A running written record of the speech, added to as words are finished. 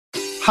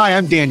Hi,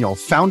 I'm Daniel,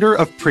 founder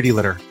of Pretty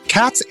Litter.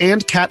 Cats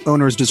and cat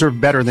owners deserve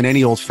better than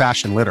any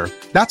old-fashioned litter.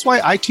 That's why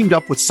I teamed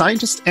up with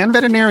scientists and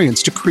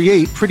veterinarians to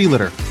create Pretty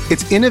Litter.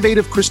 Its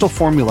innovative crystal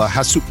formula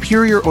has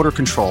superior odor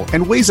control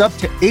and weighs up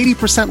to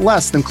 80%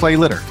 less than clay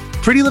litter.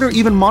 Pretty Litter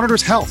even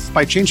monitors health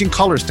by changing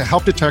colors to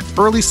help detect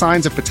early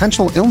signs of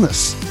potential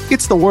illness.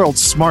 It's the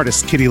world's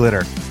smartest kitty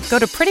litter. Go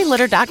to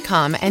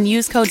prettylitter.com and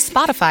use code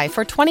SPOTIFY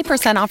for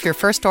 20% off your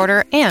first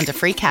order and a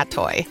free cat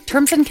toy.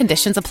 Terms and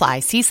conditions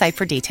apply. See site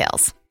for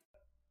details.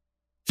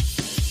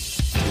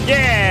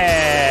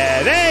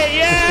 Yeah,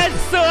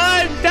 that's the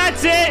one.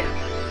 That's it.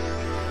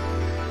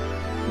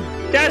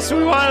 Guess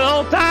we won the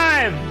whole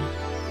time.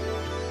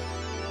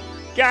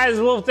 Guys,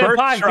 Wolf Den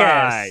Podcast.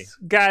 Try.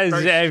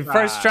 Guys,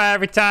 first try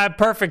every time.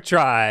 Perfect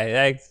try.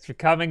 Thanks for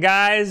coming,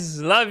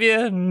 guys. Love you.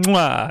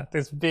 Mwah.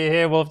 Thanks for being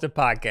here, Wolf Den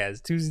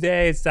Podcast.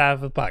 Tuesday, it's time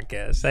for the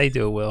podcast. How you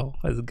doing, Will?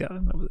 How's it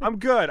going? I'm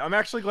good. I'm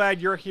actually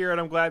glad you're here, and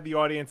I'm glad the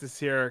audience is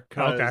here,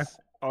 because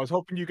I was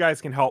hoping you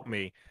guys can help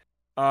me.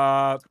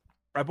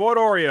 I bought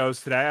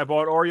Oreos today. I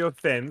bought Oreo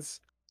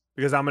Thins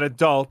because I'm an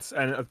adult,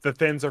 and the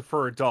Thins are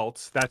for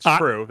adults. That's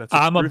true. That's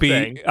a true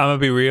thing. I'm gonna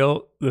be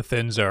real. The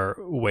Thins are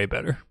way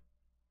better.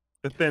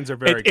 The Thins are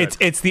very good.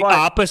 It's the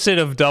opposite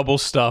of double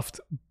stuffed,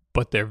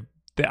 but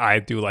I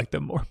do like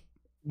them more.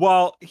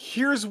 Well,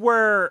 here's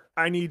where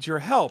I need your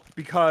help,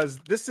 because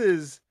this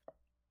is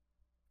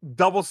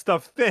double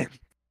stuffed Thin.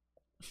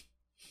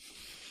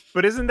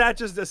 But isn't that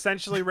just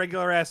essentially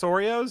regular ass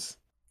Oreos?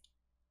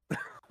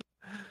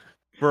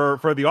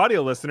 For the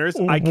audio listeners,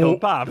 I killed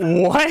Bob.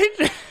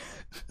 What?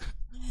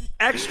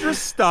 Extra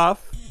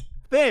stuff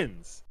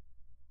Thins.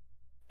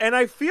 And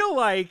I feel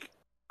like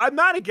I'm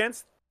not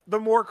against the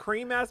more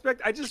cream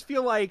aspect. I just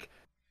feel like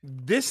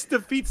this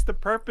defeats the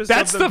purpose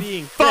of them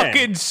being thin. That's the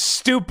fucking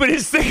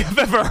stupidest thing I've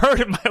ever heard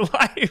in my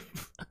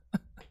life.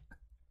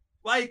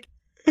 Like,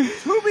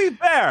 to be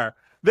fair,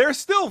 they're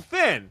still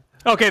thin.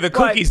 Okay, the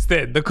cookie's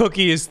thin. The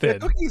cookie is thin.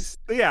 The cookies,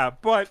 yeah,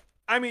 but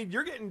I mean,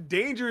 you're getting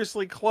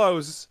dangerously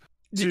close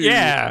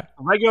to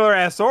regular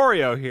ass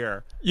Oreo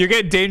here. You're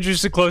getting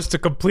dangerously close to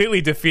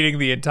completely defeating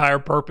the entire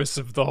purpose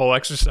of the whole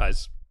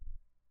exercise.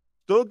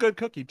 Still a good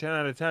cookie, 10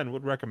 out of 10,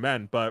 would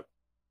recommend, but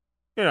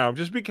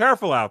just be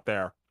careful out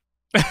there.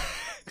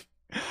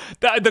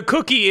 The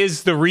cookie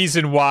is the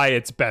reason why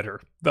it's better,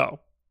 though.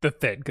 The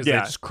Thin, because it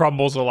just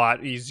crumbles a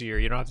lot easier.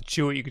 You don't have to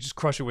chew it. You can just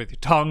crush it with your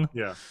tongue.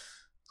 Yeah.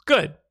 It's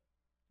good.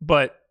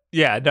 But,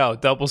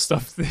 double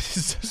stuff is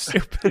so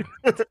stupid.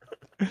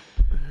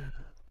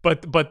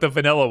 But the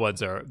vanilla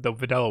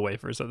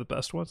wafers are the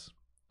best ones.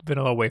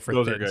 Vanilla wafer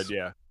Those Thins. are good,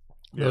 yeah.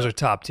 Those are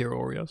top tier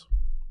Oreos.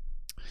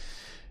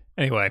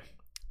 Anyway,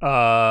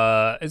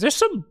 is there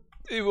some...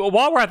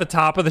 While we're at the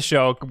top of the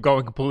show,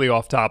 going completely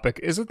off topic,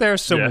 isn't there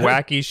some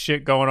wacky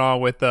shit going on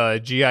with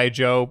G.I.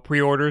 Joe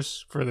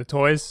pre-orders for the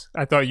toys?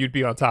 I thought you'd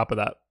be on top of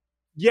that.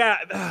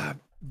 Yeah,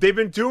 they've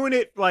been doing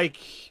it, like,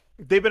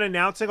 they've been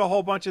announcing a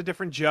whole bunch of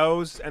different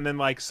Joes, and then,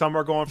 like, some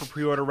are going for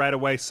pre-order right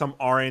away, some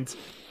aren't.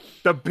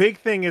 The big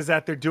thing is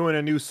that they're doing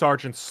a new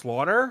Sergeant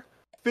Slaughter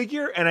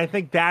figure, and I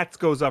think that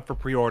goes up for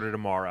pre-order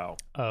tomorrow.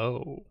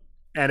 Oh.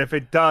 And if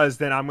it does,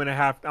 then I'm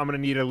gonna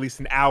need at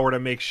least an hour to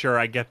make sure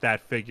I get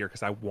that figure,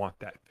 because I want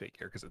that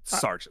figure because it's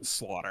Sergeant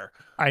Slaughter.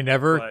 I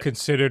never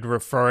considered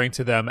referring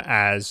to them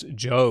as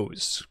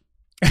Joes.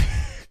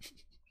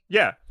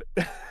 Yeah.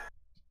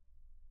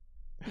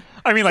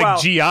 I mean,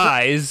 like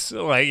GIs,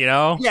 like,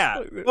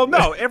 Yeah. Well,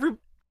 no,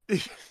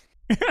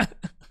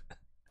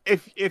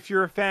 if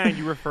you're a fan,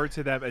 you refer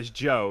to them as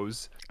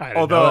Joes.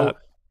 Although,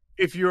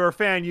 if you're a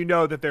fan, you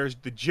know that there's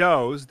the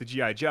Joes, the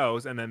G.I.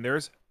 Joes, and then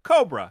there's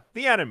Cobra,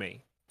 the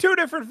enemy. Two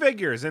different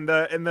figures in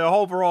the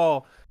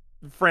overall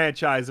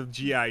franchise of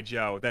G.I.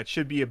 Joe. That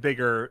should be a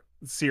bigger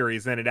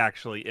series than it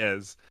actually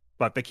is.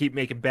 But they keep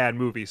making bad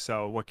movies,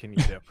 so what can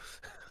you do?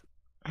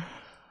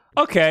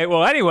 Okay,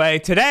 well, anyway,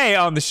 today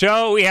on the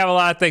show, we have a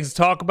lot of things to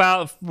talk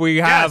about. We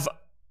have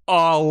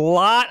a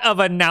lot of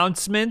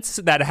announcements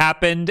that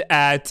happened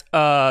at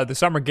the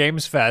Summer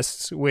Games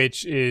Fest,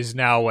 which is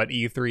now what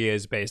E3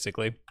 is,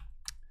 basically.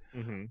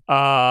 Mm-hmm.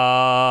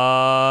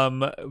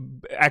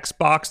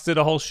 Xbox did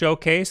a whole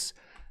showcase.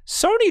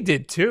 Sony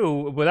did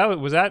too.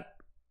 Was that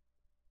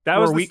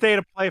the state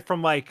of play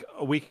from like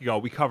a week ago.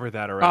 We covered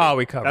that already. Oh,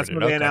 we covered That's when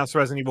they announced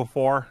Resident Evil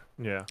 4.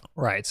 Yeah.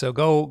 Right. So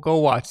go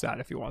watch that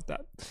if you want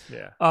that.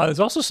 Yeah. There's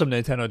also some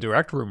Nintendo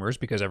Direct rumors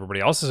because everybody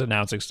else is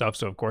announcing stuff.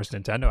 So of course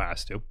Nintendo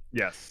has to.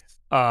 Yes.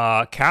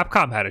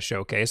 Capcom had a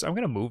showcase. I'm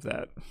gonna move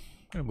that.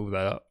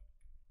 Up.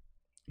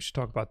 We should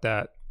talk about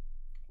that.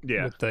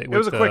 Yeah. It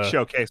was a quick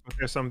showcase, but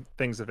there's some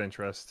things of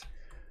interest.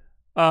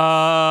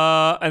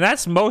 And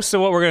that's most of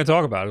what we're gonna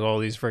talk about is all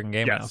these freaking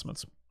game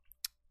announcements.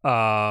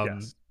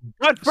 Yes.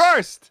 But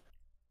first,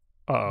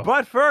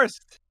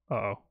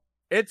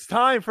 it's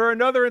time for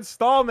another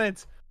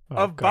installment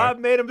of God. Bob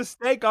Made a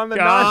Mistake on the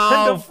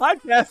Nintendo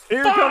Podcast.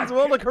 Here comes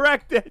Will to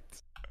correct it.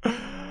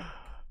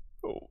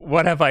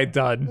 What have I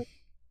done?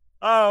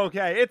 Oh,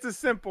 okay. It's a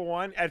simple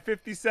one. At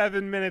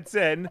 57 minutes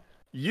in,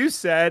 you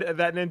said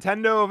that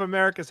Nintendo of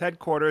America's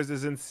headquarters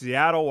is in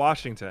Seattle,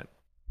 Washington.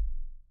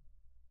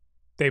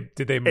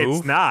 Did they move?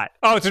 It's not.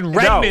 Oh, it's in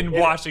Redmond,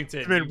 Washington.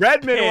 It's in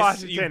Redmond,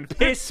 Washington.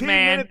 15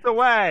 minutes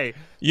away.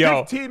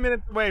 15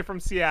 minutes away from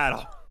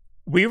Seattle.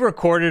 We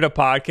recorded a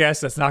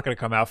podcast that's not going to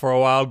come out for a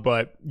while,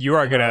 but you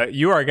are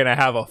gonna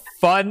have a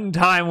fun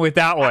time with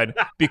that one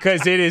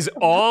because it is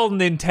all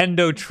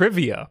Nintendo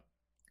trivia,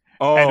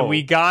 and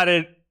we got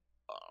it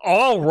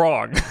all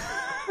wrong.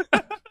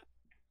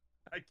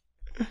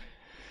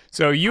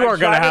 So you are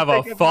going to have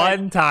a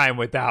fun time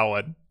with that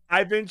one.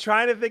 I've been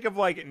trying to think of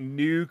like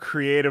new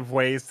creative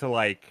ways to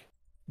like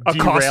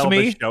accost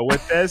me the show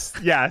with this.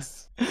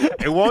 Yes,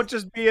 it won't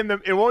just be in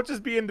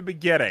the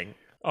beginning.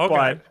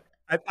 Okay,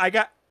 but I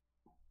got.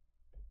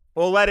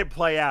 We'll let it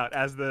play out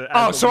as the.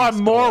 So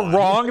I'm more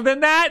wrong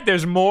than that.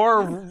 There's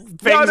more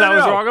things I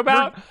was wrong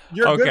about.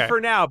 You're good for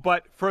now,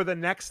 but for the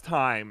next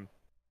time,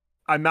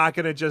 I'm not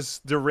gonna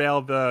just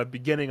derail the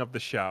beginning of the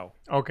show.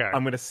 Okay,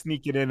 I'm gonna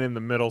sneak it in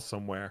the middle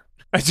somewhere.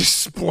 I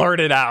just blurt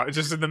it out,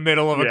 just in the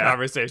middle of a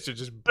conversation,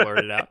 just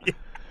blurt it out.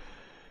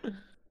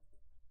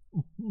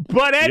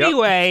 But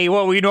anyway,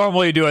 what we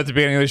normally do at the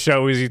beginning of the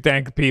show is you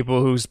thank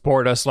people who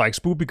support us, like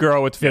Spoopy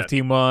Girl with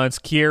 15 months,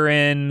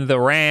 Kieran the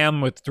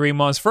Ram with 3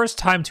 months, first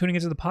time tuning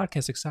into the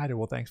podcast, excited.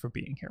 Well, thanks for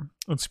being here.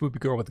 And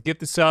Spoopy Girl with the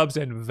gifted subs,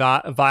 and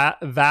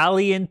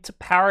Valiant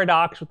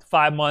Paradox with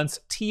 5 months,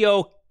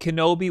 Tio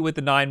Kenobi with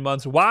the 9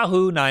 months,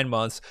 Wahoo 9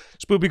 months,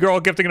 Spoopy Girl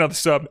gifting another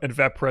sub, and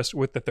Vetpress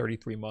with the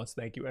 33 months.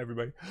 Thank you,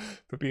 everybody,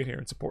 for being here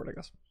and supporting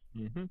us.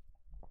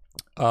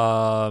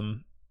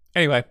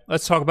 Anyway,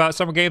 let's talk about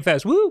Summer Game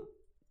Fest. Woo!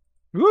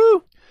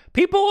 Woo!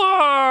 People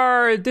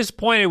are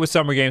disappointed with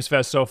Summer Games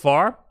Fest so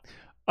far.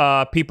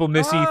 People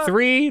miss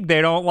E3.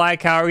 They don't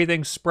like how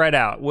everything's spread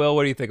out. Will,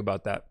 what do you think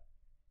about that?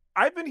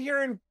 I've been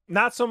hearing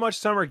not so much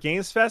Summer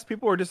Games Fest.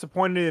 People were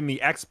disappointed in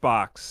the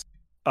Xbox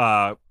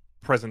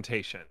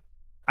presentation.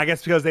 I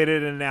guess because they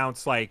didn't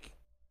announce like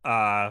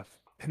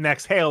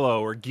next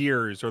Halo or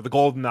Gears or the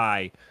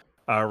GoldenEye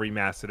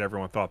remastered.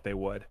 Everyone thought they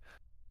would.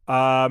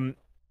 I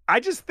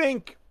just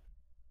think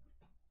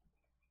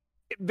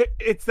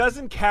it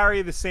doesn't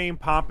carry the same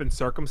pomp and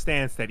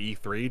circumstance that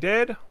E3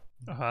 did.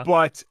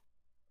 But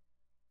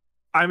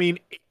I mean,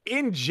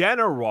 in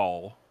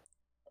general,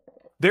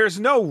 there's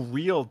no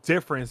real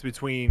difference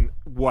between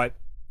what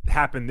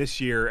happened this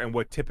year and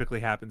what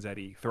typically happens at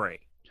E3.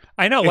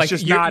 I know, it's like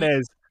just not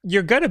as.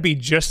 You're going to be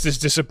just as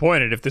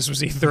disappointed if this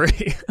was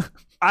E3.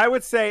 I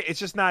would say it's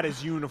just not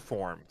as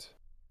uniformed,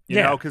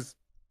 you know, because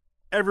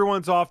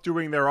everyone's off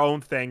doing their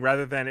own thing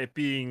rather than it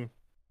being,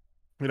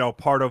 you know,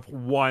 part of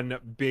one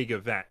big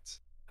event,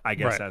 I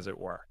guess, as it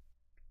were.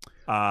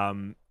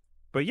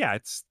 But yeah,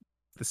 it's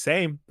the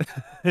same.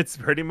 It's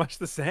pretty much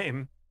the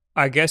same.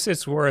 I guess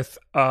it's worth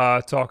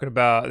talking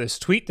about this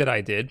tweet that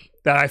I did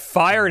that I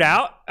fired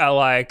out at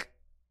like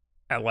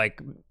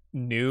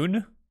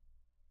noon.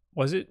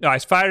 Was it? No, I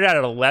fired it out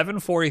at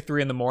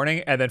 11:43 in the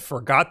morning and then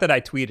forgot that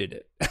I tweeted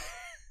it.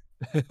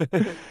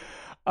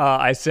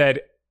 I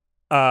said,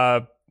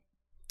 I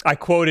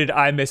quoted,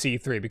 "I miss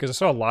E3" because I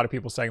saw a lot of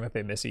people saying that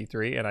they miss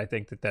E3, and I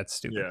think that that's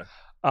stupid.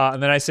 Yeah.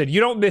 And then I said, "You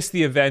don't miss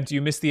the event;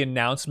 you miss the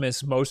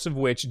announcements, most of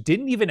which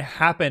didn't even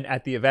happen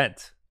at the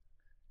event.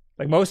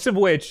 Like most of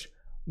which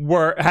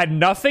had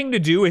nothing to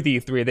do with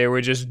E3. They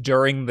were just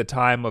during the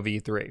time of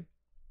E3."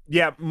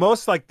 Yeah,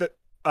 most like the.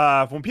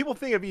 When people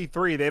think of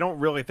E3, they don't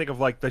really think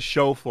of like the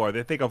show floor.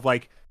 They think of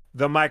like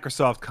the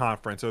Microsoft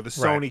conference or the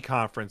Sony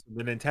conference,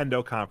 the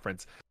Nintendo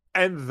conference.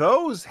 And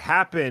those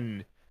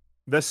happen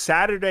the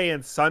Saturday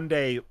and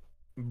Sunday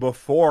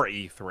before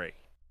E3.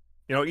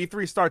 You know,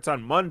 E3 starts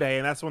on Monday,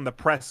 and that's when the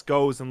press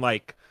goes to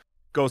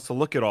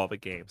look at all the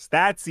games.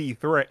 That's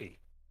E3.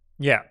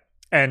 Yeah.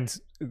 And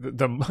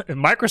the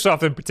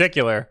Microsoft in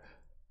particular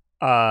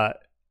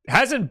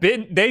hasn't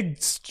been, they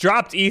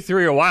dropped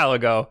E3 a while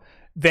ago.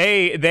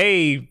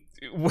 They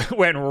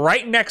went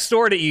right next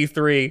door to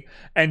E3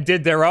 and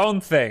did their own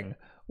thing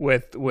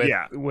with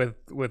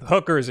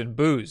hookers and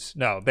booze.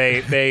 No, they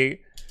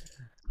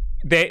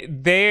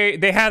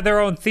have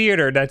their own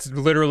theater that's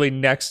literally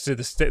next to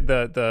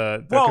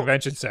the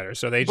convention center.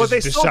 So they just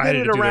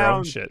decided to do their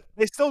own shit.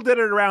 They still did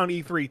it around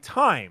E3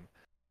 time.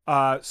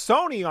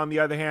 Sony, on the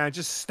other hand,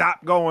 just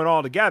stopped going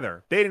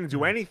altogether. They didn't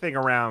do anything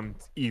around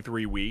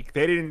E3 week.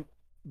 They didn't.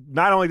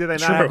 Not only did they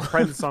not have a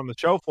presence on the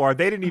show floor,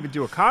 they didn't even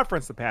do a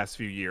conference the past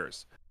few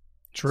years.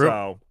 True.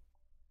 So,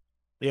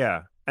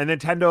 yeah. And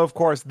Nintendo, of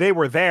course, they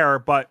were there,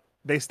 but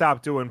they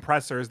stopped doing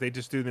pressers. They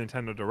just do the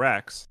Nintendo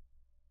Directs.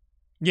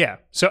 Yeah.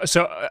 So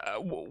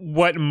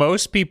what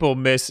most people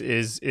miss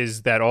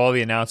is that all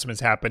the announcements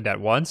happened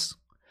at once.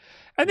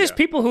 And there's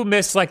people who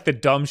miss like the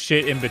dumb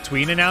shit in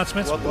between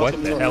announcements.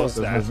 What the hell is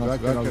that?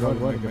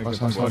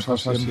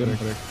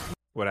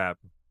 What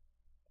happened?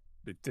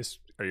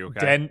 Are you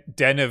okay?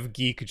 Den of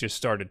Geek just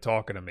started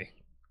talking to me.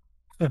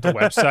 The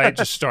website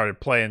just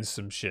started playing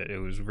some shit. It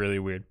was really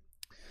weird.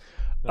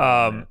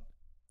 But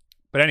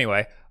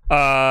anyway,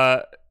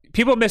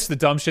 people miss the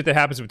dumb shit that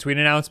happens between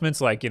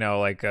announcements, like, you know,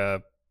 like I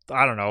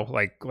don't know,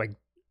 like the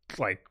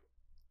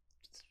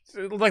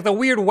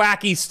weird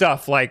wacky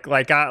stuff, like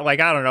I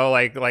don't know,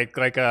 like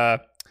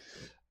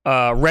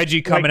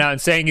Reggie coming out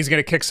and saying he's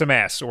going to kick some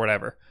ass or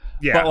whatever.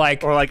 Yeah,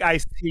 but or like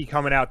Ice-T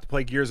coming out to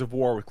play Gears of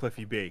War with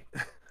Cliffy B.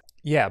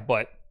 Yeah,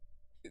 but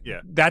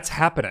that's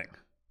happening.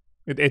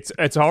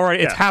 It's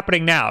already it's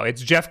happening now.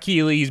 It's Jeff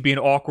Keighley. He's being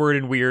awkward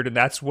and weird, and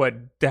that's what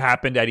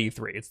happened at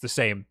E3. It's the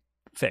same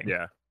thing.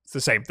 Yeah, it's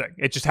the same thing.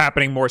 It's just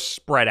happening more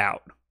spread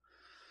out.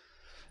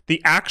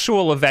 The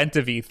actual event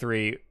of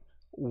E3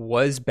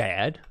 was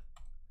bad,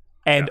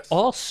 and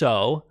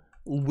also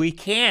we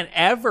can't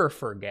ever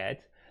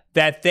forget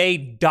that they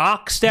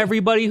doxed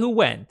everybody who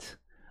went.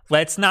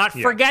 Let's not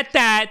forget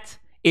that.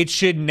 It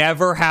should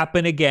never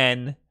happen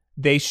again.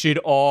 They should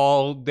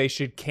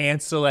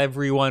cancel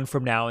everyone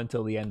from now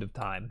until the end of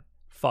time.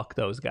 Fuck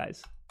those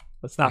guys.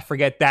 Let's not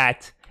forget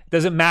that. It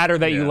doesn't matter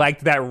that you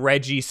liked that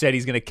Reggie said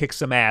he's going to kick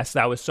some ass.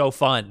 That was so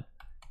fun.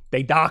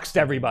 They doxed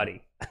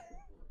everybody.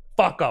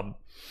 Fuck them.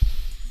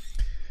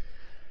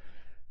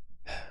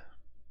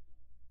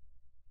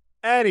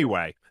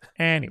 Anyway.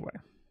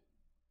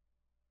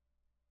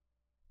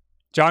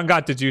 John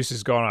got the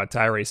juices going on a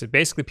tirade. He said,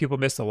 basically, people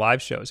miss the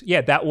live shows.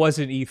 Yeah, that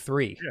wasn't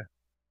E3. Yeah.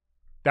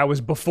 That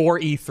was before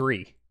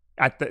E3.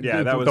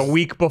 The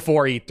week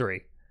before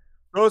E3.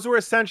 Those were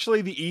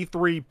essentially the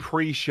E3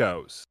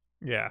 pre-shows.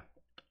 Yeah.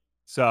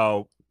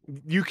 So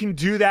you can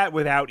do that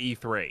without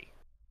E3.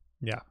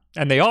 Yeah.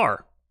 And they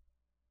are.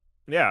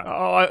 Yeah.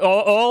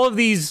 All of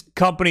these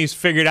companies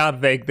figured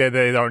out they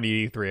don't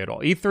need E3 at all.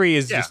 E3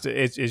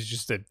 is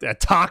just a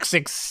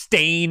toxic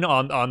stain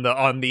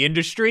on the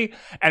industry,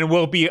 and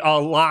will be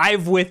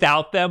alive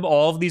without them.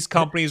 All of these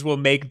companies will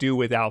make do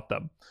without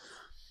them.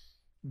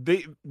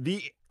 The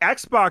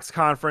Xbox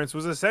conference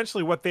was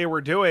essentially what they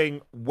were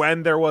doing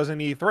when there was an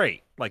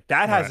E3. Like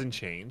that hasn't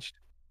changed.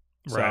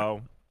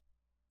 So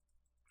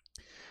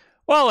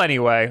well,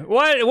 anyway,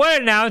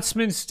 what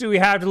announcements do we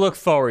have to look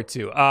forward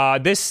to?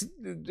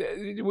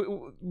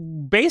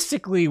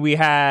 Basically we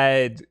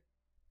had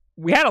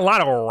a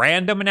lot of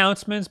random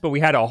announcements, but we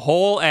had a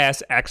whole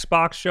ass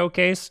Xbox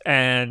showcase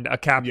and a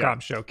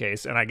Capcom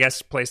showcase, and I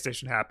guess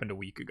PlayStation happened a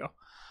week ago.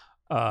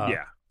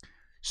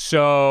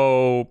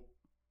 So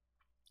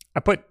I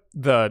put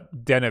the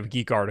Den of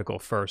Geek article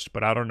first,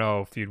 but I don't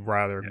know if you'd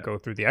rather go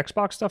through the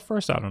Xbox stuff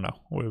first. I don't know.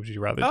 What would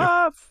you rather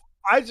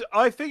do?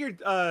 I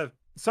figured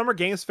Summer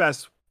Games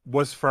Fest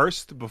was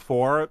first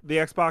before the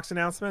Xbox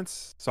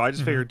announcements, so I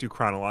just figured do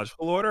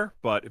chronological order.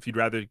 But if you'd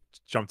rather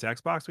jump to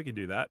Xbox, we can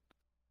do that.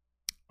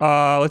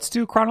 Let's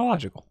do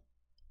chronological.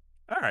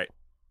 All right.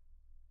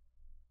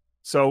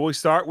 So we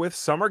start with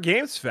Summer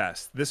Games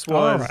Fest. This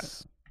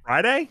was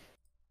Friday?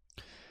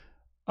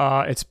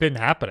 It's been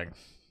happening.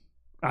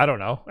 I don't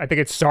know. I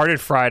think it started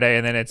Friday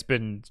and then it's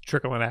been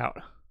trickling out.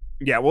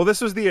 Yeah, well,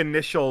 this was the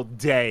initial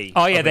day.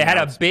 Oh, yeah, they had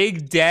a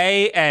big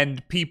day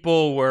and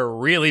people were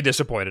really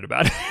disappointed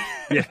about it.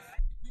 Yeah.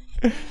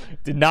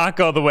 Did not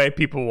go the way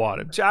people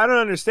wanted. Which I don't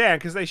understand,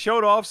 because they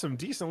showed off some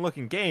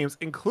decent-looking games,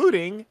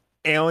 including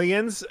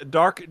Aliens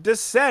Dark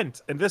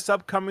Descent, and this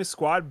upcoming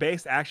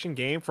squad-based action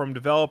game from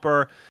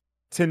developer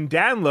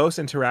Tindanlos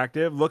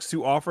Interactive looks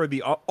to offer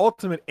the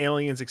ultimate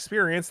Aliens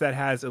experience that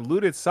has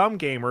eluded some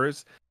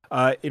gamers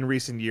in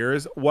recent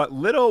years. What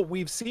little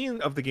we've seen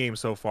of the game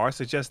so far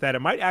suggests that it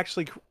might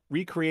actually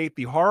recreate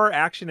the horror,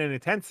 action, and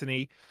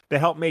intensity that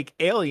helped make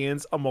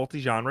Aliens a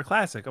multi-genre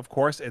classic. Of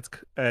course,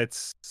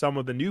 it's some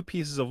of the new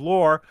pieces of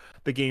lore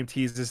the game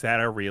teases that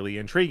are really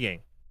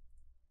intriguing.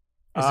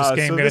 Is this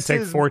game going to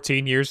take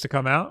 14 years to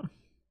come out?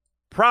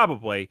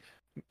 Probably.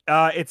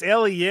 It's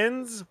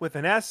Aliens with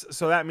an S,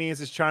 so that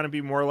means it's trying to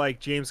be more like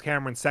James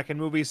Cameron's second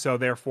movie, so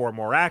therefore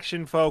more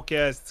action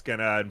focused. It's going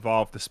to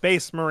involve the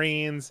Space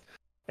Marines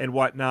and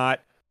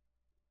whatnot.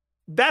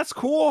 That's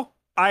cool.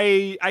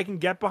 I can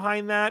get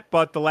behind that,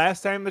 but the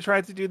last time they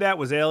tried to do that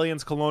was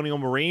Aliens Colonial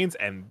Marines,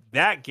 and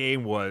that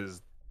game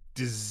was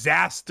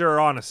disaster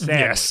on a sandwich.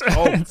 Yes,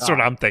 that's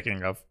what I'm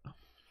thinking of.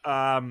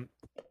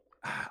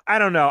 I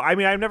don't know. I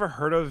mean, I've never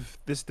heard of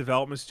this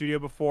development studio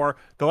before.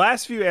 The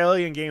last few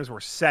Alien games were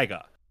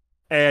Sega.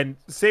 And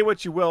say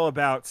what you will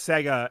about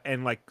Sega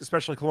and like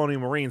especially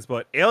Colonial Marines,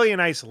 but Alien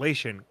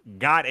Isolation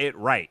got it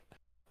right.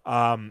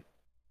 And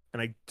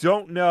I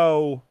don't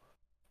know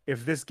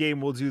if this game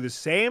will do the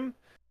same.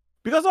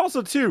 Because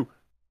also too,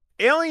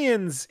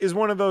 Aliens is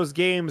one of those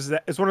games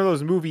that is one of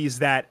those movies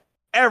that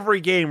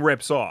every game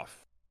rips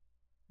off.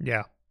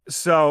 Yeah.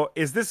 So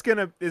is this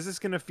gonna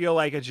feel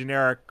like a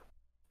generic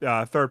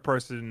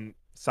third-person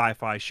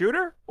sci-fi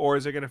shooter, or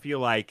is it going to feel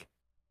like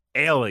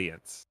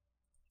Aliens?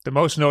 The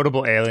most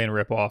notable Alien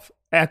ripoff,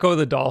 Echo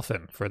the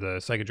Dolphin for the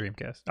Sega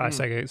Dreamcast,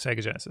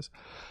 Sega Genesis.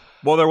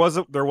 Well, there was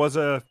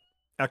a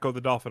Echo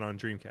the Dolphin on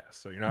Dreamcast,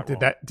 so you're not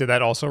wrong. Did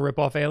that also rip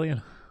off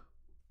Alien?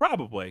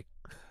 Probably.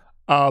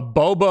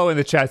 Bobo in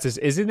the chat says,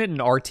 "Isn't it an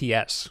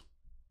RTS?"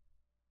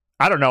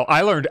 I don't know.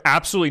 I learned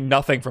absolutely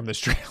nothing from this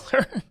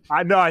trailer.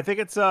 I think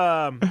it's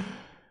a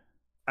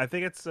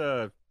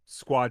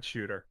squad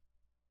shooter.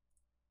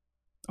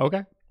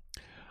 Okay.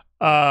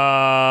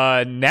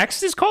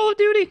 Next is Call of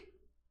Duty.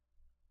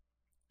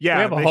 Yeah,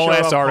 we have a whole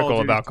ass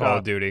article about Call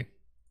of Duty.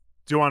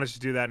 Do you want us to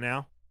do that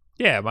now?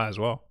 Yeah, might as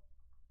well.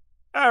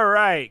 All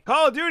right,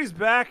 Call of Duty's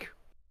back.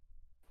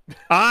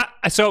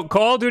 So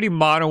Call of Duty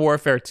Modern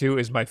Warfare 2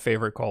 is my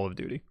favorite Call of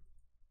Duty.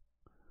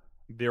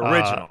 The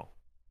original.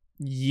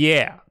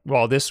 Yeah.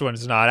 Well, this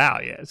one's not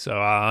out yet, so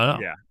I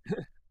don't know. Yeah.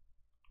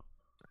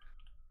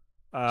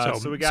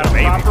 So we got a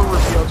proper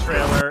reveal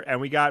trailer, and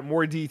we got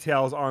more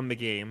details on the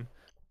game,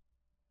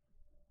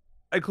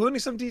 including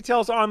some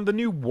details on the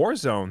new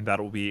Warzone that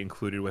will be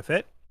included with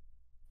it.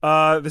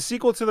 The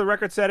sequel to the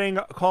record-setting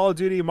Call of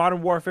Duty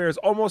Modern Warfare is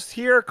almost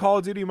here. Call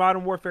of Duty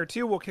Modern Warfare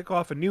 2 will kick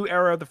off a new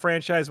era of the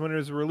franchise when it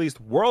is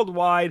released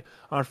worldwide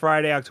on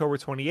Friday, October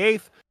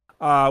 28th.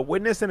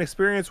 Witness and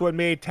experience what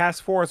made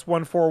Task Force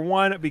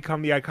 141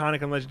 become the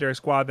iconic and legendary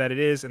squad that it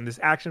is, and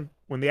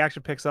when the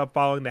action picks up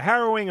following the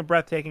harrowing and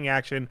breathtaking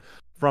action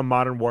from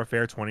Modern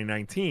Warfare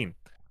 2019.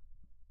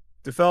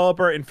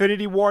 Developer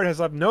Infinity Ward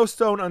has left no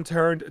stone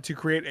unturned to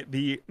create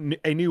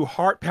a new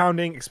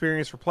heart-pounding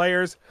experience for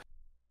players.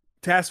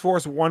 Task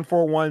Force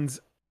 141's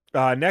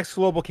next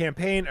global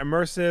campaign,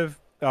 immersive,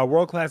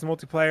 world-class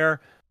multiplayer,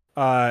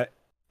 an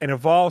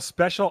evolved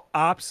special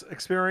ops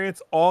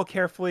experience, all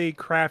carefully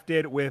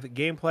crafted with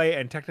gameplay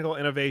and technical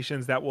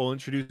innovations that will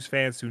introduce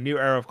fans to a new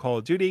era of Call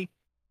of Duty.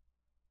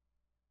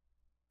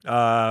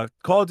 Call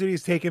of Duty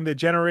has taken the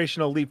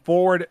generational leap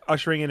forward,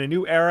 ushering in a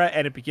new era,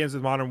 and it begins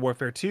with Modern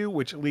Warfare 2,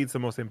 which leads the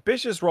most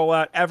ambitious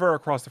rollout ever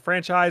across the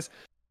franchise.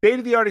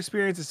 State-of-the-art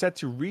experience is set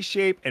to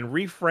reshape and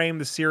reframe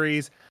the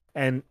series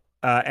and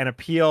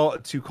appeal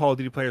to Call of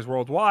Duty players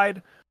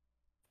worldwide.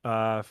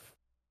 So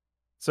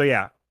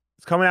yeah,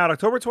 it's coming out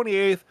October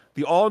 28th.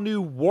 The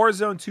all-new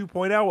Warzone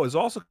 2.0 is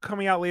also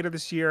coming out later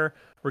this year.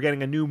 We're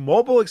getting a new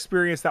mobile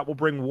experience that will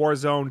bring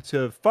Warzone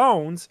to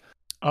phones.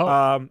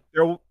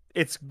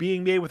 It's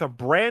being made with a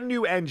brand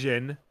new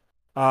engine,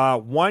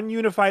 one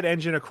unified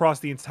engine across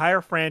the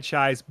entire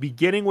franchise,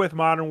 beginning with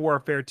Modern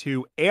Warfare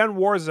 2 and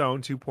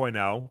Warzone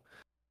 2.0.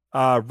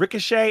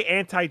 Ricochet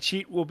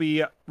Anti-Cheat will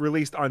be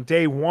released on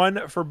day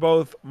one for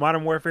both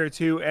Modern Warfare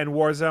 2 and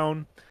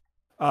Warzone.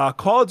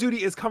 Call of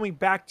Duty is coming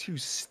back to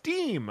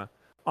Steam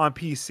on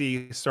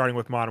PC, starting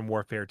with Modern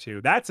Warfare 2.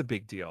 That's a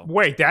big deal.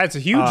 Wait, that's a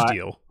huge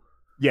deal.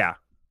 Yeah.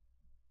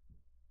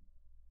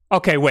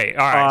 Okay, wait.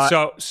 All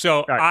right.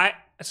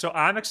 So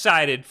I'm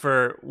excited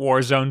for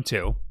Warzone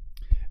 2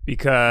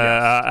 because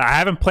I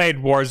haven't played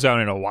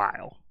Warzone in a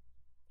while.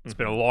 It's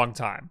been a long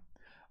time.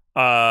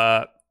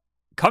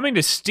 Coming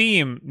to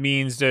Steam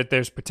means that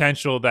there's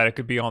potential that it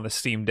could be on the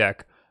Steam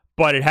Deck,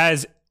 but it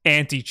has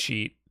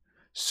anti-cheat.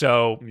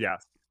 So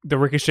the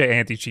Ricochet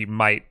anti-cheat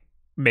might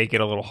make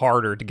it a little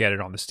harder to get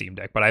it on the Steam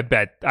Deck, but I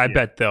bet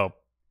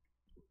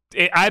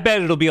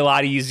it'll be a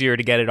lot easier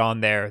to get it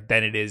on there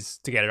than it is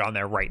to get it on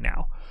there right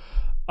now.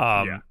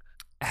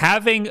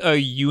 Having a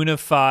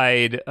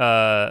unified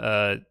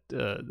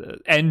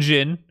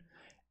engine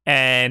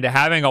and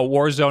having a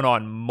Warzone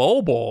on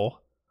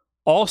mobile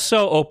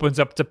also opens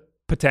up the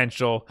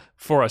potential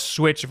for a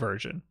Switch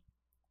version.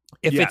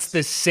 If it's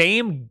the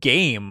same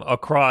game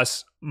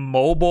across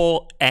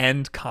mobile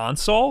and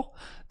console,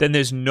 then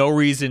there's no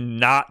reason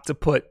not to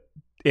put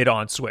it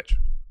on Switch.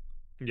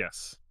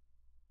 Yes.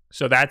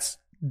 So that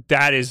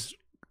is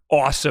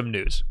awesome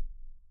news.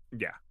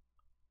 Yeah.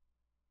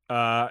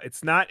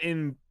 It's not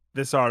in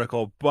this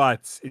article,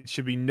 but it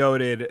should be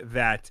noted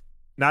that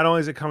not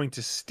only is it coming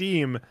to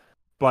Steam,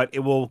 but it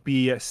will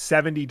be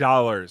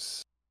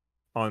 $70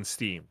 on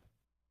Steam.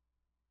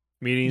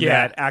 Meaning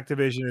that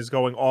Activision is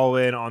going all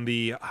in on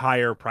the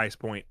higher price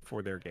point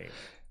for their game.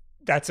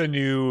 That's a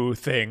new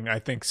thing. I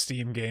think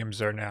Steam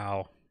games are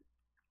now...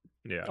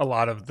 Yeah. A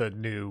lot of the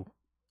new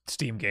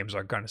Steam games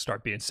are going to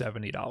start being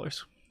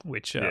 $70,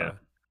 which it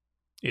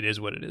is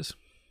what it is.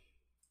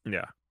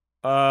 Yeah.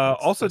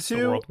 That's the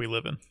world we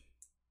live in.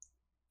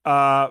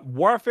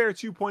 Warfare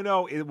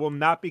 2.0, it will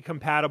not be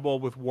compatible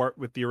with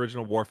the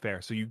original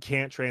Warfare, so you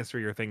can't transfer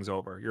your things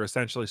over. You're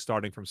essentially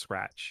starting from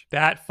scratch.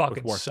 That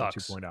fucking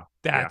sucks. 2.0.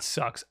 That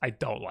sucks. I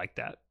don't like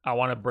that. I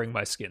want to bring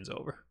my skins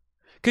over.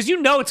 Because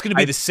it's going to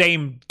be the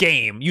same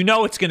game.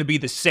 It's going to be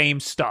the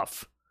same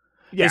stuff.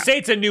 Yeah. They say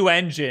it's a new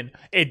engine.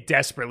 It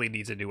desperately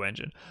needs a new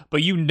engine.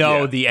 But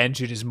the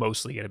engine is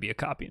mostly going to be a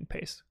copy and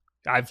paste.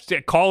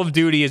 Call of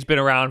Duty has been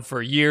around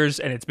for years,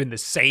 and it's been the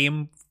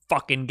same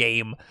fucking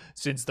game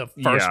since the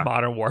first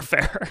Modern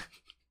Warfare.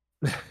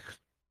 I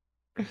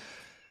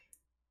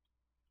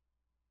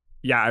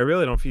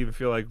really don't even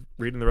feel like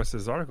reading the rest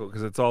of this article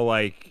because it's all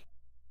like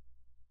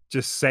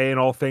just saying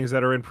all things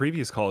that are in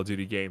previous Call of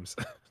Duty games,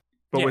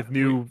 but with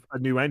a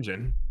new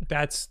engine.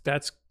 That's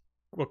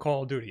what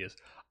Call of Duty is.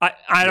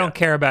 I don't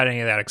care about any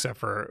of that except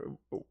for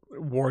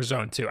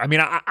Warzone 2. I mean,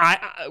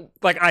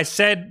 I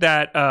said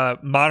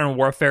that Modern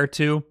Warfare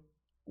 2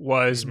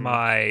 was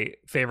my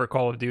favorite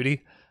Call of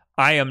Duty.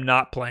 I am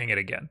not playing it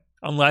again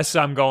unless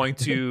I'm going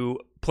to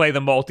play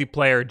the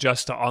multiplayer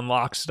just to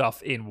unlock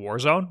stuff in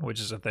Warzone, which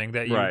is a thing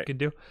that you can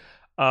do.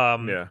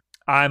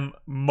 I'm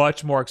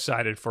much more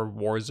excited for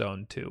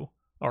Warzone 2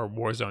 or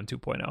Warzone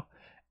 2.0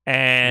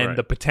 and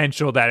the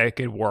potential that it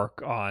could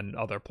work on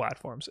other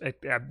platforms.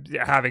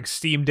 Having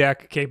Steam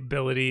Deck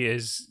capability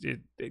it's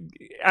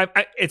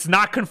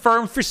not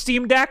confirmed for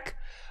Steam Deck,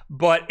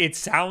 but it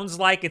sounds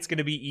like it's going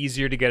to be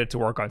easier to get it to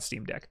work on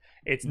Steam Deck.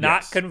 It's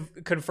not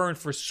confirmed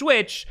for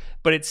Switch,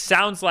 but it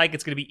sounds like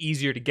it's going to be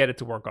easier to get it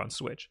to work on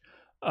Switch.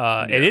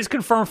 It is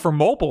confirmed for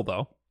mobile,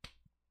 though.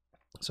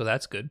 So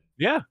that's good.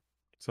 Yeah.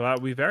 So that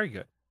would be very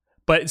good.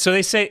 But so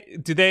they say,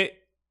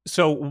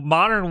 so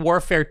Modern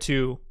Warfare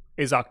 2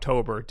 is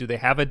October. Do they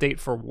have a date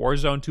for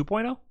Warzone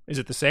 2.0? Is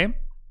it the same?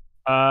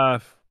 I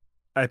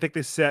think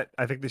they said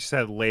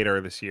later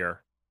this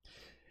year.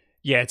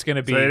 Yeah, it's going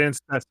to be. So they didn't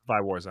specify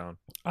Warzone.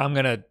 I'm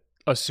going to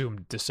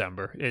assume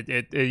December.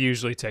 It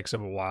usually takes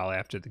them a while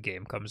after the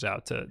game comes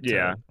out to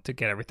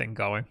get everything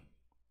going.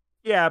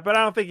 Yeah, but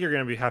I don't think you're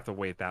going to have to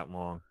wait that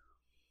long.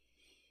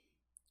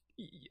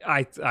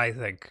 I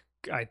think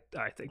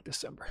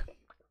December.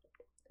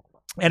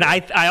 And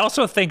I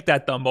also think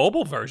that the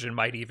mobile version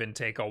might even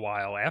take a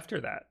while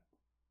after that.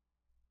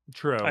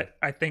 True.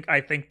 I think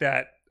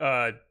that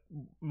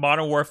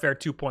Modern Warfare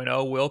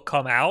 2.0 will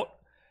come out,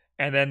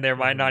 and then there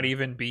might not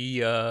even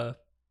be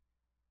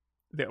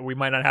we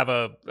might not have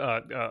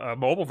a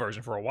mobile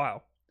version for a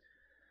while.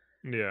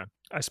 Yeah.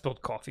 I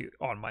spilled coffee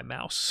on my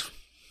mouse.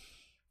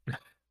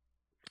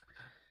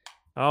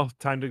 Oh,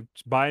 time to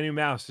buy a new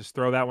mouse. Just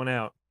throw that one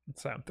out.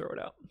 It's time to throw it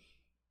out.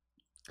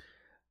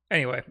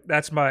 Anyway,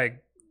 that's my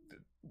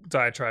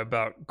diatribe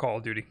about Call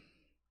of Duty.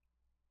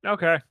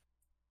 Okay.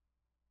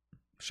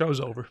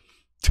 Show's over.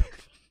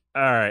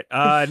 All right.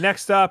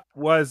 Next up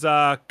was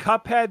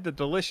Cuphead, The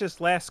Delicious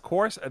Last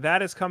Course.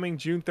 That is coming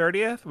June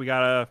 30th. We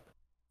got to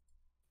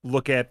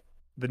look at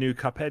the new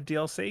Cuphead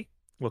DLC.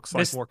 Looks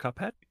like more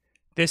Cuphead.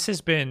 This has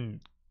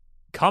been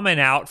coming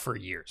out for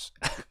years.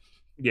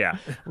 Yeah.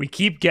 We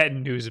keep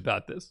getting news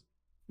about this.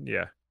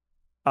 Yeah.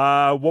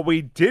 What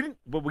we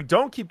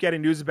don't keep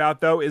getting news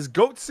about, though, is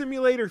Goat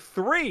Simulator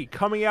 3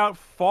 coming out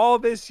fall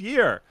this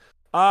year.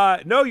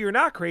 No, you're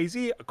not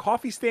crazy.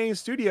 Coffee Stain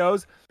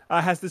Studios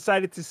has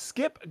decided to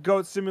skip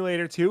Goat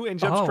Simulator 2 and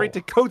jump straight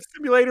to Goat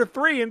Simulator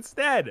 3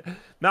 instead.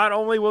 Not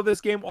only will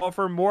this game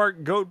offer more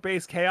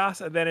goat-based chaos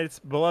than its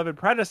beloved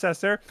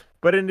predecessor,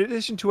 but in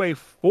addition to a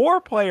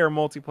 4-player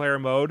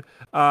multiplayer mode,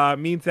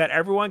 means that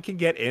everyone can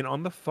get in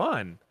on the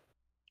fun.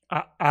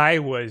 I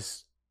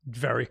was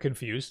very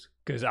confused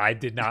because I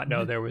did not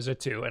know there was a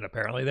 2, and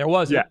apparently there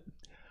wasn't. Yeah.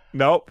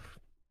 Nope.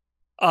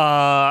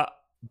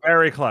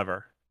 Very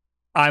clever.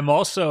 I'm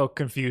also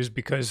confused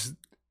because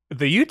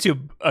the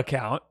YouTube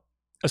account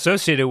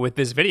associated with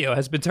this video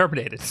has been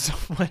terminated. So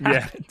what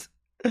happened?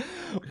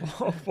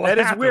 That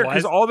is weird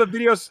because all the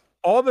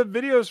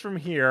videos from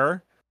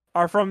here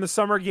are from the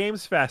Summer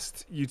Games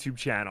Fest YouTube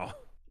channel.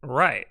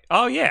 Right.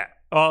 Oh yeah.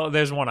 Oh,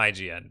 there's one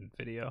IGN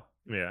video.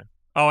 Yeah.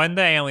 Oh, and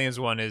the Aliens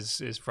one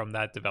is from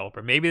that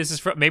developer. Maybe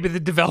the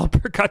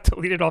developer got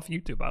deleted off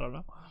YouTube. I don't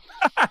know.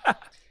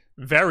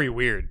 Very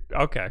weird.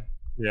 Okay.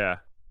 Yeah.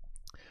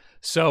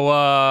 So,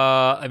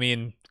 I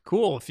mean,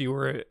 cool. If you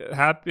were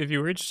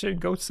interested in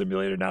Goat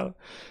Simulator, now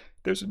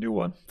there's a new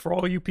one for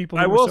all you people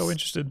who are so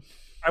interested.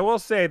 I will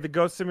say the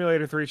Goat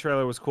Simulator 3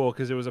 trailer was cool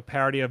because it was a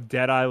parody of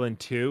Dead Island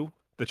 2,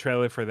 the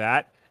trailer for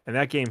that, and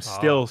that game's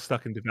still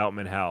stuck in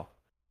development hell.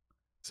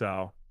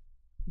 So,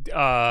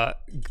 Dead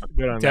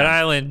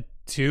Island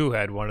 2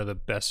 had one of the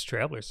best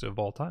trailers of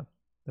all time.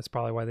 That's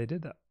probably why they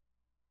did that.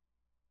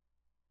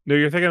 No,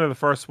 you're thinking of the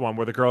first one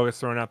where the girl gets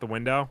thrown out the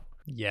window?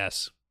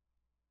 Yes.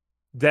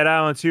 Dead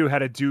Island 2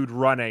 had a dude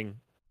running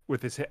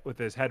with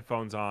his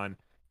headphones on,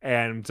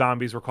 and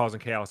zombies were causing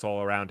chaos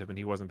all around him, and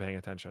he wasn't paying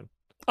attention.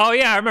 Oh,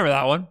 yeah, I remember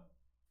that one.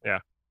 Yeah.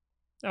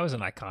 That was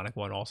an iconic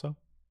one also.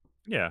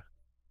 Yeah.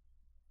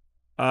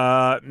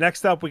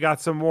 Next up, we got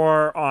some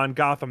more on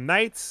Gotham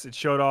Knights. It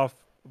showed off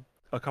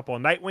a couple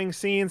of Nightwing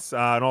scenes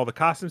and all the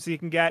costumes you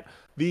can get.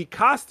 The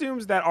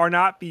costumes that are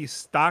not the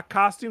stock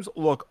costumes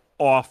look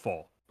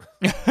awful.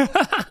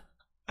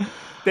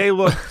 They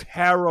look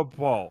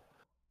terrible.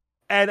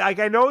 And like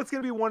I know it's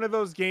gonna be one of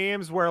those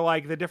games where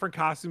like the different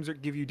costumes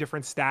give you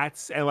different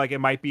stats, and like it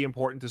might be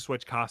important to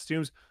switch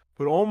costumes.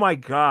 But oh my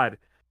god,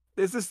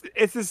 it's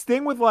this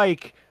thing with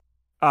like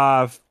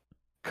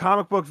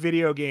comic book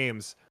video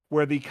games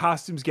where the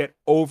costumes get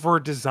over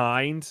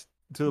designed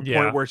to the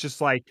point where it's just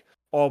like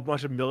all a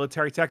bunch of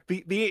military tech.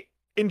 The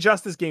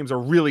Injustice games are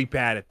really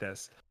bad at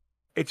this.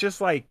 It's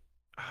just like,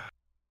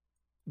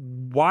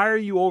 why are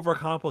you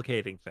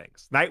overcomplicating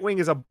things? Nightwing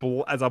is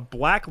a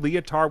black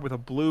leotard with a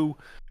blue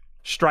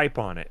stripe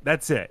on it.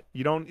 That's it.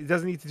 It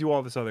doesn't need to do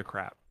all this other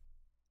crap.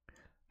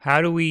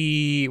 How do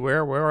we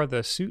where are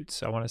the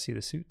suits? I want to see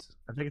the suits.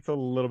 I think it's a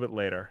little bit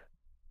later.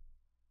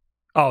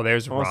 Oh,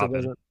 there's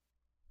Robin.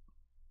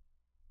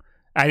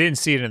 I didn't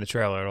see it in the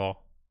trailer at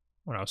all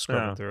when I was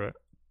scrolling through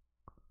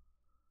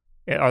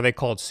it. Are they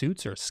called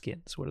suits or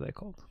skins? What are they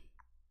called?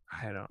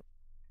 I don't.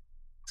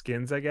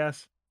 Skins, I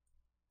guess.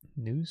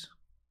 News?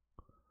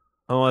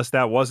 Unless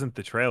that wasn't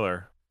the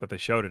trailer, but they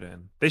showed it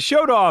in. They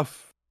showed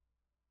off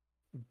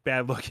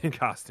bad looking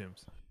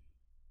costumes.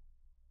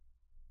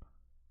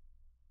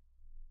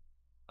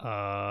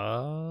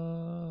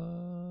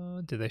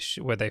 Did they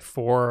were they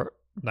for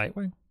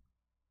Nightwing?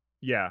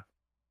 Yeah.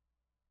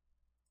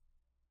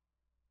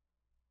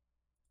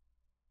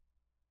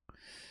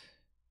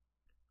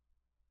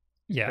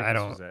 Yeah, I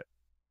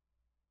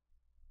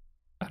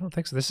don't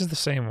think so. This is the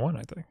same one,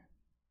 I think.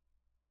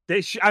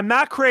 I'm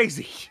not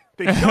crazy.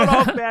 They showed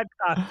off bad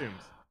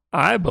costumes.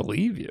 I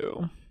believe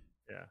you.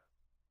 Yeah.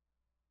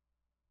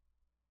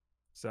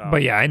 So,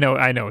 but yeah, I know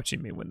what you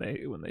mean when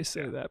they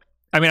say that.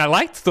 I mean, I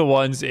liked the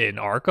ones in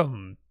the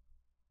Arkham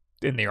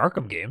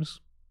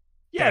games.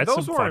 Yeah,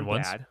 those weren't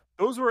bad.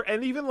 Those were,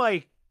 and even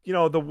like,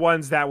 the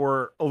ones that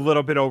were a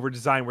little bit over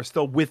designed were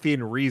still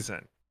within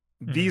reason.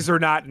 Mm-hmm. These are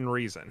not in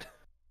reason.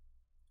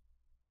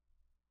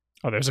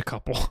 Oh, there's a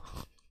couple.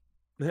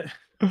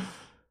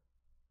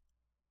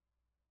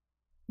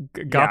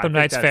 Gotham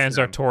Knights fans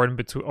are torn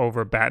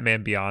over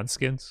Batman Beyond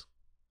skins.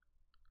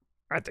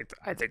 I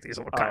think these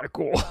look kind of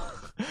cool.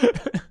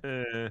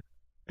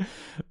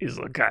 These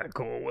look kind of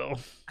cool, Will.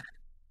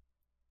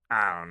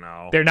 I don't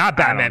know. They're not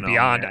Batman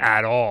Beyond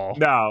at all.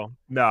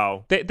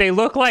 No. They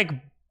look like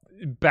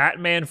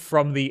Batman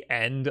from the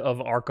end of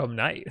Arkham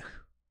Knight.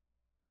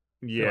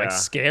 Yeah. They're like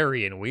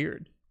scary and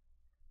weird.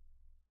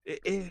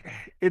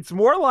 It's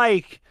more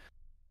like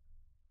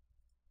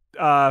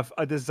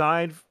a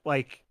design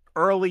like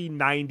early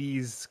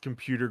 90s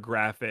computer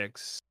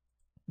graphics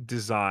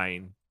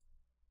design.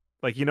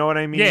 Like, you know what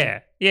I mean?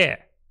 Yeah.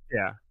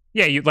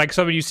 You like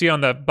something you see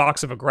on the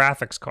box of a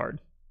graphics card.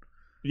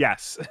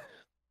 Yes.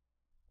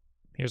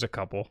 Here's a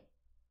couple.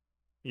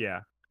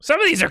 Yeah.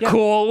 Some of these are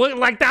cool. Look,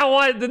 like that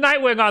one, the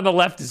Nightwing on the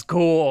left is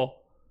cool.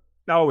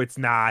 No, it's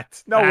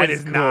not. No, it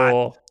is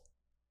cool.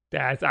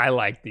 I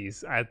like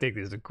these. I think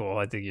these are cool.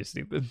 I think you're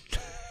stupid.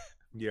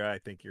 Yeah, I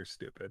think you're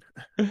stupid.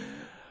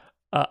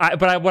 What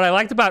I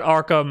liked about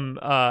Arkham,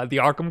 the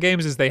Arkham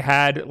games, is they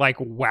had like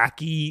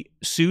wacky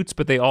suits,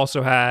 but they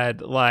also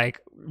had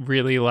like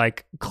really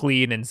like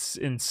clean and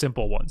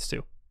simple ones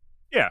too.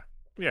 Yeah.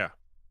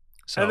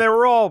 So. And they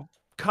were all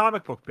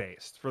comic book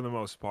based for the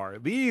most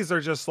part. These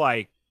are just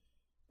like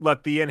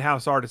let the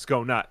in-house artists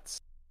go nuts.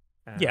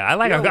 Yeah, I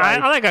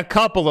like a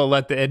couple of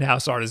let the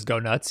in-house artists go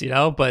nuts,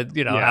 but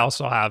I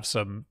also have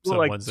some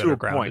ones that are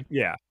grounded.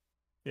 Yeah.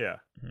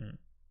 Mm-hmm.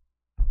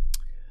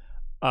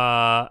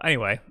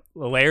 Anyway,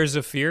 Layers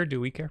of Fear. Do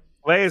we care?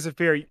 Layers of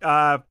Fear.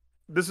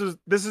 This is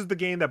the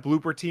game that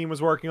Blooper Team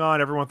was working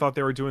on. Everyone thought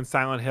they were doing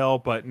Silent Hill,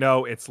 but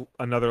no, it's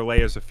another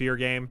Layers of Fear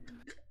game.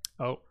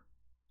 Oh.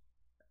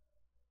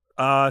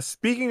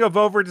 Speaking of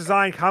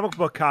over-designed comic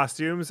book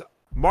costumes,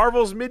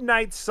 Marvel's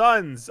Midnight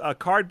Suns, a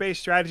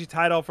card-based strategy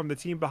title from the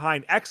team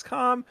behind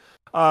XCOM,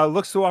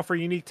 looks to offer a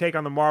unique take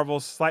on the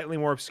Marvel's slightly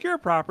more obscure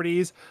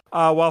properties.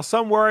 While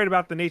some worried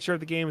about the nature of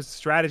the game's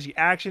strategy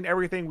action,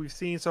 everything we've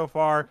seen so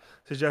far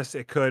suggests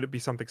it could be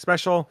something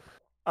special.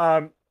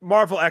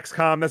 Marvel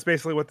XCOM, that's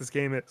basically what this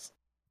game is.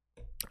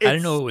 I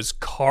didn't know it was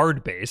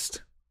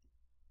card-based.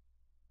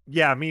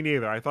 Yeah, me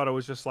neither. I thought it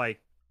was just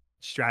like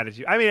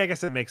strategy. I mean, I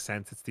guess it makes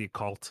sense. It's the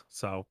occult,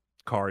 so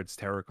cards,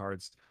 tarot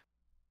cards.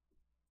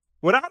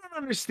 What I don't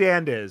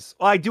understand is,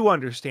 well, I do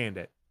understand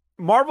it.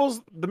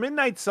 The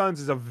Midnight Suns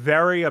is a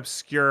very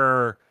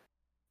obscure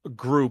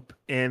group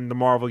in the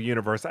Marvel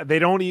universe. They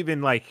don't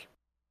even like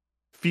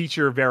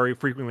feature very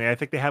frequently. I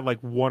think they had like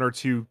one or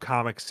two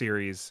comic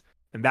series,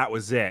 and that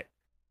was it.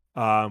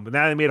 But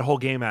now they made a whole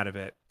game out of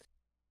it.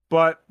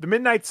 But the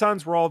Midnight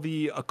Suns were all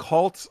the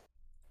occult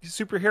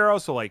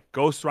superheroes, so like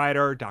Ghost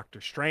Rider,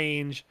 Doctor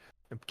Strange,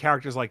 and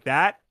characters like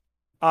that.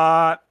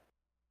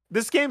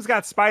 This game's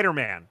got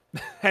Spider-Man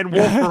and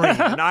Wolverine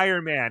and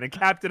Iron Man and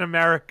Captain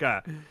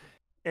America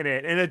in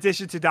it, in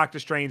addition to Doctor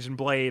Strange and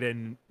Blade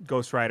and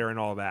Ghost Rider and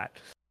all that.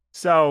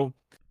 So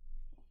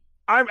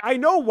I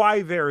know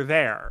why they're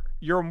there.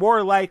 You're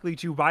more likely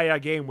to buy a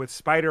game with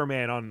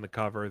Spider-Man on the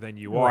cover than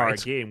you are a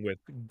game with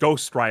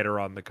Ghost Rider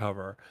on the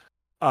cover.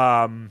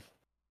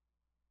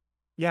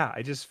 Yeah,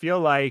 I just feel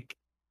like,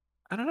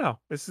 I don't know.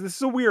 This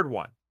is a weird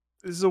one.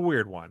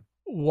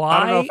 Why? I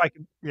don't know if I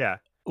can. Yeah.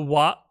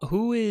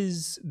 Who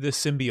is the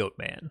symbiote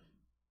man?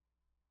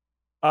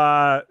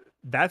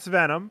 That's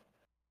Venom.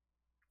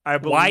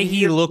 Why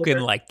he looking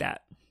like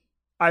that?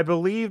 I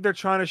believe they're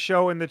trying to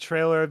show in the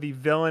trailer the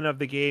villain of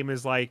the game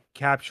is like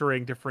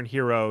capturing different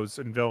heroes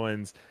and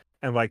villains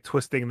and like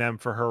twisting them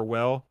for her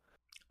will.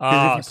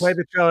 Because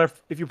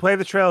if you play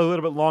the trailer a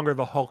little bit longer,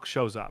 the Hulk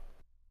shows up.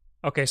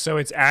 Okay, so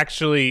it's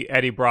actually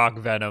Eddie Brock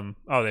Venom.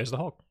 Oh, there's the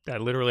Hulk. I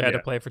literally had to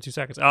play it for 2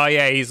 seconds. Oh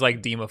yeah, he's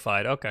like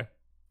demified. Okay.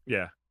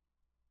 Yeah.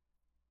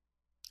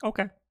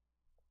 Okay.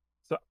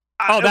 So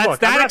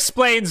that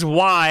explains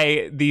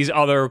why these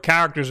other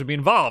characters would be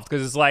involved,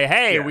 because it's like,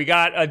 hey, we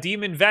got a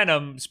demon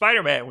Venom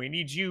Spider-Man. We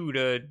need you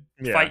to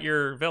fight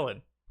your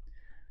villain.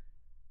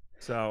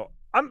 So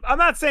I'm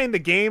not saying the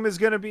game is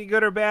going to be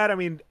good or bad. I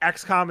mean,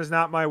 XCOM is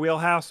not my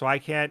wheelhouse, so I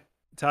can't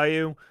tell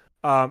you.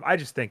 I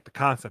just think the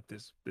concept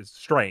is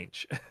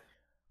strange.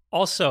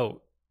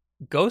 Also,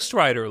 Ghost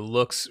Rider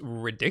looks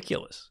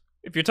ridiculous.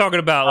 If you're talking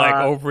about like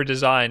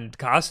over-designed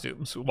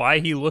costumes, why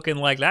he looking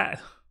like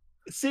that?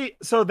 See,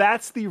 so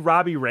that's the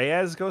Robbie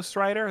Reyes Ghost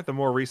Rider, the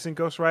more recent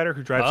Ghost Rider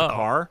who drives a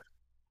car.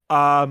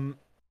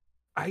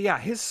 Yeah,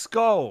 his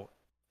skull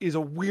is a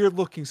weird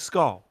looking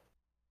skull.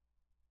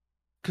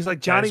 Because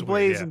like Johnny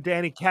Blaze and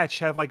Danny Ketch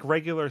have like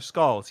regular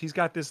skulls. He's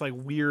got this like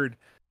weird,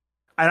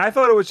 and I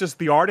thought it was just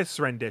the artist's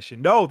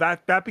rendition. No,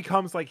 that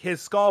becomes like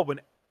his skull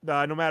when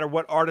no matter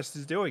what artist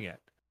is doing it.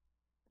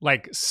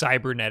 Like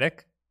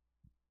cybernetic.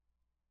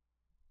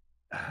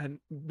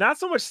 Not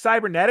so much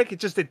cybernetic.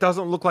 It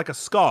doesn't look like a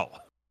skull.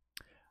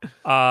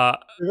 It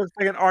looks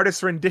like an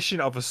artist's rendition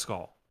of a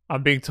skull.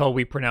 I'm being told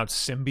we pronounce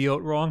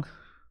symbiote wrong.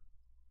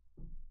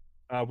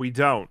 We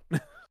don't.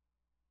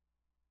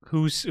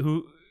 Who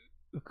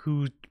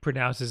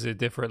pronounces it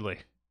differently?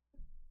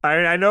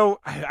 I know.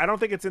 I don't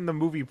think it's in the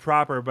movie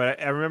proper,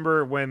 but I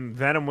remember when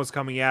Venom was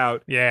coming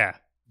out. Yeah,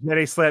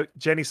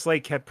 Jenny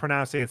Slate kept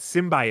pronouncing it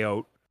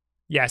symbiote.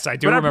 Yes, I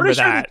do remember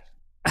that.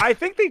 I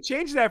think they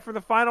changed that for the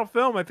final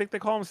film. I think they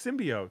call them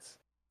symbiotes.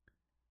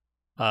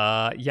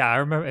 Yeah, I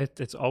remember.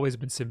 It's always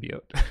been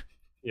symbiote.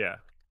 Yeah.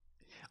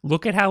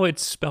 Look at how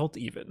it's spelt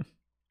even.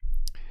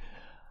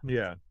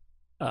 Yeah.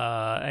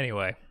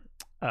 Anyway.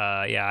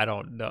 Yeah, I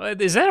don't know.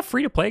 Is that a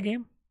free-to-play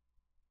game?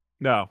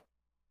 No.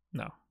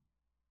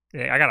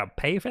 Yeah, I gotta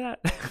pay for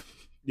that?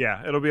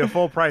 Yeah, it'll be a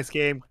full-price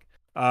game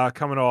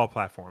coming to all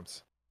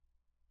platforms.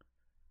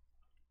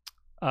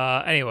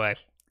 Anyway.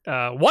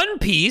 One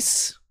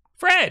Piece.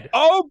 Fred!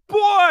 Oh,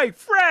 boy!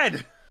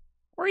 Fred!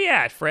 Where you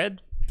at,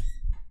 Fred?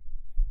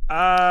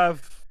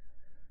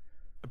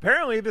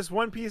 Apparently, this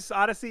One Piece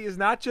Odyssey is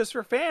not just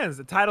for fans.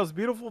 The title's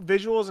beautiful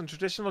visuals and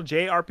traditional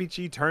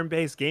JRPG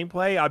turn-based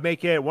gameplay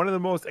make it one of the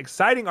most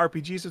exciting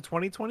RPGs of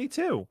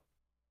 2022.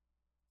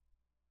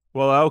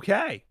 Well,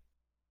 okay.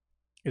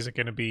 Is it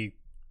going to be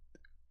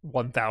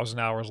 1,000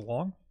 hours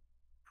long?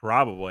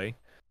 Probably.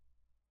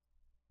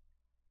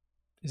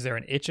 Is there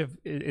an inch of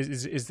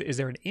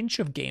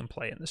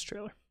gameplay in this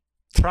trailer?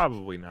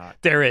 Probably not.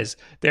 There is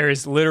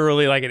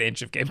literally like an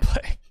inch of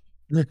gameplay.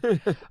 All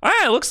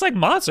right, it looks like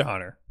Monster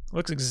Hunter. It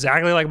looks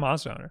exactly like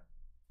Monster Hunter.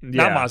 Yeah.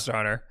 Not Monster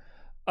Hunter.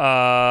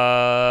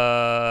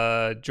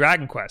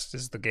 Dragon Quest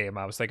is the game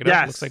I was thinking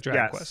of. It looks like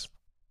Dragon Quest.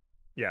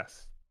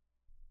 Yes.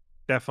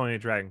 Definitely a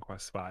Dragon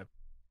Quest vibe.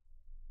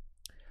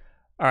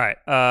 All right.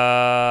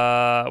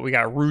 We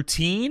got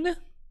Routine.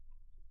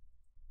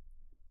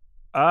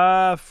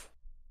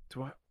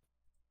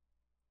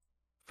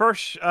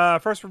 First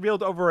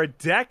revealed over a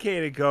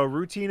decade ago,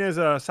 Routine is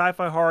a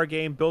sci-fi horror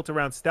game built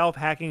around stealth,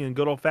 hacking, and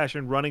good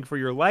old-fashioned running for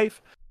your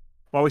life.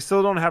 While we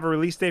still don't have a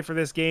release date for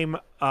this game,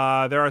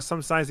 there are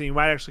some signs that you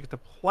might actually get to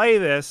play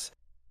this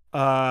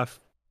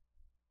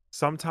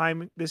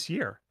sometime this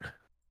year.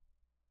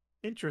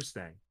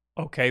 Interesting.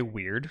 Okay,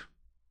 weird.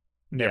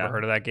 Never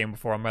heard of that game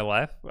before in my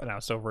life. Now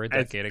it's over a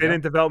decade ago. Been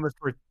in development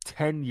for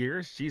 10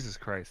 years? Jesus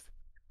Christ.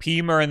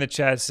 Pemer in the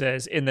chat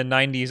says, in the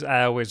 90s,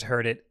 I always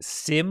heard it,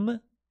 Sim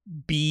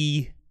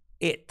be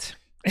it.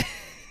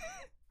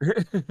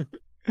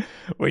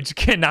 Which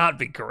cannot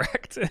be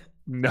correct.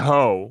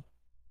 No.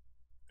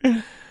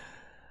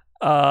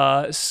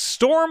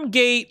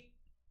 Stormgate.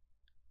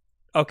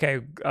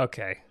 Okay.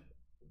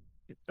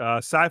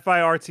 Sci-fi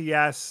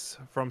RTS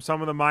from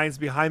some of the minds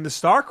behind the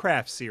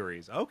StarCraft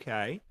series.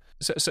 Okay.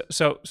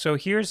 So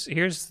here's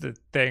the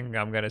thing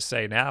I'm gonna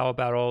say now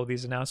about all of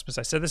these announcements.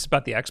 I said this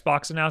about the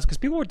Xbox announcement because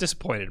people were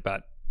disappointed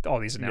about all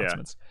these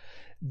announcements.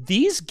 Yeah.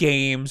 These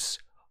games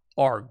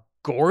are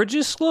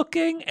gorgeous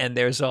looking, and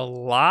there's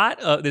going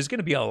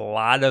to be a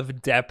lot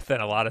of depth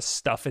and a lot of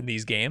stuff in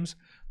these games.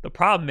 The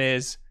problem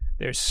is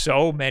there's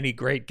so many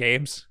great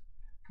games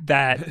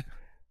that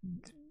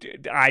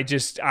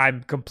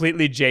I'm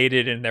completely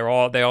jaded, and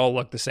they all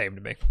look the same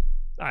to me.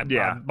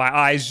 My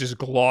eyes just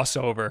gloss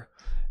over,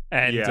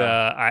 and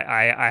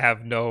I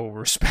have no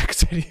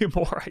respect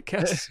anymore, I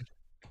guess.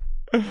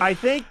 I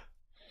think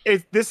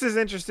this is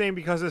interesting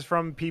because it's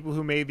from people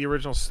who made the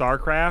original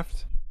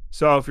StarCraft.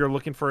 So if you're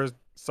looking for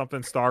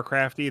something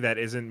StarCrafty that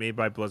isn't made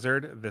by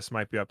Blizzard, this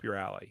might be up your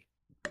alley.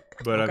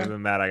 But other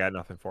than that, I got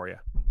nothing for you.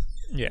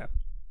 Yeah.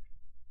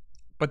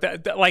 But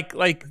that like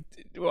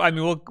I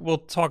mean, we'll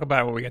talk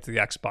about it when we get to the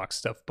Xbox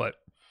stuff, but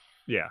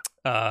yeah.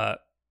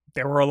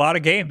 There were a lot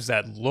of games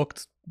that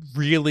looked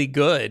really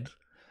good,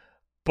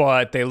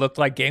 but they looked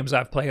like games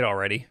I've played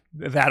already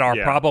that are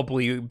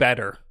probably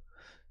better.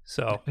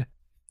 So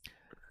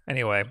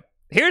anyway,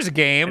 here's a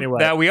game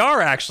that we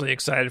are actually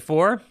excited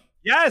for.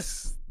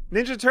 Yes.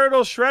 Ninja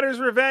Turtles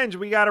Shredder's Revenge.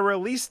 We got a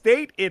release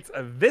date. It's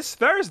this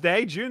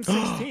Thursday, June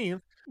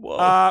 16th.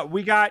 Whoa.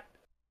 We got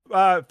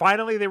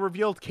finally they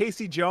revealed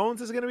Casey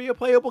Jones is going to be a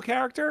playable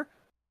character.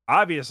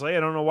 Obviously, I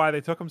don't know why they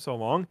took him so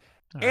long.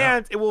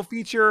 And it will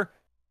feature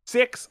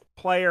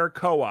 6-player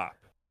co-op.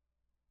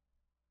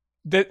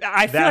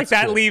 I feel like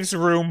that leaves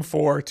room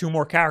for 2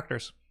 more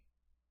characters.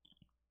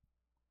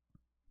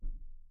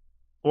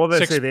 Well,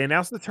 they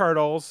announced the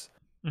Turtles.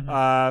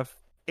 Mm-hmm.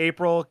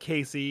 April,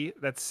 Casey,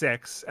 that's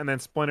 6, and then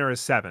Splinter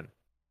is 7.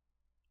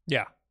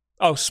 Yeah.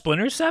 Oh,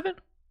 Splinter's 7?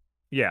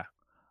 Yeah.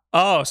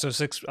 Oh, so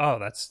 6. Oh,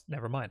 that's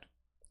never mind.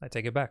 I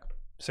take it back.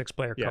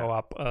 6-player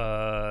co-op.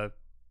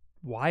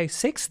 Why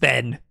 6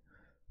 then?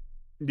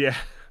 Yeah.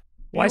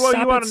 Why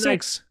stop at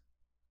 6?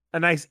 A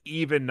nice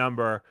even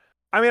number.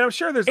 I mean, I'm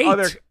sure there's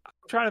 8.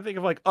 trying to think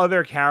of like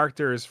other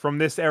characters from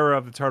this era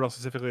of the Turtle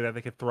specifically that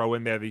they could throw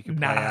in there that you could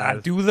play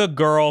as. Do the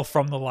girl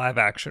from the live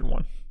action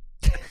one.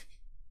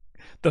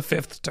 The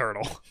fifth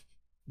turtle.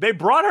 They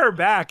brought her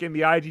back in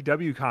the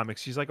IDW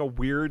comics. She's like a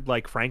weird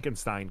like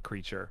Frankenstein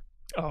creature.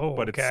 Oh,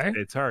 but okay.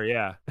 It's her,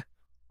 yeah.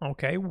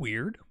 Okay,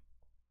 weird.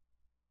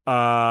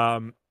 I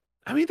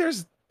mean,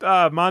 there's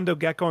Mondo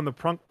Gecko and the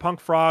Punk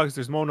Frogs.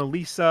 There's Mona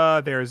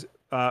Lisa. There's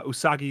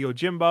Usagi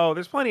Yojimbo.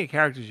 There's plenty of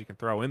characters you can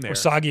throw in there.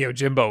 Usagi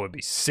Yojimbo would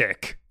be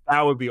sick.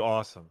 That would be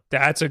awesome.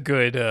 That's a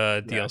good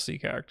DLC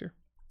character.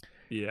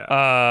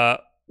 Yeah.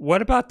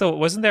 What about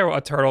wasn't there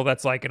a turtle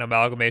that's like an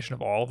amalgamation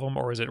of all of them,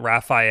 or is it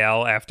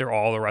Raphael after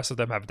all the rest of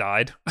them have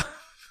died?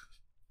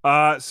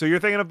 So you're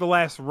thinking of The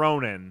Last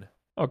Ronin.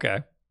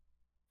 Okay.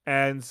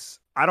 And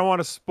I don't want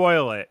to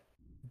spoil it,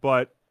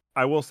 but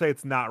I will say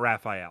it's not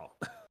Raphael.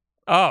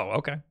 Oh,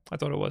 okay. I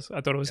thought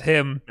it was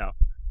him. No.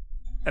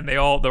 And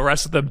the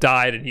rest of them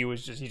died, and he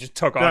just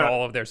took on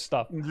all of their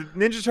stuff.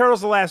 Ninja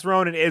Turtles: The Last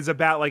Ronin is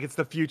about like it's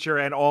the future,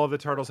 and all of the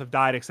turtles have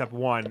died except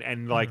one,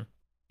 and like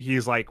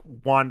he's like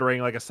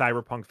wandering like a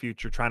cyberpunk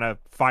future, trying to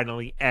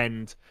finally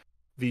end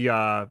the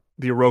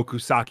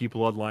Oroku Saki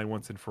bloodline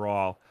once and for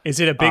all. Is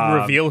it a big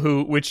reveal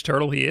which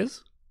turtle he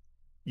is?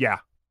 Yeah.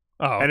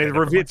 Oh, okay, and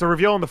it's a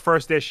reveal in the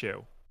first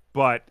issue,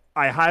 but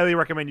I highly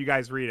recommend you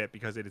guys read it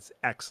because it is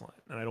excellent,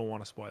 and I don't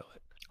want to spoil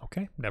it.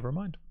 Okay, never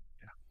mind.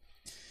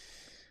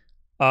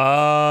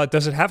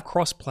 Does it have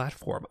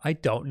cross-platform? I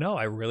don't know.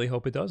 I really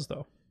hope it does,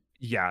 though.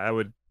 Yeah,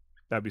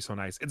 that'd be so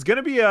nice. It's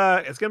gonna be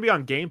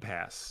on Game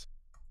Pass.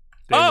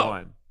 Day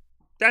one.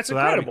 That's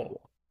incredible.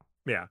 Cool.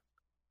 Yeah.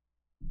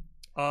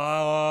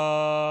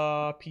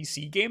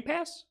 PC Game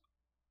Pass?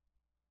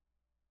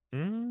 I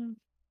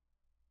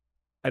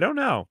don't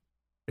know.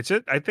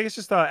 I think it's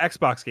just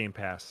Xbox Game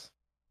Pass.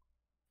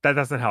 That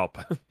doesn't help.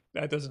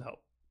 That doesn't help.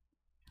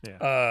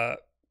 Yeah.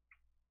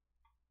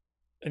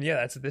 And yeah,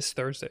 that's this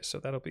Thursday, so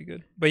that'll be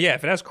good. But yeah,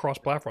 if it has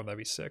cross-platform, that'd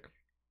be sick.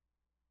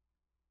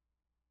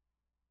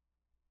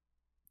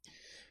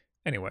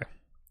 Anyway,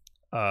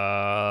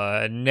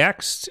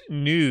 next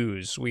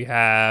news, we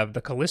have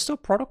the Callisto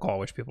Protocol,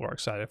 which people are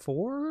excited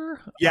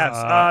for. Yes,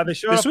 they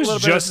showed this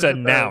was just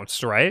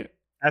announced, right?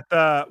 It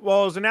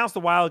was announced a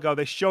while ago.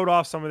 They showed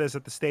off some of this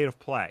at the State of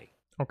Play.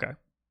 Okay.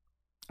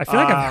 I feel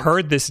like I've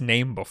heard this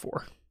name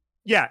before.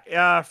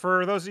 Yeah,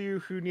 for those of you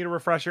who need a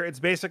refresher, it's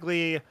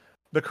basically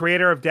the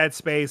creator of Dead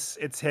Space.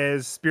 It's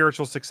his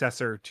spiritual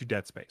successor to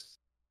Dead Space.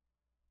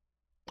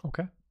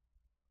 Okay.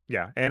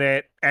 Yeah, and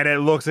it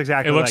looks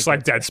exactly. It looks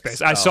like Dead Space.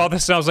 So. I saw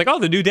this and I was like, "Oh,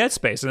 the new Dead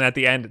Space!" And at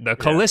the end, the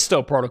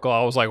Callisto Protocol.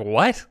 I was like,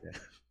 "What?"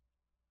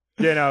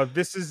 Yeah.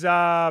 This is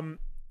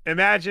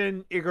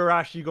imagine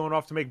Igarashi going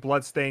off to make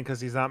Bloodstain because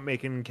he's not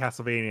making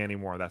Castlevania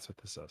anymore. That's what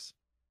this is.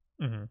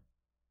 Mm-hmm.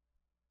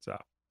 So,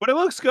 but it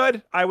looks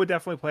good. I would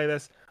definitely play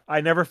this.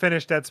 I never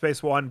finished Dead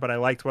Space 1, but I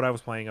liked what I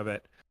was playing of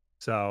it.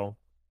 So,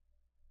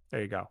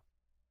 there you go.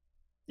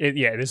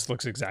 This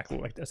looks exactly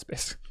like Dead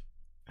Space.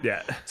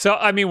 Yeah. So,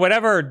 I mean,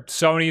 whatever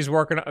Sony's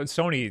working on,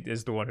 Sony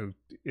is the one who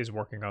is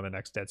working on the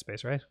next Dead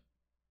Space, right?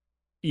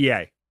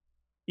 EA.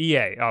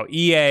 Oh,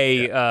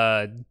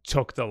 EA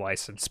took the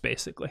license,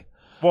 basically.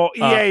 Well,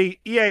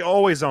 EA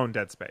always owned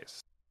Dead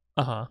Space.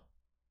 Uh-huh.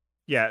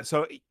 Yeah,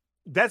 so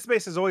Dead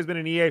Space has always been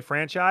an EA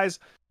franchise,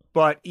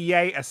 but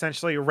EA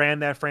essentially ran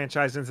that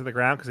franchise into the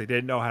ground because they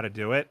didn't know how to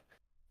do it.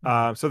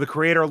 So the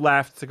creator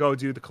left to go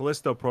do the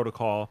Callisto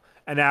Protocol,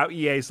 and now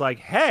EA's like,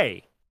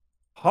 hey,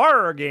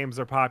 horror games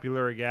are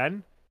popular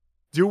again.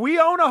 Do we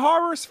own a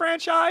horror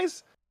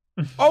franchise?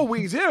 Oh,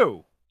 we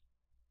do.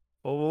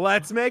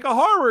 Let's make a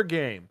horror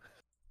game.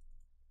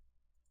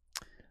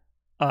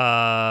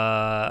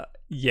 Yeah.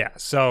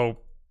 So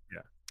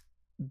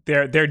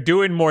they're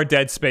doing more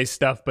Dead Space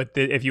stuff, but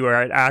if you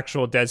are an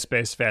actual Dead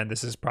Space fan,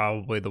 this is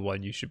probably the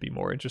one you should be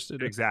more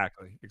interested in.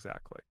 Exactly.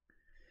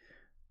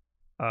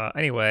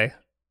 Anyway,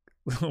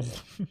 The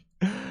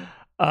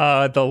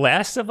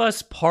Last of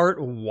Us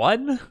Part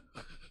 1?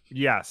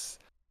 Yes.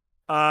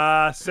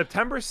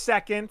 September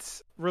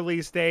 2nd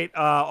release date,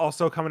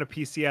 also coming to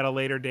PC at a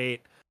later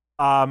date.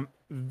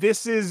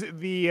 This is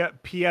the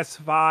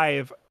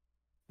PS5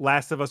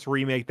 Last of Us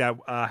remake that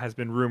has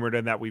been rumored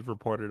and that we've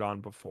reported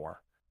on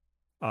before.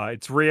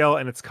 It's real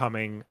and it's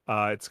coming.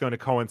 It's going to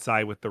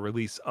coincide with the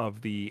release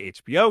of the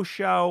HBO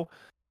show.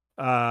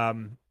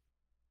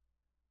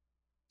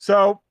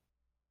 So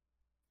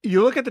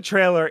you look at the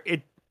trailer,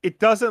 it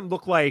doesn't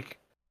look like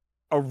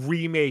a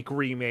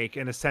remake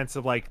in a sense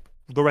of like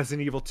the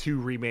Resident Evil 2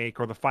 remake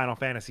or the Final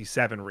Fantasy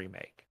 7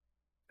 remake.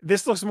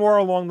 This looks more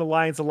along the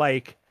lines of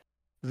like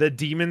the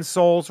Demon's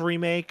Souls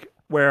remake,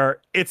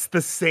 where it's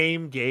the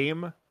same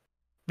game.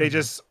 They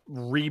just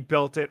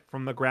rebuilt it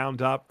from the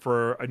ground up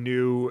for a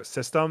new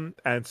system.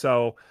 And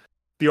so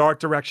the art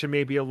direction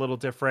may be a little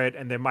different,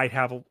 and they might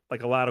have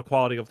like a lot of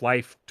quality of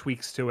life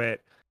tweaks to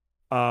it.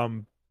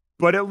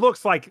 But it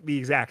looks like the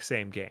exact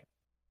same game.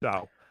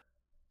 So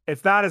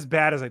it's not as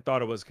bad as I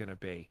thought it was going to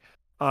be.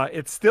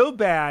 It's still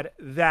bad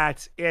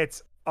that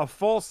it's a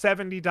full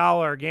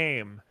 $70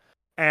 game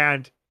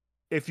and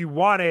if you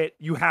want it,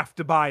 you have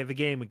to buy the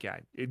game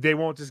again. They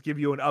won't just give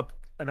you an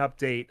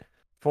update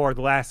for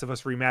The Last of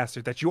Us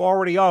Remastered that you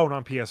already own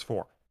on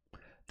PS4.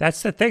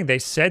 That's the thing. They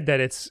said that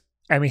it's.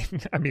 I mean,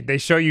 they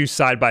show you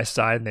side by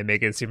side and they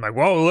make it seem like,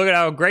 whoa, look at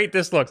how great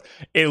this looks.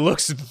 It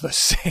looks the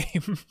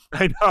same.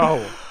 I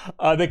know.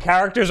 The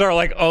characters are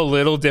like a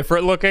little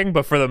different looking,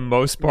 but for the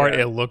most part,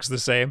 it looks the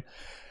same.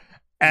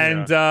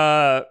 And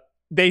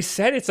they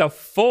said it's a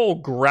full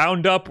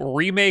ground up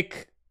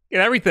remake and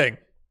everything.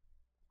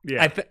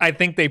 Yeah, I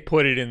think they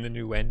put it in the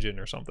new engine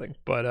or something.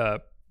 But I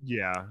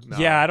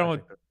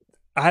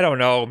don't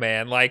know,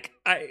 man. Like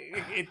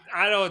I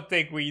don't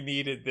think we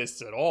needed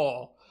this at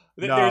all.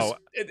 No.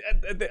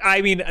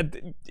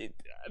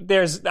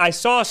 I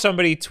saw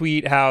somebody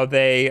tweet how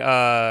they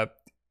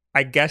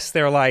I guess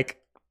they're like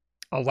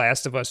a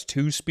Last of Us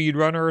 2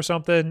 speedrunner or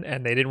something,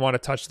 and they didn't want to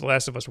touch The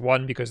Last of Us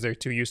 1 because they're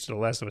too used to The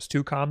Last of Us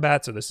 2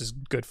 combat, so this is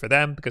good for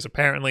them because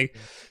apparently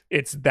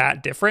it's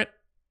that different,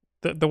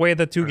 the way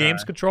the two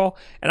games control.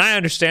 And I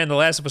understand The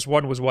Last of Us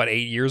 1 was 8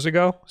 years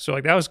ago, so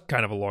like that was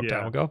kind of a long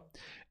time ago.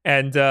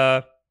 And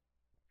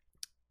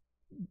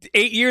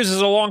 8 years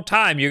is a long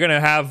time. You're gonna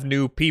have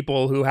new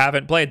people who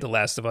haven't played The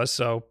Last of Us,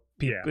 so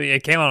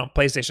it came out on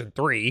PlayStation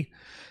 3.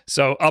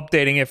 So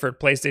updating it for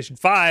PlayStation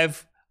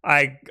 5,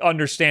 I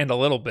understand a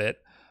little bit,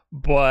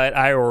 but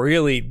I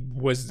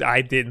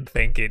didn't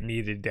think it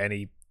needed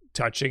any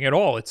touching at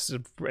all. I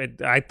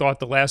thought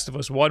The Last of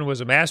Us 1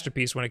 was a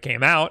masterpiece when it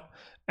came out,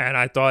 and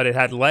I thought it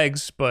had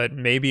legs, but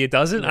maybe it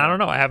doesn't. I don't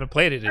know. I haven't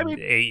played it in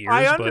 8 years.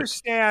 I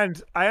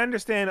understand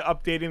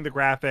updating the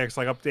graphics,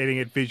 like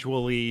updating it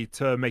visually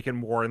to make it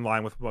more in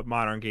line with what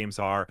modern games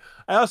are.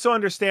 I also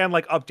understand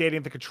like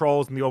updating the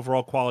controls and the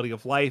overall quality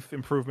of life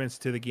improvements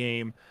to the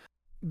game.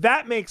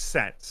 That makes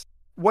sense.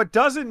 What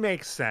doesn't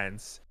make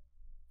sense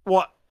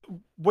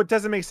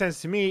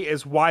to me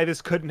is why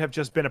this couldn't have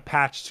just been a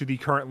patch to the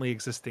currently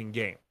existing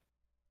game.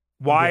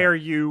 Why are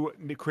you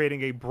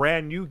creating a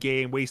brand new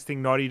game,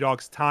 wasting Naughty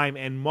Dog's time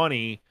and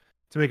money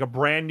to make a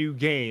brand new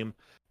game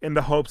in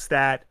the hopes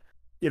that,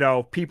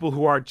 people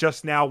who are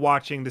just now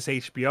watching this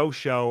HBO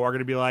show are going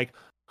to be like,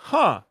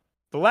 The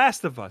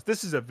Last of Us,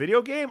 this is a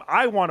video game?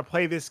 I want to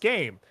play this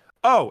game.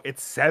 Oh,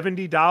 it's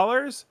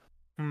 $70?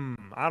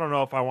 I don't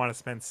know if I want to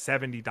spend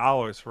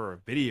 $70 for a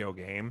video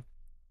game.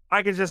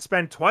 I could just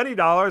spend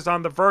 $20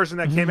 on the version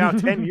that came out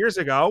 10 years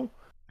ago.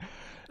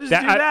 Just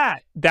do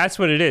that. That's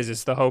what it is.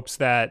 It's the hopes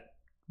that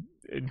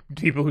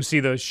people who see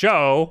the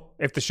show,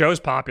 if the show's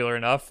popular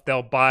enough,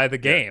 they'll buy the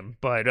game.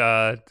 But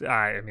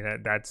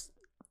that's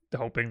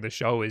hoping the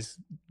show is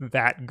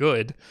that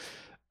good.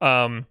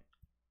 It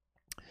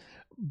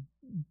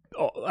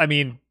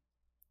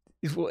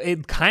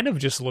kind of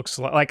just looks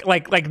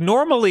like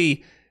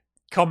normally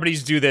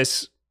companies do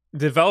this.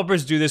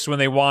 Developers do this when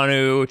they want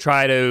to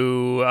try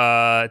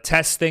to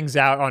test things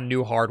out on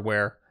new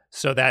hardware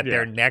so that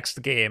their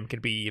next game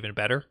can be even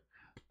better.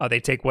 They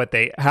take what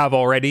they have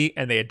already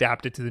and they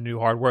adapt it to the new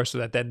hardware so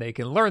that then they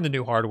can learn the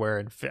new hardware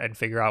and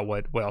figure out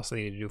what else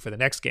they need to do for the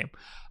next game.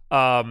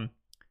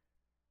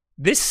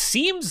 This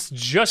seems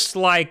just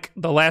like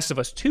The Last of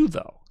Us 2,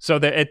 though. So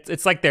that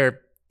it's like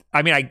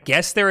I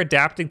guess they're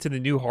adapting to the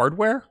new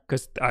hardware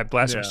because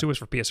Last of Us 2 was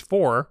for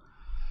PS4,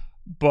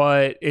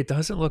 but it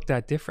doesn't look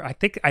that different.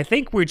 I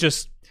think we're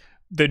just...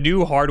 The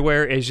new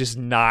hardware is just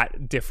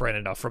not different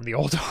enough from the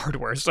old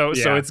hardware. So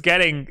it's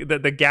getting...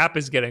 The gap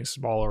is getting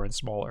smaller and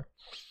smaller.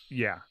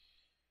 Yeah.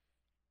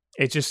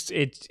 I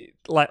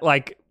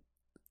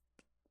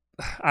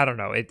don't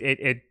know.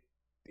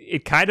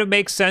 It kind of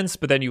makes sense,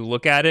 but then you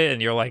look at it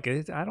and you're like,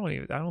 I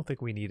don't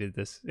think we needed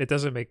this. It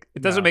doesn't make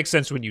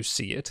sense when you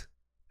see it.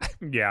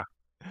 Yeah.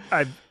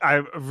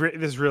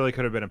 This really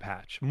could have been a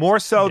patch. More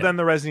so than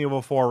the Resident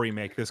Evil 4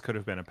 remake, this could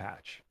have been a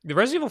patch. The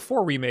Resident Evil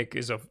 4 remake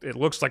it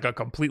looks like a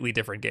completely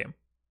different game.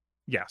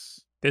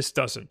 Yes. This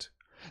doesn't.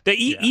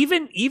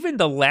 Even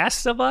The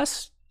Last of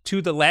Us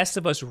to The Last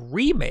of Us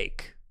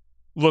remake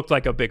looked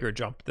like a bigger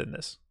jump than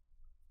this.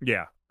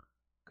 Yeah.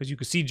 Because you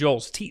could see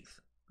Joel's teeth.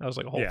 That was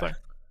like a whole thing.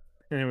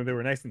 And they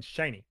were nice and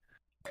shiny.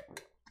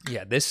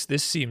 Yeah, this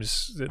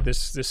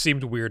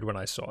seemed weird when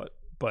I saw it.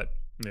 But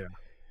yeah.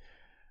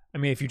 I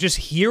mean, if you just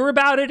hear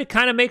about it, it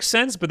kind of makes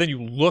sense. But then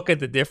you look at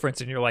the difference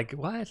and you're like,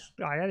 what?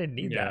 I didn't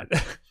need that.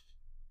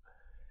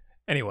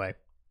 Anyway,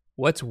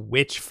 what's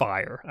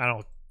Witchfire?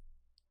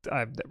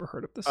 I've never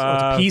heard of this. It's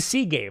a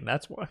PC game.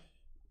 That's why.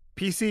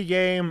 PC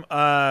game.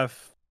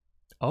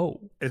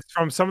 It's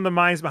from some of the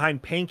minds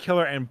behind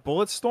Painkiller and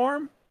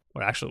Bulletstorm.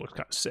 Well, it actually looks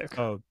kind of sick.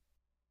 Oh,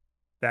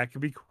 that could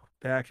be cool.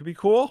 It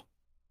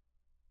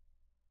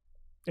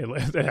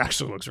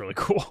actually looks really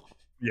cool.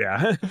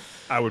 Yeah,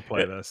 I would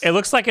play this. It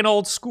looks like an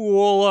old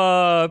school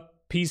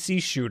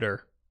PC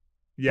shooter.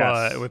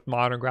 Yes, with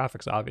modern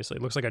graphics. Obviously,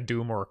 it looks like a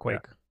Doom or a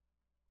Quake.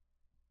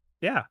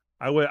 Yeah,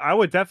 I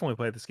would definitely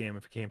play this game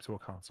if it came to a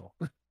console.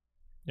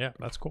 Yeah,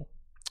 that's cool.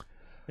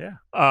 Yeah.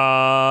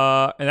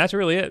 And that's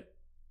really it.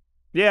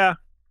 Yeah.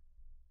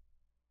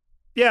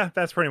 Yeah,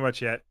 that's pretty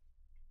much it.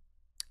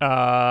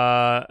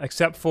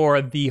 Except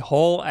for the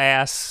whole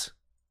ass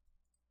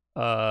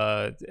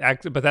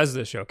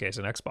Bethesda showcase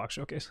and Xbox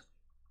showcase.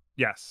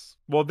 Yes.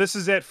 Well, this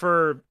is it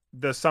for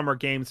the Summer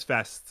Games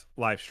Fest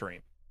live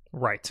stream.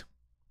 Right.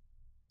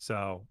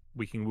 So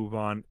we can move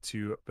on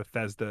to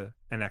Bethesda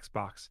and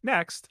Xbox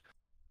next.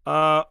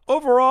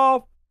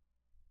 Overall,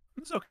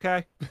 it's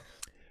okay.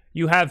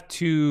 You have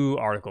 2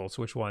 articles.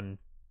 Which one?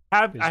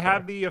 I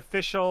have the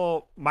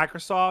official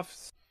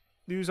Microsoft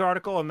news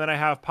article, and then I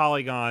have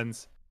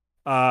Polygon's.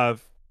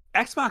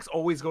 Xbox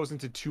always goes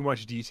into too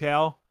much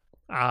detail.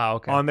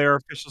 Okay. On their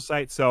official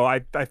site, so I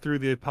threw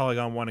the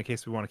Polygon one in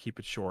case we want to keep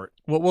it short.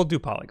 Well, we'll do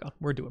Polygon.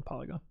 We're doing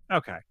Polygon.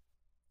 Okay.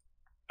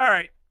 All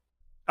right.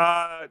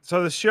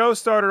 So the show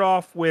started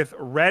off with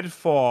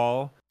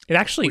Redfall. It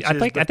actually, I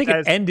think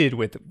it ended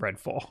with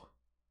Redfall.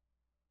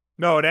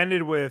 No, it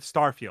ended with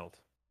Starfield.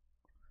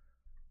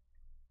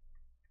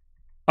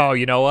 Oh,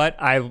 you know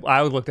what? I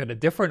looked at a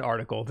different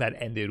article that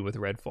ended with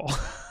Redfall.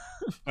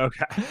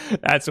 Okay.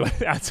 That's what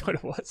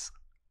it was.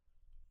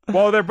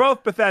 Well, they're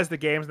both Bethesda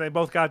games, and they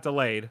both got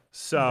delayed.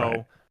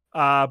 So,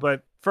 right.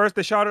 But first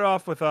they shot it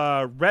off with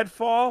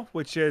Redfall,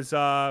 which is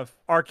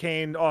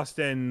Arcane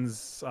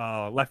Austin's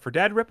Left 4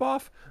 Dead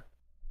ripoff.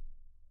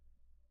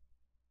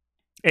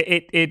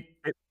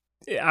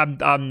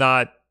 I'm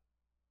not.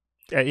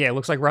 Yeah, it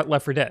looks like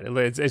Left 4 Dead.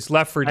 It's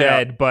Left 4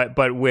 Dead,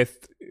 but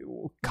with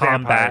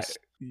combat,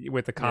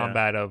 with the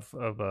combat of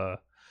a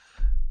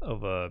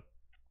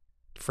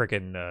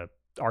freaking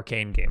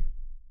Arcane game.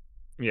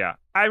 Yeah,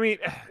 I mean,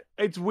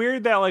 it's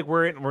weird that like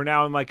we're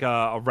now in like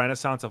a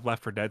renaissance of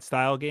Left 4 Dead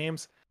style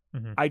games.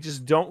 Mm-hmm. I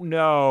just don't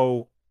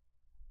know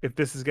if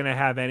this is gonna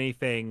have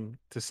anything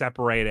to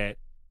separate it,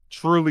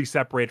 truly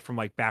separate from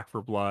like Back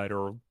 4 Blood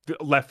or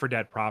Left 4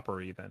 Dead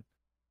proper even.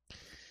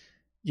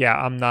 Yeah,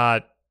 I'm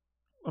not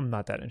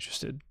that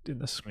interested in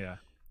this. Yeah.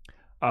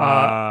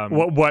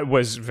 What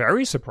was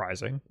very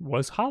surprising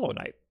was Hollow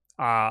Knight.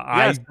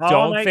 Yes, I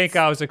don't think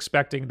I was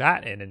expecting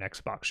that in an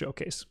Xbox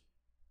showcase.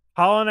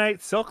 Hollow Knight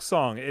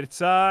Silksong. It's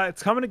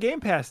coming to Game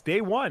Pass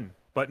day 1,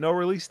 but no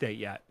release date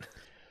yet.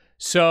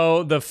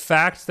 So the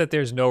fact that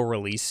there's no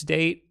release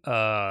date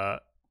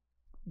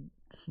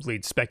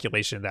leads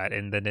speculation that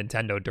in the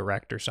Nintendo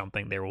Direct or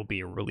something there will be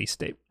a release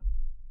date.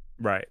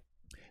 Right.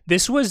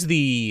 This was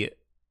the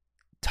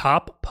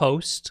top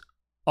post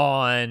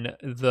on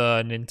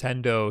the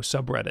Nintendo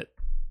subreddit.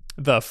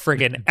 The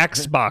friggin'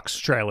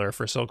 Xbox trailer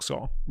for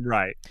Silksong.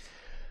 Right.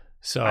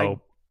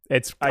 So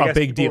it's a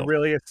big deal.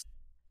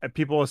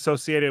 People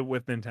associate it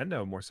with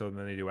Nintendo more so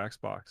than they do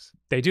Xbox.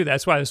 They do.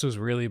 That's why this was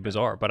really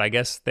bizarre. But I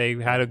guess they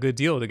had a good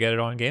deal to get it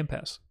on Game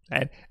Pass.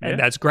 And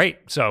that's great.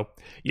 So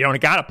you don't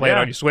got to play it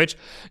on your Switch.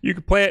 You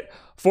can play it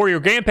for your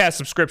Game Pass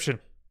subscription.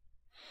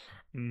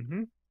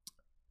 Mm-hmm.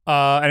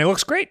 And it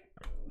looks great.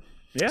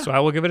 Yeah. So I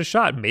will give it a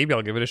shot. Maybe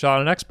I'll give it a shot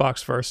on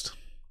Xbox first.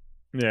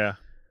 Yeah.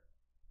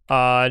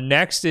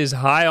 Next is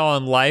High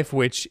on Life,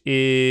 which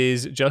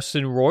is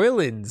Justin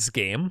Roiland's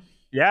game.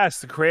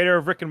 Yes, the creator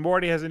of Rick and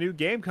Morty has a new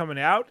game coming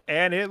out,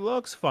 and it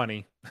looks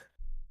funny.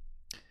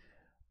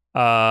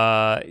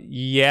 Yeah,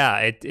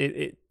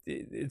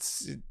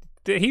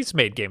 he's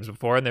made games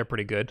before, and they're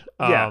pretty good.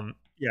 Yeah.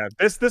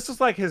 This is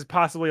like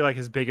possibly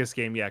his biggest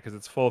game yet because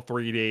it's full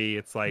 3D.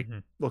 It's like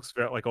looks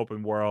like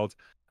open world.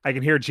 I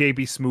can hear JB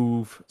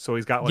Smoove, so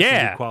he's got some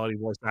good quality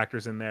voice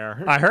actors in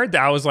there. I heard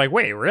that. I was like,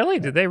 wait, really?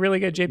 Did they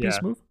really get JB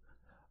Smoove?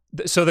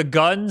 So the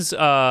guns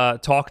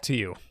talk to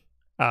you.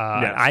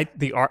 Yes.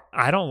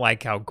 I don't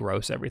like how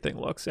gross everything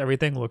looks.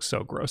 Everything looks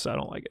so gross. I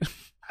don't like it.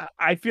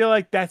 I feel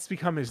like that's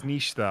become his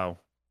niche, though.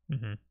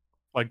 Mm-hmm.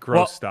 Like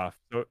gross stuff.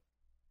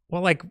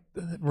 Well, like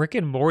Rick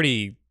and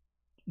Morty,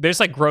 there's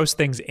like gross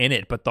things in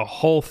it, but the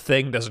whole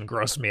thing doesn't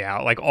gross me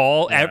out. Like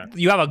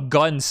you have a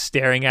gun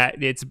staring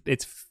at its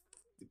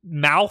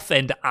mouth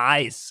and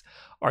eyes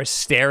are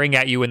staring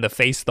at you in the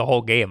face the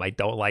whole game. I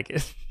don't like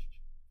it.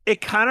 It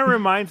kind of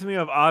reminds me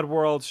of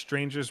Oddworld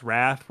Stranger's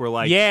Wrath,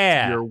 where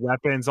your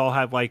weapons all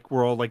have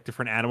were all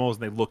different animals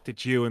and they looked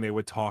at you and they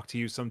would talk to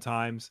you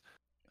sometimes.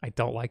 I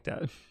don't like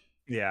that.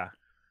 Yeah.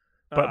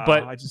 But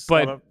I just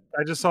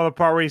saw the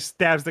part where he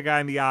stabs the guy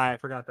in the eye. I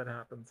forgot that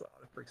happens.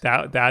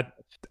 That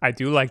I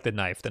do like the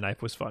knife. The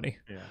knife was funny.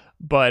 Yeah.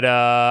 But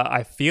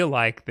I feel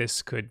like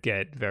this could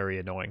get very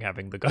annoying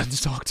having the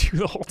guns talk to you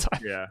the whole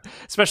time. Yeah.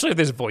 Especially if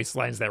there's voice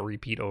lines that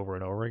repeat over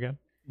and over again.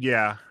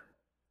 Yeah.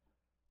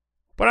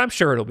 But I'm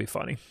sure it'll be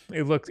funny.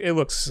 It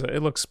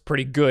looks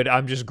pretty good.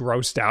 I'm just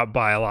grossed out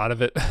by a lot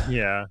of it.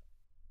 Yeah.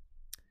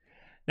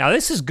 Now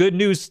this is good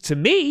news to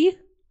me.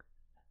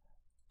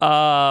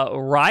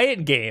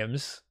 Riot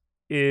Games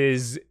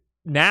is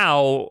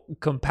now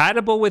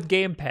compatible with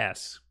Game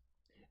Pass.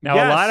 Now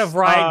a lot of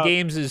Riot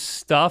Games'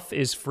 stuff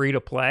is free to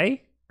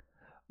play,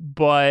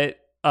 but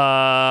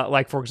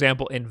like for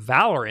example in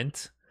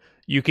Valorant,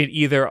 you can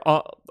either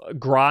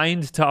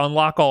grind to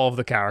unlock all of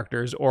the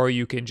characters, or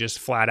you can just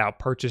flat out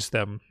purchase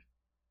them.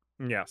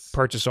 Yes.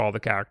 Purchase all the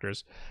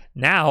characters.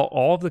 Now,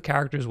 all of the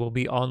characters will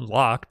be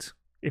unlocked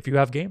if you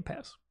have Game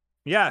Pass.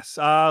 Yes.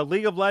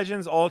 League of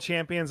Legends, all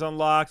champions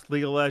unlocked.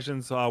 League of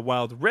Legends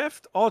Wild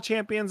Rift, all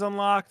champions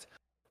unlocked.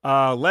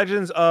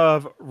 Legends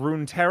of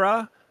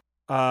Runeterra,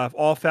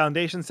 All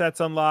foundation sets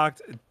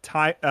unlocked.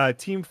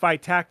 Team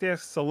fight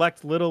tactics,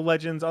 select Little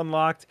Legends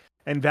unlocked,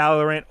 and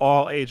Valorant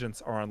all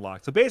agents are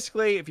unlocked. So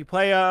basically, if you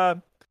play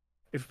a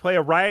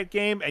Riot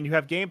game and you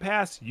have Game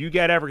Pass, you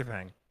get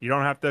everything. You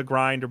don't have to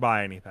grind or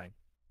buy anything.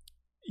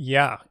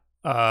 Yeah,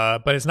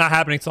 but it's not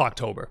happening till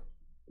October,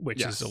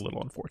 which is a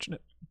little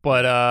unfortunate.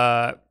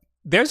 But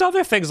there's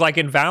other things like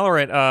in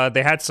Valorant.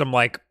 They had some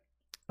like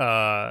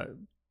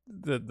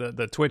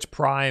the Twitch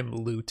Prime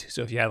loot.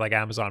 So if you had like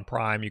Amazon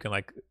Prime, you can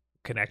like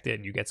connect it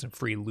and you get some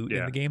free loot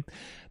in the game.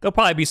 There'll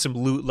probably be some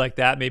loot like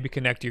that. Maybe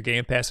connect to your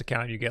Game Pass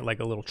account. You get like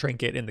a little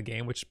trinket in the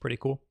game, which is pretty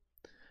cool.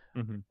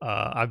 Mm-hmm.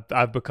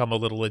 I've become a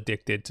little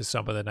addicted to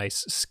some of the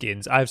nice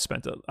skins. I've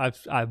done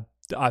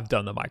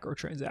the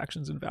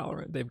microtransactions in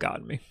Valorant. They've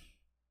gotten me.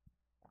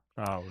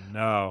 Oh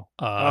no!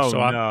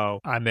 No!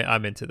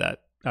 I'm into that.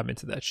 I'm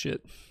into that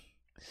shit.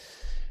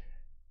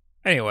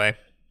 Anyway,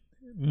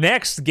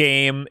 next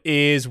game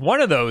is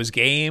one of those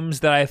games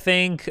that I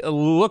think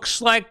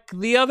looks like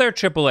the other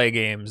AAA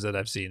games that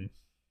I've seen.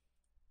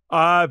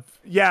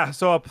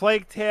 So A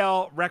Plague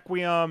Tale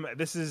Requiem.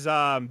 This is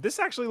this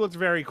actually looks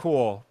very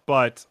cool,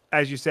 but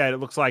as you said, it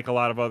looks like a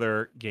lot of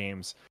other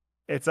games.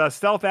 It's a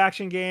stealth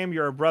action game.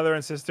 You're a brother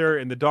and sister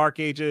in the Dark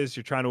Ages.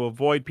 You're trying to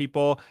avoid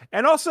people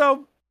and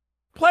also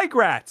plague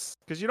rats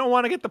because you don't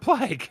want to get the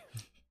plague.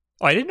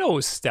 Oh, I didn't know it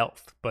was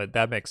stealth, but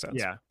that makes sense.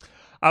 Yeah.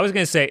 I was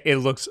going to say it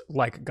looks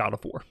like God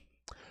of War,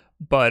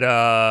 but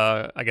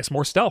I guess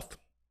more stealth.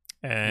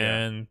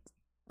 And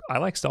I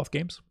like stealth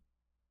games.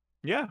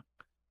 Yeah.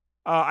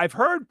 I've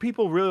heard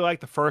people really like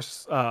the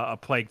first A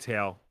Plague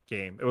Tale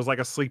game. It was like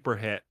a sleeper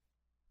hit.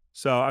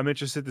 So I'm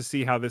interested to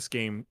see how this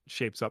game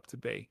shapes up to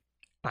be.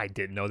 I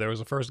didn't know there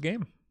was a first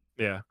game.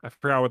 Yeah, I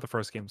forgot what the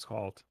first game's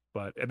called,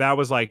 but that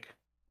was like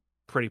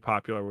pretty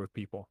popular with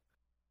people.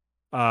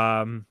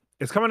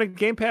 It's coming to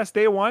Game Pass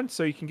day one,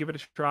 so you can give it a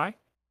try.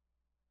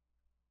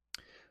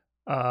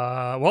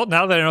 Well,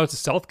 now that I know it's a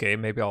stealth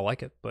game, maybe I'll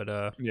like it.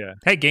 But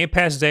hey, Game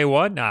Pass day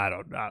one? Nah, I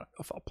don't know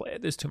if I'll play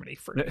it. There's too many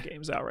freaking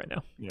games out right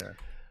now.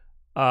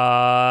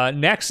 Yeah.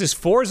 Next is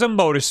Forza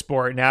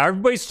Motorsport. Now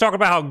everybody's talking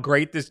about how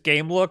great this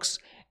game looks,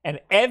 and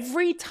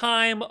every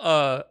time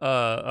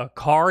a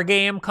car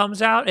game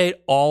comes out,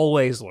 it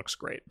always looks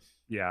great.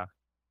 Yeah.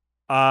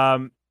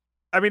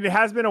 I mean, it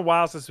has been a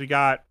while since we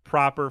got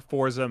proper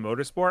Forza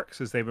Motorsport,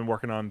 since they've been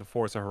working on the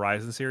Forza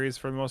Horizon series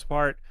for the most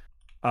part.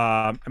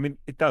 I mean,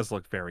 it does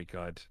look very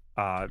good.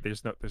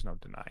 There's no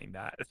denying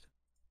that.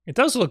 It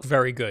does look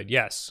very good,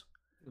 yes.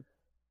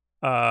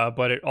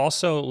 But it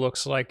also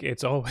looks like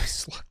it's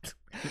always looked.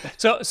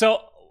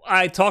 So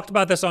I talked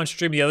about this on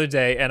stream the other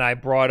day, and I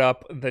brought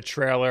up the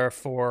trailer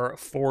for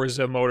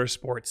Forza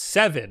Motorsport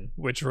 7,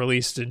 which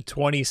released in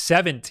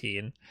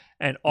 2017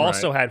 and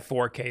also had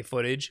 4K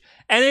footage,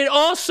 and it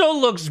also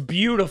looks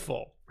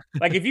beautiful.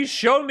 Like, if you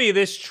showed me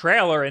this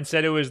trailer and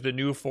said it was the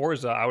new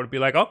Forza, I would be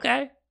like,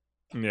 okay.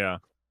 Yeah.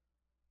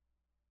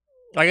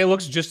 Like, it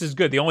looks just as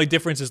good. The only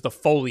difference is the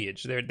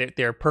foliage.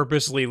 They're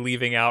purposely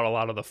leaving out a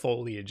lot of the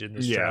foliage in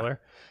this trailer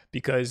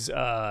because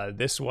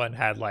this one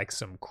had like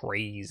some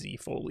crazy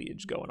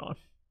foliage going on.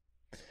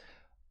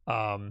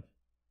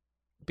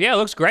 But yeah, it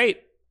looks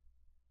great.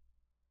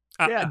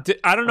 I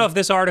don't know if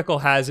this article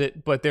has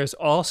it, but there's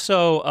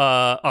also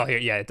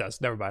it does.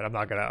 Never mind. I'm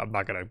not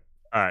gonna.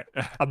 All right.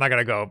 I'm not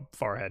gonna go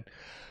far ahead.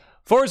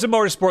 Forza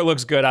Motorsport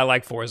looks good. I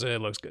like Forza.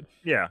 It looks good.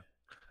 Yeah.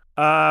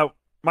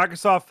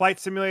 Microsoft Flight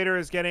Simulator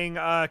is getting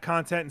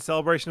content in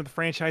celebration of the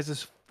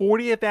franchise's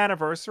 40th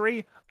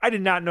anniversary. I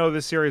did not know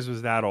this series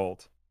was that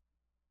old.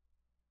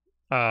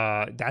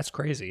 That's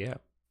crazy.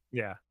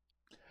 Yeah.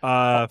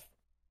 Yeah.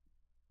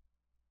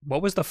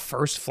 What was the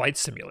first flight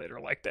simulator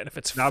like then? If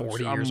it's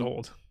 40 years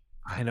old.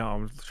 I know.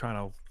 I'm trying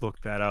to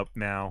look that up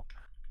now.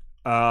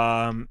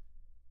 One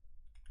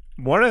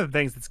of the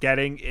things it's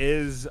getting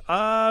is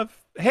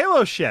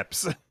Halo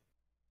ships.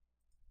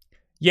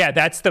 Yeah,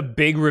 that's the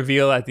big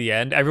reveal at the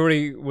end.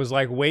 Everybody was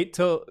like, wait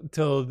till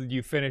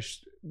you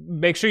finish.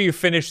 Make sure you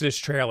finish this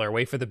trailer.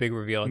 Wait for the big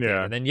reveal at the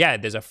end. And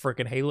then, there's a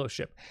freaking Halo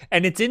ship.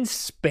 And it's in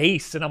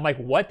space. And I'm like,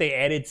 what? They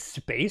added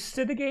space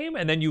to the game?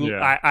 And then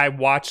I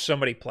watched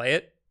somebody play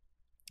it.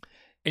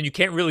 And you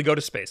can't really go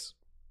to space.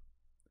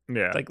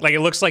 Yeah. Like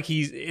it looks like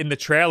he's in the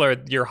trailer,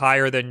 you're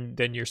higher than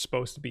you're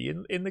supposed to be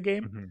in the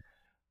game. Mm-hmm.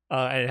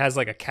 And it has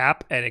like a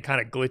cap, and it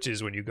kind of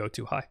glitches when you go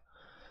too high.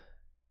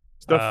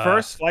 The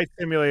first flight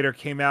simulator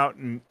came out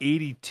in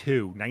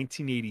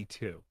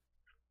 1982.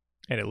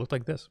 And it looked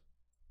like this.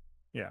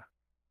 Yeah.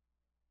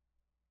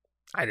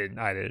 I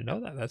didn't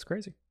know that. That's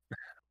crazy.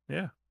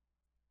 Yeah.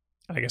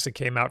 I guess it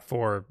came out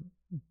for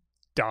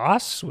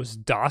DOS. Was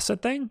DOS a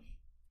thing?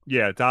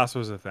 Yeah, DOS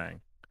was a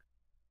thing.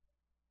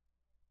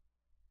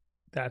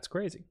 That's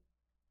crazy.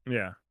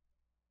 Yeah.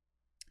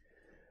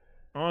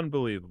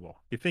 Unbelievable.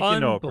 You think you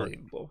know it?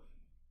 Unbelievable.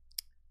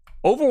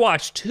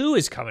 Overwatch 2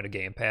 is coming to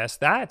Game Pass.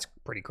 That's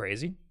pretty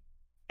crazy.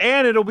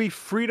 And it'll be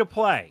free to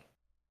play.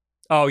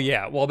 Oh,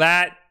 yeah. Well,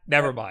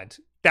 never mind.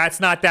 That's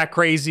not that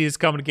crazy. It's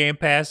coming to Game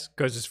Pass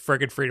because it's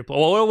freaking free to play.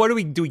 Well, what do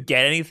we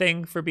get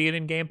anything for being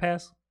in Game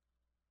Pass?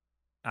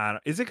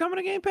 Is it coming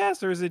to Game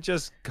Pass or is it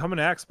just coming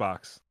to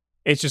Xbox?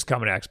 It's just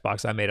coming to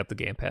Xbox. I made up the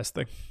Game Pass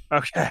thing.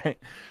 Okay.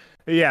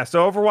 Yeah,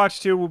 so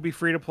Overwatch 2 will be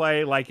free to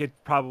play like it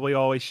probably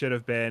always should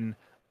have been.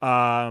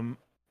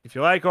 If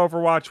you like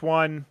Overwatch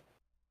 1,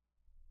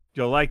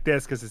 you'll like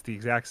this because it's the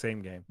exact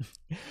same game.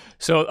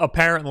 So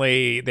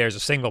apparently there's a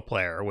single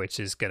player, which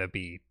is going to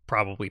be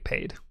probably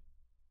paid.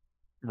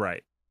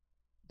 Right.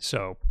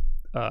 So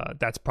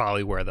that's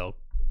probably where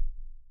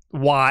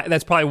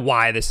that's probably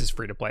why this is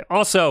free to play.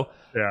 Also,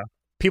 yeah,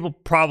 people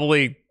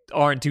probably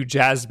aren't too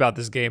jazzed about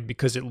this game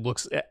because it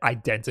looks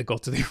identical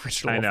to the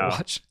original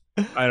Overwatch.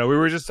 I know. We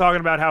were just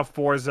talking about how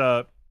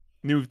the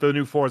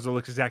new Forza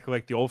looks exactly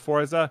like the old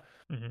Forza.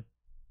 Mm-hmm.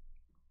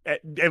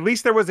 At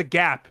least there was a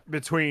gap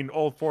between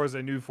old Forza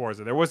and new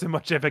Forza. There wasn't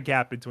much of a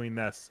gap between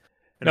this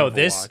and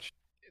Overwatch.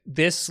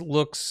 This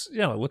looks,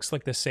 it looks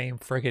like the same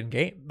friggin'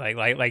 game.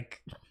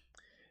 Like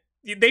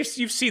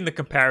you've seen the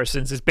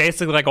comparisons. It's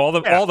basically like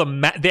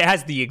it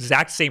has the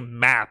exact same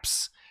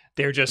maps.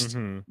 They're just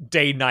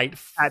day night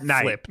at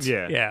night flipped.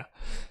 Yeah.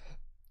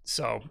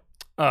 So,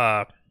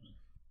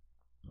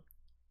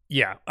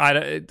 yeah,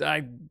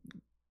 I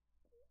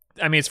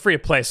mean, it's free to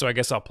play, so I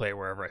guess I'll play it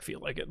wherever I feel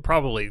like it.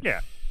 Probably,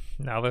 yeah.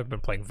 Now that I've been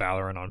playing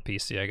Valorant on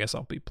PC, I guess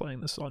I'll be playing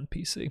this on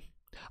PC.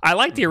 I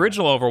like the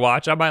original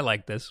Overwatch. I might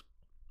like this.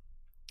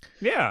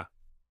 Yeah.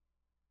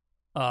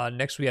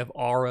 Next we have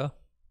Aura.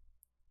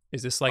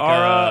 Is this like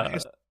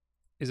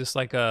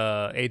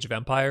a Age of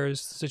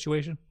Empires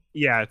situation?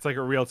 Yeah, it's like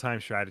a real-time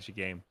strategy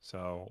game.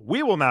 So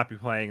we will not be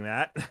playing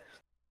that.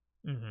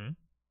 Mm-hmm.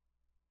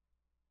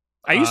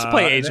 I used to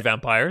play Age of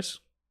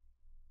Empires.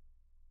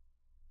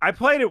 I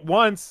played it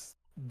once.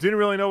 Didn't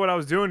really know what I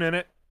was doing in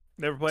it.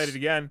 Never played it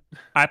again.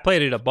 I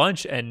played it a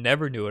bunch and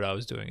never knew what I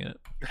was doing in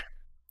it.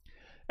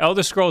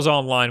 Elder Scrolls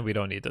Online, we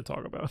don't need to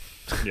talk about.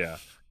 Yeah.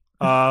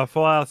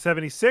 Fallout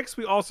 76,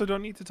 we also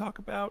don't need to talk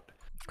about.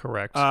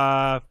 Correct.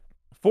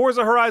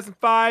 Forza Horizon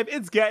 5,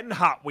 it's getting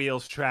Hot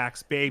Wheels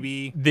tracks,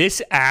 baby.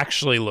 This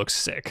actually looks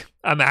sick.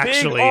 I'm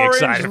actually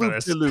excited for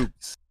this.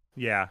 Loops.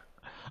 Yeah.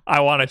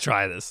 I want to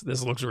try this.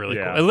 This looks really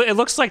cool. It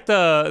looks like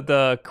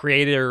the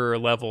creator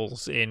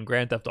levels in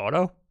Grand Theft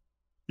Auto.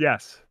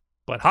 Yes.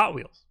 But Hot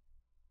Wheels.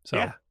 So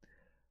yeah.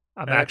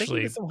 I think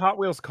we get some Hot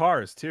Wheels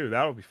cars too.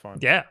 That'll be fun.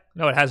 Yeah.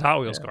 No, it has Hot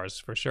Wheels cars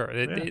for sure.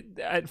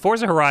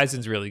 Forza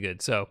Horizon's really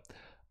good. So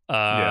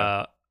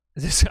I'm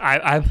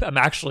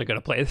actually going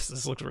to play this.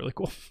 This looks really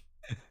cool.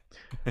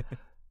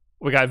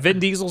 We got Vin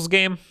Diesel's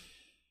game.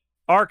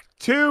 Ark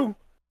 2.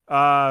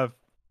 Ark,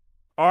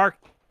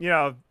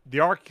 the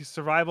Ark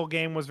survival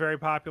game was very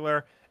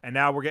popular, and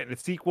now we're getting a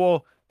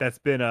sequel that's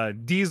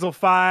been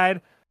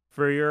diesel-fied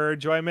for your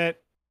enjoyment.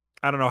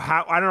 I don't know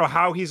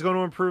how he's going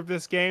to improve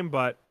this game,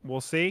 but we'll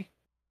see.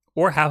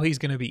 Or how he's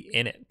going to be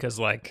in it, because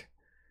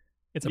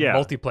it's a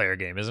multiplayer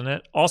game, isn't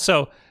it?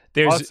 Also,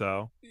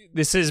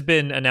 this has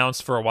been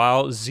announced for a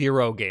while.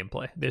 Zero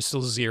gameplay. There's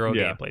still zero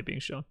gameplay being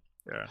shown.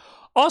 Yeah.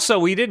 Also,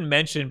 we didn't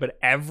mention, but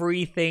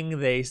everything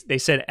they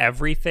said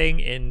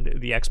everything in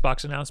the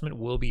Xbox announcement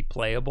will be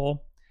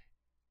playable.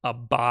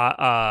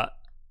 I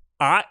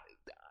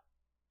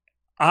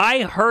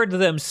heard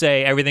them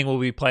say everything will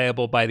be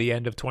playable by the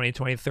end of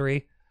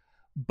 2023,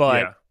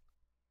 but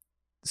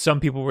some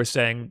people were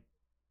saying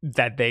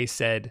that they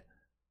said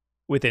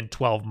within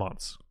 12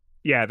 months.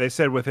 Yeah, they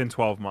said within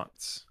 12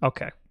 months.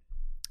 Okay,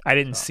 I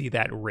didn't see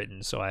that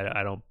written, so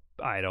I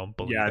don't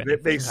believe. Yeah,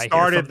 they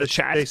started the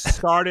chat. They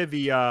started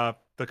the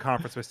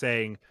conference by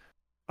saying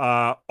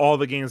all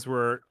the games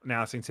we're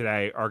announcing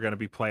today are going to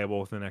be playable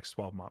within the next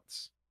 12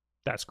 months.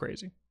 That's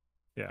crazy.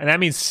 Yeah, and that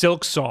means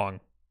Silk Song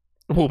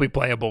will be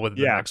playable within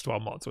the next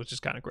 12 months, which is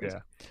kind of crazy.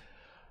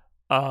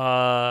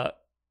 Yeah.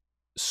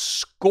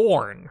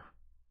 Scorn.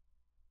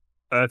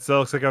 That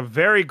looks like a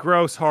very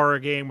gross horror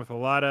game with a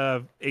lot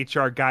of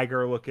H.R.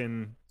 Geiger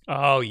looking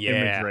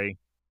imagery.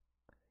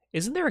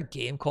 Isn't there a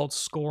game called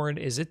Scorn?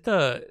 Is it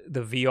the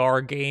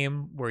VR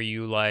game where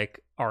you are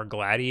a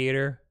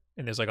gladiator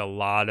and there's a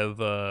lot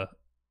of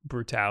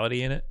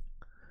brutality in it?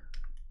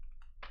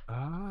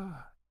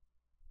 I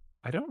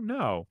don't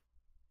know.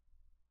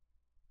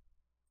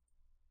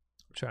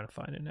 I'm trying to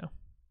find it now.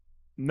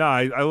 No,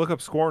 I look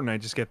up Scorn and I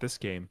just get this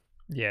game.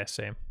 Yeah,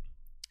 same.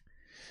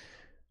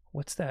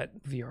 What's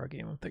that VR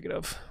game I'm thinking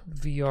of?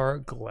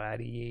 VR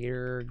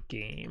gladiator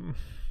game.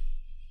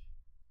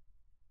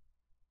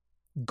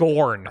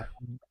 Gorn.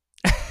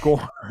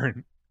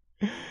 Gorn.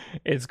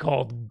 It's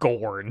called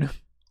Gorn.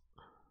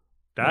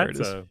 That's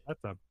a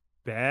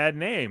bad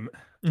name.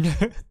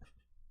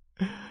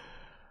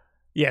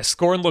 Yeah,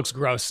 Scorn looks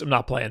gross. I'm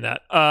not playing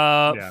that.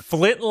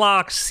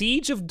 Flintlock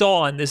Siege of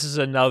Dawn. This is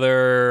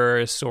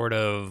another sort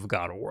of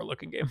God of War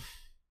looking game.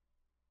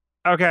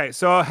 Okay,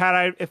 so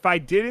if I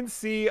didn't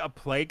see a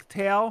Plague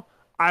Tale,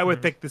 I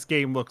would think this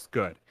game looks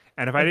good.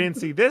 And if I didn't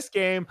see this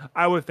game,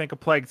 I would think a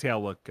Plague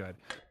Tale looked good.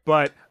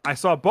 But I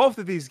saw both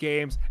of these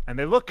games, and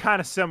they look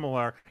kind of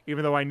similar,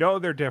 even though I know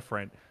they're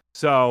different.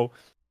 So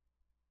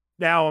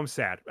now I'm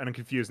sad, and I'm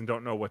confused, and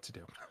don't know what to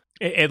do.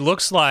 It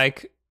looks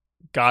like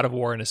God of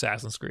War and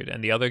Assassin's Creed,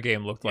 and the other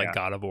game looked like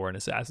God of War and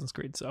Assassin's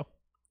Creed. So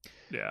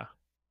Yeah.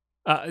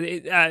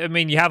 I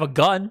mean, you have a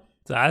gun,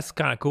 so that's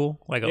kind of cool.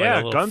 Like a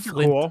little guns are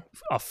cool.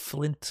 A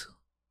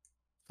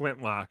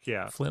flintlock,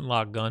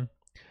 flintlock gun.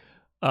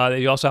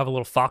 You also have a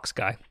little fox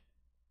guy.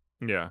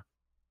 Yeah.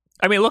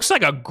 I mean, it looks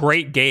like a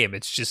great game.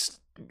 It's just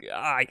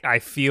I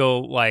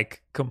feel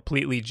like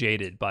completely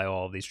jaded by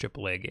all of these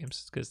AAA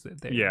games because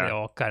they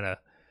all kind of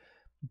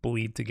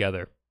bleed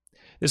together.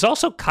 This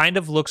also kind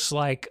of looks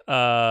like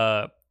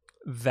that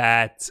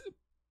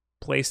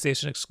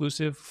PlayStation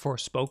exclusive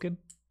Forspoken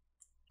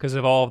because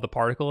of all of the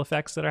particle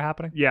effects that are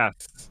happening.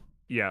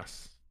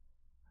 Yes.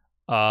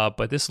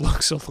 But this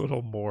looks a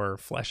little more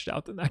fleshed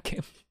out than that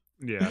game.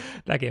 Yeah.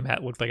 That game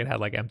looked like it had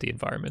like empty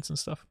environments and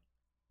stuff.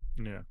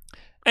 Yeah.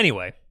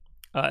 Anyway,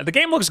 the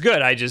game looks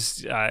good.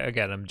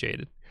 Again, I'm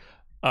jaded.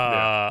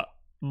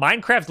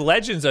 Minecraft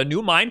Legends, a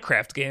new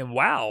Minecraft game.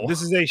 Wow.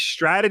 This is a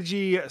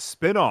strategy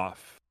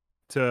spin-off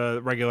to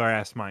regular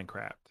ass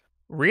Minecraft.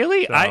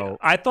 Really? So,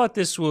 I thought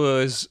this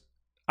was...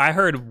 I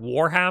heard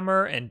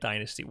Warhammer and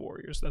Dynasty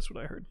Warriors. That's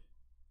what I heard.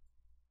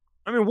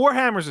 I mean,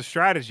 Warhammer's a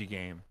strategy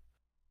game.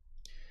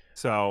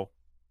 So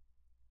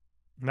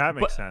that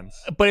makes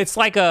sense. But it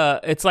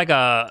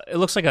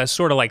looks like a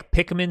sort of like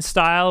Pikmin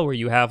style where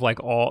you have like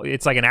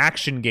it's like an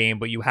action game,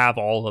 but you have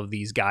all of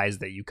these guys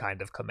that you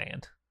kind of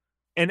command.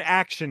 An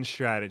action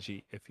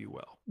strategy, if you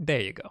will.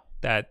 There you go.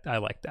 I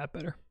like that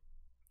better.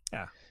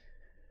 Yeah.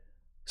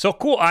 So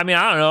cool. I mean,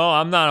 I don't know.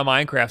 I'm not a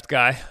Minecraft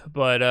guy,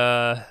 but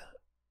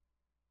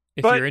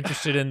if you're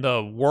interested in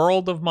the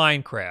world of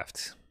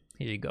Minecraft,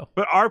 here you go.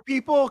 But are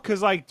people,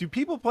 because like, do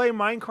people play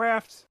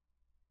Minecraft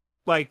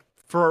like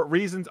for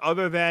reasons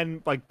other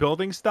than like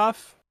building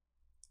stuff?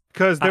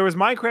 Because there was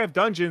Minecraft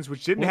Dungeons,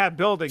 which didn't have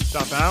building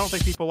stuff, and I don't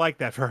think people like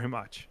that very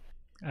much.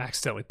 I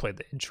accidentally played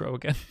the intro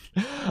again.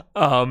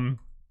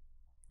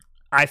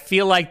 I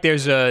feel like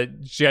there's a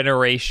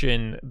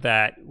generation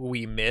that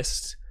we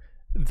missed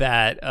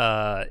that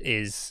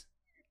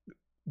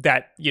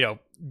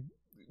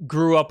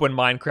grew up when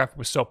Minecraft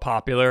was so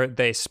popular.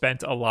 They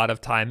spent a lot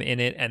of time in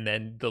it, and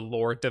then the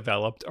lore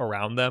developed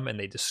around them, and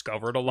they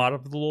discovered a lot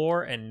of the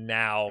lore, and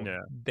now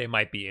they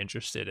might be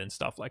interested in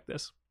stuff like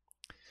this.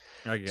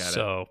 I get it.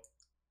 So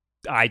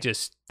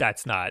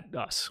that's not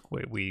us.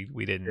 We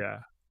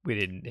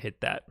didn't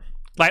hit that.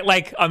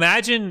 Like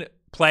imagine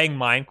playing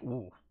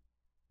Minecraft.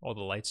 All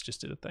the lights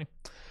just did a thing.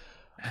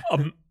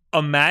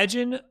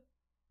 Imagine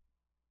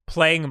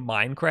playing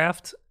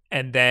Minecraft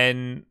and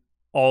then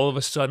all of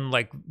a sudden,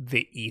 like,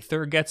 the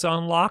ether gets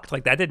unlocked.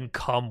 Like, that didn't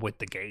come with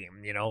the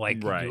game, you know?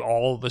 Like,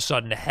 all of a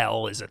sudden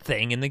hell is a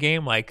thing in the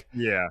game. Like,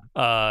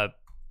 then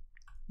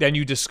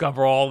you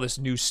discover all this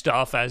new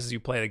stuff as you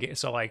play the game.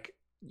 So, like,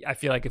 I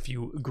feel like if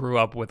you grew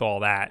up with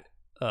all that,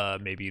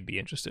 maybe you'd be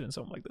interested in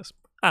something like this.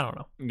 I don't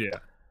know. Yeah.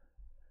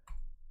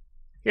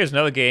 Here's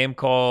another game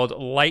called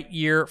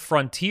Lightyear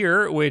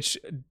Frontier, which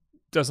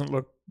doesn't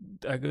look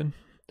that good.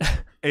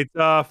 It's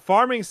a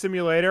farming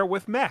simulator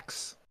with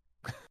mechs.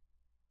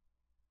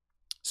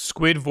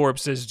 Squidvorp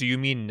says, "Do you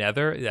mean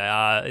Nether?"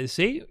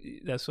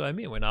 See, that's what I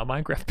mean. We're not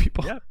Minecraft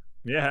people.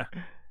 Yeah.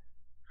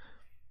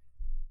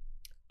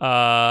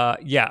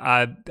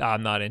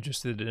 I'm not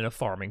interested in a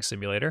farming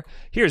simulator.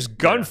 Here's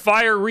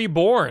Gunfire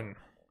Reborn.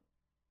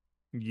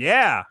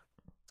 Yeah,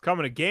 it's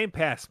coming to Game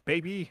Pass,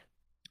 baby.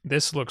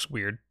 This looks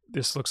weird.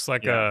 This looks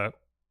like I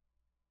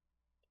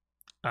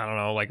don't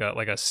know, like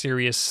a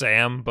Serious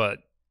Sam, but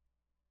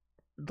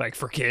like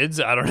for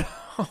kids. I don't know.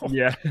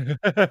 Yeah.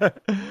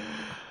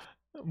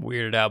 I'm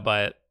weirded out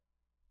by it.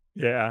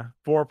 Yeah,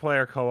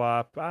 4-player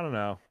co-op. I don't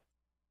know.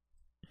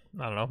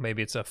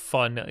 Maybe it's a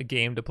fun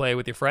game to play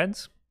with your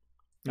friends.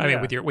 I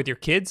mean, with your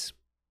kids.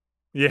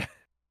 Yeah.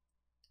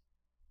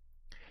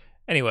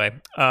 Anyway,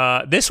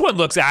 this one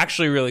looks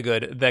actually really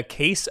good. The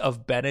Case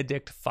of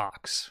Benedict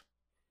Fox.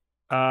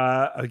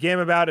 A game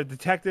about a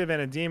detective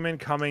and a demon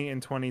coming in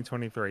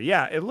 2023.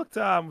 Yeah, it looked.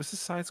 Was this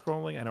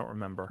side-scrolling? I don't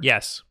remember.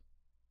 Yes.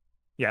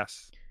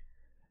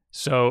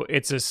 So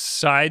it's a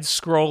side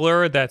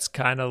scroller that's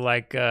kind of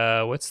like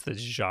what's the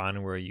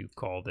genre you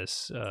call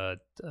this?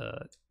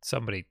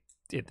 Somebody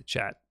in the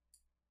chat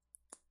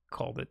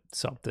called it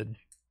something.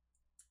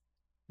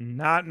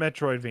 Not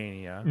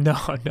Metroidvania. No.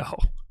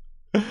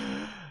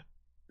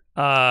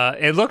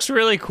 It looks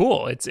really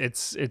cool.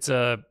 It's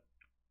a.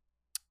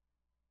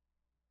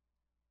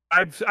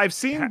 I've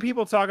seen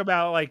people talk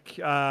about like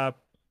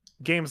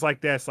games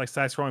like this, like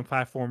side-scrolling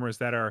platformers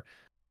that are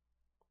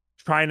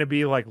trying to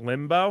be like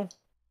Limbo.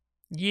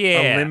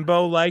 Yeah, a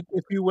Limbo-like,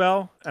 if you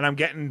will, and I'm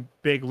getting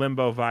big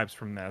Limbo vibes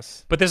from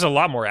this. But there's a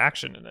lot more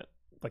action in it.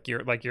 Like you're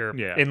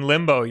in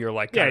Limbo, you're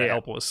like kind of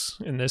helpless.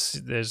 In this,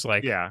 there's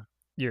like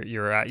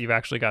you've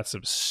actually got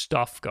some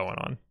stuff going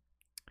on.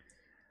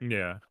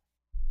 Yeah.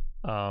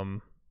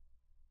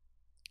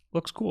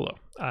 Looks cool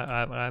though.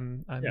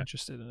 I'm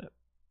interested in it.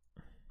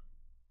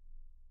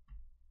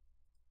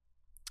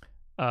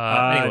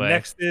 Anyway.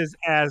 Next is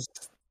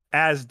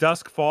As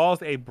Dusk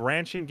Falls, a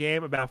branching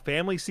game about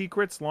family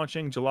secrets,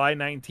 launching July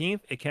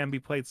 19th. It can be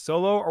played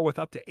solo or with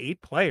up to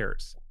 8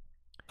 players.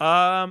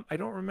 I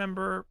don't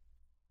remember.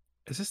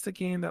 Is this the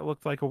game that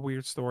looked like a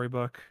weird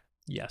storybook?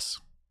 Yes.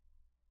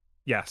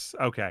 Yes.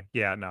 Okay.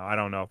 Yeah. No, I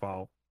don't know if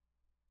I'll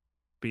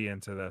be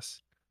into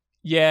this.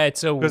 Yeah,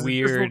 it's a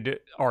weird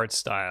art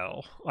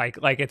style. Like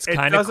it's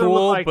kind of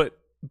cool, like...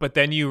 but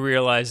then you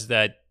realize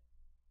that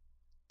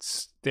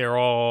they're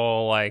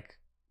all like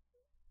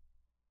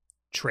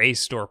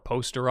traced or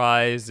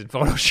posterized in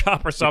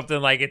Photoshop or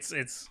something. Like it's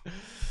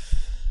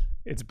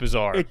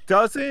bizarre. It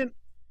doesn't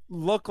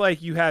look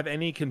like you have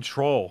any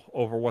control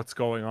over what's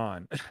going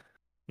on.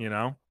 You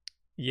know?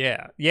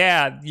 Yeah.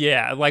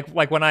 Like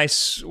when I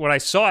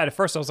saw it at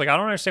first, I was like, I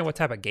don't understand what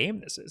type of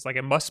game this is. Like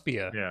it must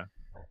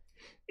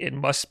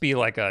be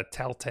like a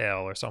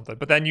Telltale or something.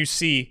 But then you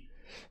see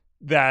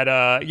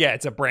that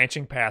it's a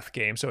branching path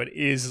game, so it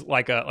is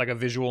like a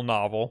visual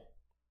novel.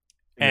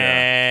 Yeah.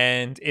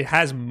 And it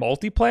has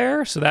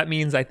multiplayer, so that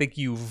means I think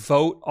you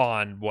vote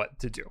on what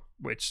to do,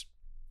 which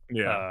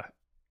you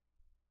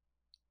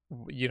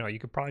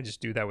could probably just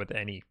do that with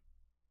any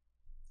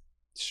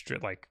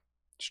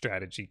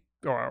strategy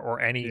or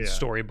any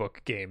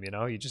storybook game.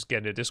 You just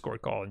get in a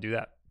Discord call and do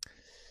that.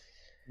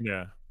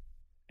 Yeah.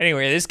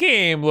 Anyway, this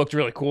game looked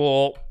really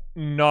cool.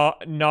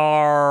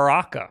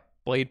 Naraka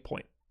Blade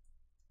Point.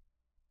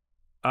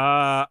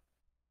 I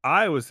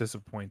was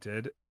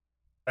disappointed.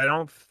 I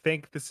don't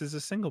think this is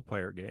a single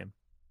player game.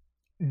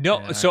 No,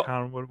 and so I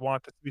kind of would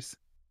want it to be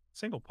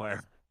single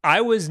player.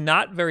 I was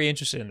not very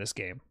interested in this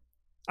game.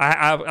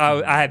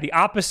 I had the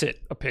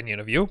opposite opinion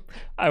of you.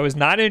 I was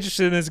not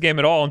interested in this game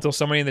at all until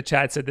somebody in the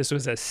chat said this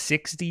was a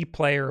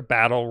 60-player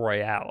battle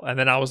royale, and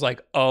then I was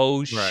like,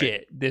 "Oh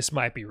shit, this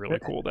might be really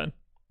cool then."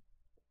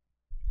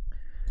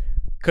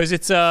 Because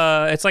it's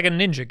like a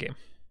ninja game.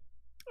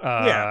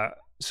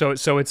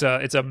 So it's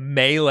a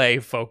melee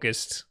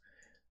focused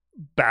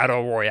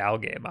battle royale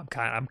game.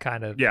 I'm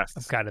kind of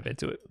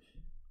into it.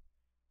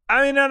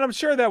 I mean, and I'm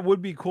sure that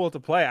would be cool to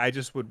play. I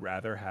just would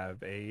rather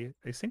have a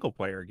single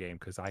player game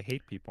because I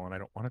hate people and I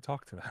don't want to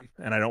talk to them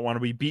and I don't want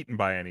to be beaten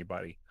by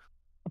anybody.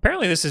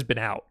 Apparently, this has been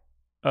out.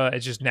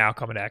 It's just now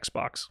coming to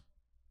Xbox.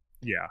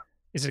 Yeah.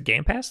 Is it a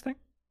Game Pass thing?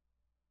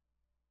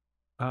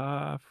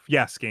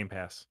 Yes, Game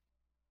Pass.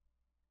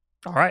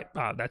 All right,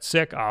 that's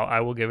sick. I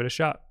will give it a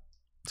shot.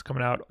 It's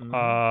coming out.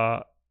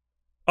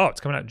 It's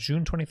coming out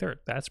June 23rd.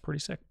 That's pretty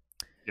sick.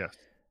 Yes.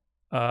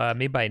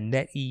 Made by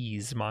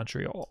NetEase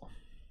Montreal.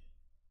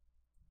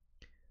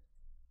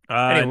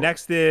 Anyway.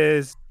 Next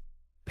is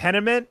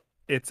Pentiment.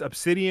 It's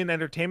Obsidian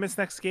Entertainment's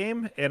next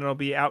game, and it'll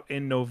be out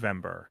in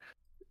November.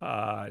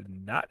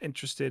 Not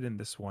interested in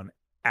this one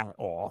at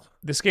all.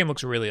 This game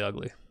looks really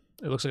ugly.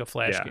 It looks like a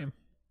Flash game.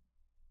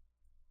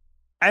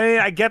 I mean,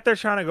 I get they're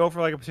trying to go for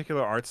like a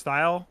particular art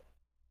style,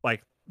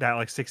 like that,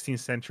 like 16th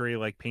century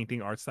like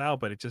painting art style,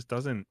 but it just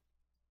doesn't.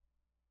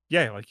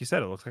 Yeah, like you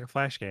said, it looks like a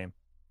Flash game.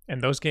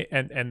 And those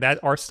and that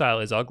art style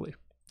is ugly.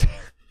 They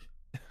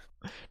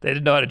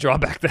didn't know how to draw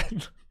back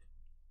then.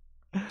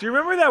 Do you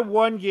remember that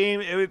one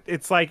game? It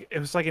was like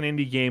an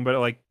indie game, but it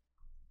like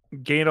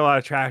gained a lot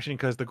of traction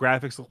because the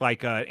graphics look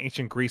like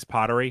ancient Greece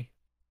pottery.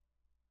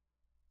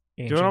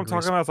 Do you know what I'm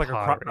talking about? It's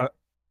like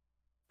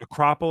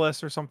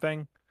Acropolis or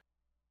something.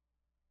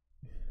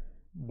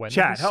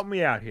 Chat, help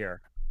me out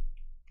here.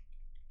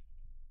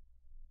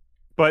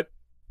 But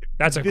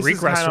that's a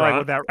Greek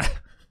restaurant.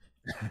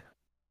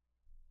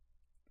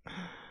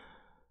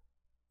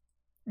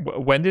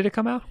 When did it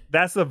come out?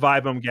 That's the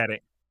vibe I'm getting.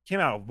 It came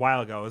out a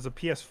while ago. It was a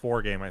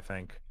PS4 game, I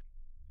think.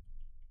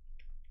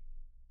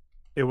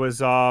 It was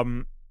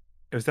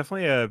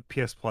definitely a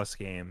PS Plus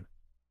game.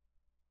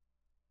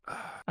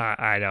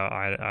 I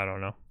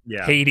don't know.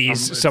 Yeah,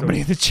 Hades.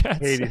 Somebody in the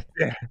chat. Hades.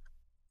 Yeah.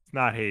 It's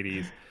not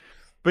Hades.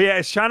 But yeah,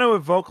 it's trying to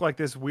evoke like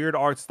this weird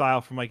art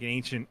style from like an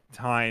ancient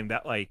time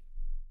that like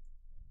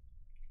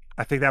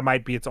I think that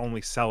might be its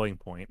only selling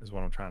point is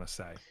what I'm trying to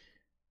say.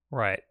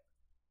 Right.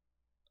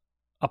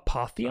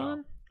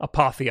 Apotheon?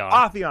 Apotheon.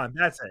 Apotheon,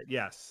 that's it.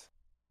 Yes.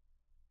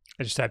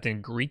 I just typed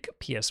in Greek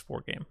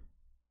PS4 game.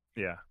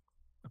 Yeah.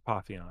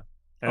 Apotheon.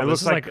 And it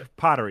looks like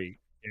pottery.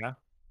 Yeah.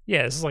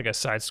 Yeah, this is like a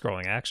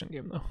side-scrolling action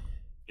game though.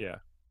 Yeah.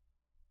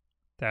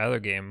 The other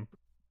game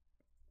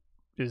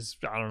is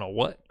I don't know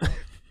what.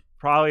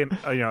 Probably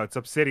it's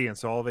Obsidian,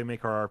 so all they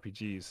make are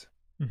RPGs.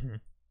 Mm-hmm.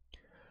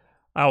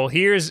 Well,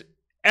 here's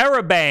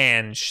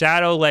Ereban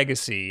Shadow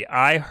Legacy.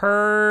 I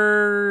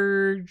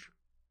heard.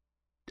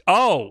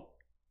 Oh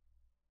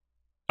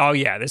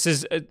yeah. This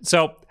is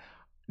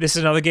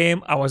another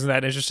game I wasn't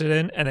that interested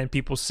in, and then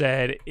people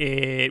said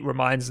it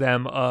reminds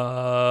them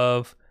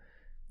of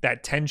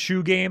that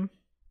Tenchu game.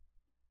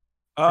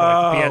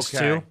 Oh,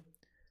 PS2. Okay.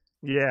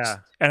 Yeah.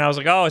 And I was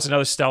like, oh, it's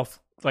another stealth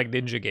like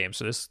ninja game.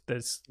 So this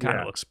kind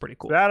of looks pretty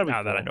cool. That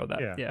I know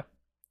that.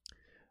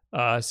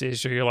 Yeah. So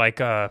you're like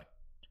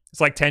it's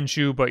like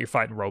Tenchu, but you're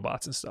fighting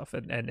robots and stuff,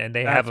 and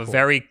they have a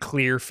very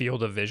clear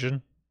field of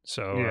vision.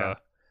 So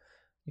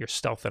you're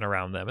stealthing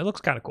around them. It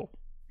looks kind of cool.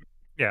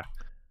 Yeah.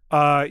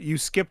 You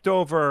skipped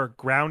over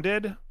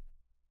Grounded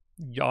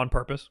on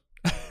purpose.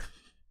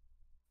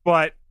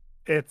 But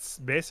it's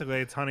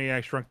Honey,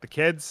 I Shrunk the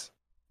Kids,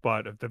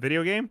 but the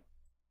video game.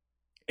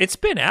 It's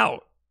been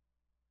out.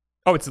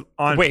 Oh, it's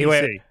on PC.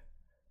 Wait.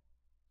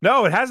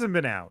 No, it hasn't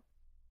been out.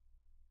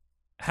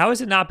 How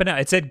has it not been out?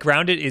 It said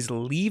Grounded is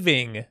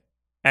leaving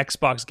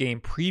Xbox Game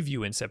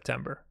Preview in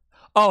September.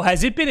 Oh,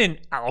 has it been in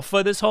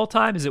alpha this whole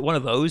time? Is it one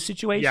of those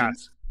situations?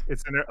 Yes,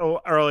 it's an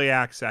early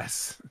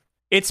access.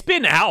 It's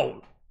been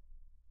out.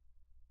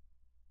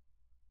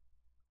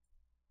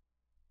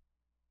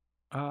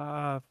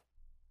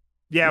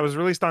 Yeah, it was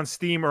released on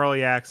Steam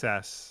Early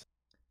Access.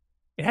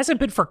 It hasn't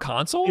been for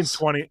consoles?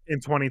 In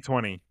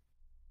 2020.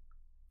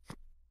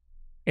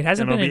 It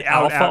hasn't been in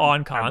alpha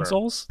on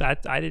consoles?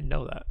 That I didn't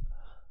know that.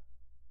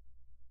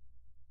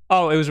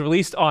 Oh, it was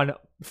released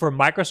for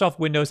Microsoft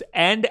Windows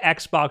and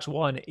Xbox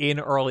One in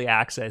early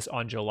access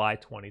on July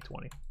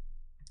 2020.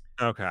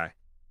 Okay.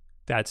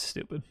 That's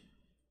stupid.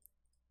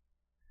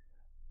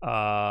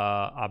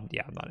 I'm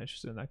not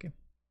interested in that game.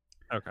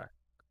 Okay.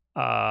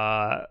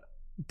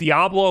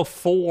 Diablo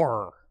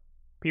 4.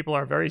 People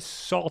are very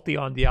salty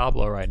on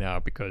Diablo right now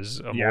because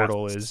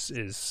Immortal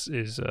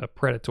is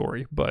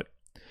predatory, but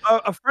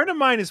a friend of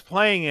mine is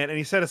playing it and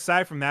he said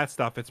aside from that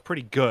stuff it's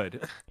pretty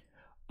good.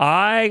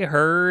 I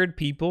heard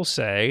people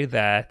say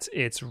that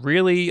it's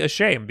really a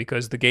shame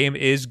because the game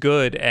is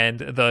good and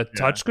the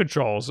touch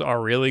controls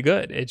are really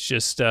good. It's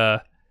just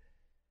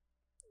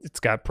it's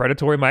got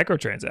predatory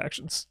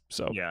microtransactions.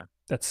 So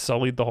that's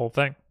sullied the whole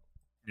thing.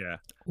 Yeah.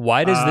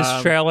 Why does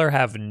this trailer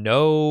have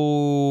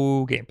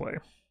no gameplay?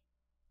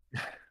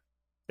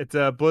 It's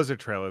a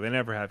Blizzard trailer. They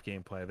never have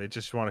gameplay. They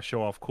just want to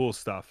show off cool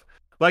stuff.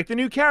 Like the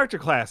new character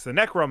class, the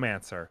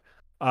Necromancer.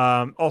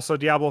 Also,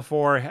 Diablo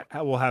 4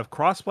 will have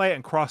crossplay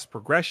and cross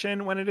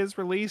progression when it is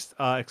released,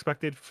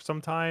 expected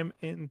sometime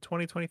in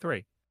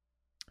 2023.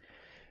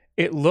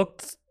 It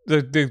looked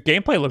the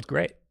gameplay looked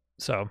great,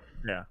 so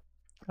yeah,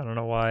 I don't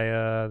know why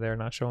they're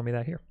not showing me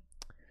that here.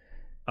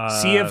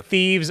 Sea of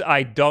Thieves,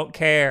 I don't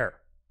care.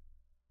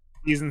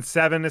 Season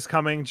 7 is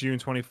coming June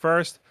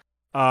 21st.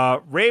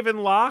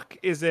 Ravenlock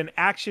is an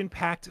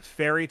action-packed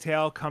fairy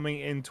tale coming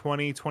in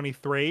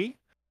 2023.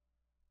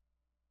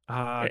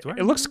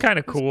 It looks kind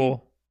of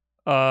cool.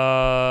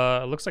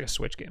 It looks like a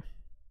Switch game.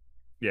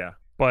 Yeah.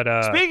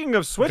 But speaking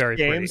of Switch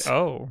games, pretty.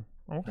 Oh,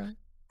 okay.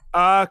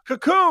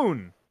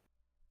 Cocoon.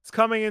 It's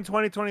coming in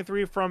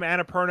 2023 from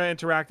Annapurna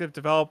Interactive,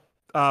 developed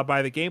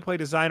by the gameplay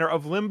designer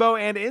of Limbo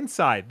and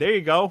Inside. There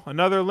you go,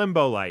 another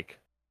Limbo-like.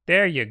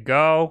 There you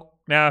go.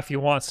 Now, if you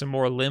want some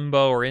more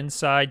Limbo or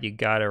Inside, you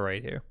got it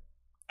right here.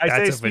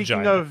 That's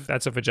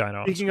a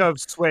vagina. Speaking of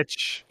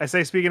Switch, I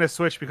say speaking of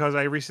Switch because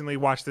I recently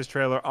watched this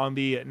trailer on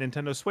the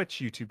Nintendo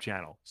Switch YouTube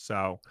channel.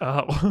 So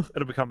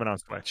it'll be coming on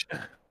Switch.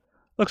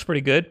 Looks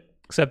pretty good,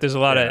 except there's a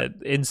lot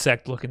of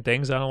insect-looking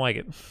things. I don't like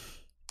it.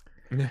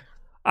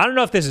 I don't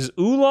know if this is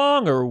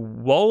Oolong or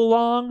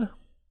Wolong.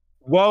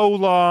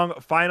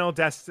 Wolong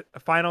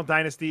Final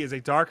Dynasty is a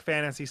dark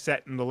fantasy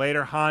set in the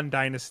later Han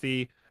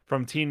Dynasty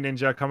from Team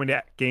Ninja, coming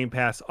to Game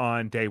Pass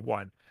on day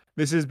one.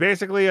 This is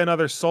basically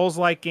another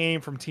Souls-like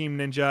game from Team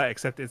Ninja,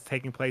 except it's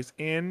taking place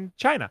in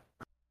China.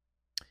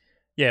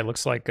 Yeah, it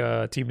looks like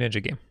a Team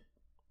Ninja game.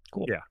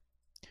 Cool. Yeah.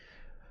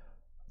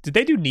 Did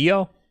they do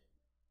Neo?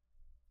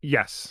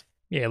 Yes.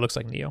 Yeah, it looks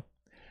like Neo.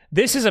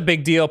 This is a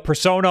big deal.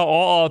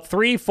 Persona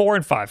 3, 4,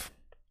 and 5.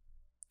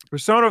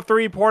 Persona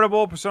 3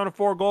 Portable, Persona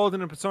 4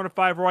 Golden, and Persona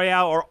 5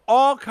 Royale are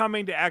all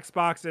coming to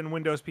Xbox and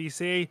Windows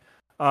PC.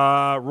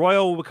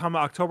 Royal will come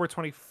October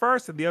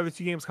 21st, and the other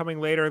two games coming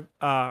later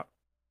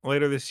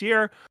this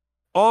year.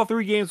 All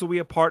three games will be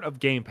a part of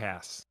Game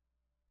Pass.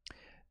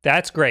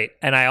 That's great,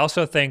 and I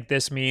also think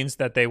this means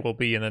that they will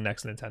be in the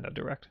next Nintendo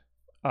Direct.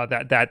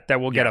 That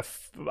will get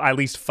at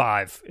least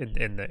 5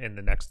 in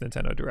the next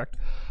Nintendo Direct.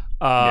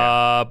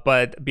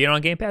 But being on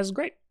Game Pass is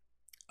great.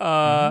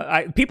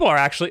 People are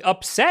actually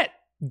upset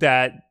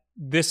that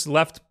this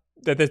left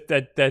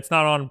that's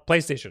not on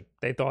PlayStation.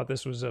 They thought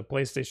this was a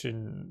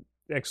PlayStation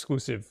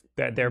exclusive.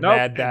 That they're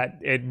mad that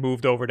it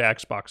moved over to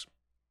Xbox.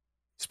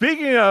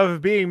 Speaking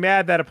of being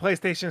mad that a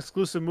PlayStation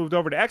exclusive moved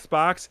over to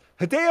Xbox,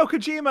 Hideo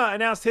Kojima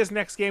announced his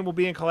next game will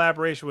be in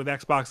collaboration with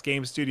Xbox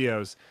Game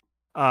Studios.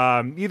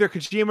 Neither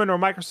Kojima nor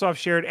Microsoft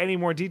shared any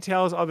more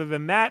details other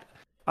than that.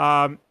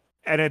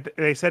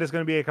 They said it's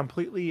going to be a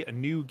completely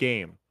new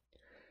game.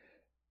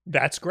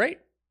 That's great.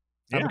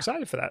 I'm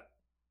excited for that.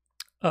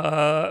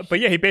 But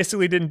yeah, he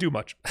basically didn't do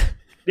much.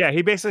 Yeah,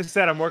 he basically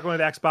said, I'm working with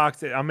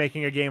Xbox. I'm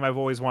making a game I've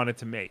always wanted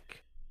to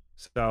make.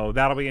 So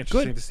that'll be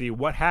interesting to see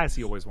what has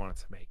he always wanted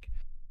to make.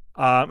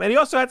 And he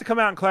also had to come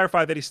out and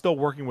clarify that he's still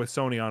working with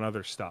Sony on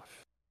other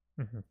stuff.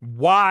 Mm-hmm.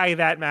 Why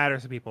that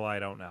matters to people, I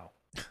don't know.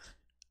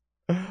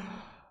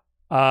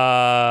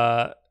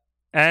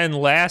 And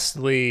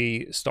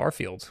lastly,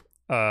 Starfield.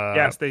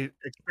 Yes, the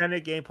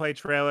expanded gameplay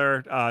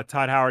trailer.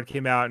 Todd Howard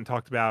came out and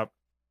talked about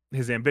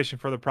his ambition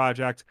for the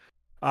project.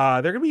 There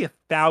are going to be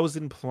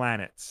 1,000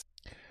 planets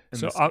in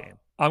this game.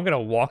 I'm going to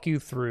walk you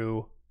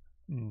through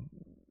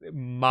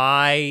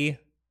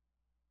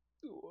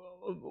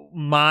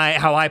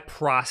how I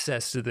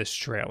processed this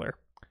trailer.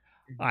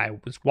 Mm-hmm. I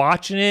was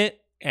watching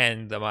it,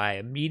 and my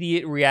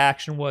immediate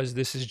reaction was,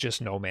 "This is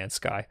just No Man's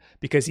Sky,"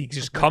 because he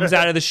just comes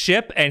out of the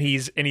ship and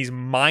he's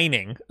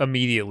mining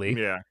immediately.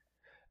 Yeah,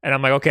 And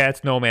I'm like, okay,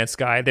 that's No Man's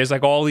Sky. There's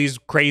like all these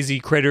crazy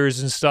critters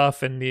and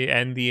stuff, and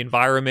the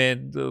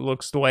environment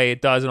looks the way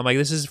it does. And I'm like,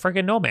 this is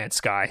freaking No Man's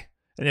Sky.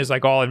 And there's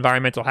like all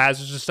environmental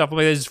hazards and stuff. I'm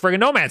like, this is freaking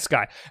No Man's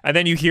Sky. And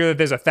then you hear that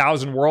there's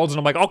 1,000 worlds, and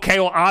I'm like, okay,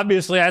 well,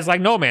 obviously that's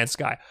like No Man's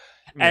Sky.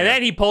 Yeah. And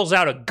then he pulls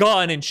out a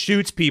gun and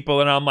shoots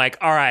people, and I'm like,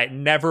 all right,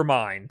 never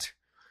mind.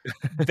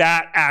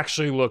 That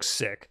actually looks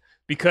sick.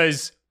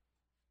 Because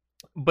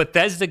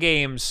Bethesda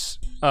games,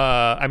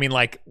 I mean,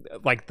 like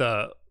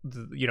the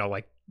you know,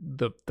 like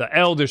the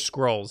Elder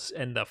Scrolls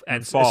and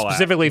Fallout,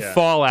 specifically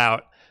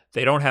Fallout,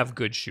 they don't have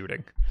good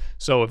shooting.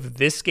 So if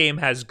this game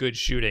has good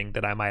shooting,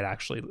 then I might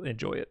actually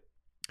enjoy it.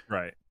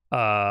 Right.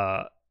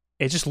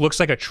 It just looks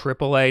like a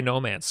AAA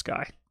No Man's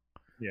Sky.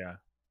 Yeah.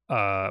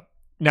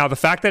 Now the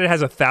fact that it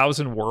has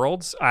 1,000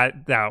 worlds,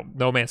 now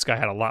No Man's Sky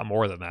had a lot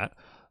more than that,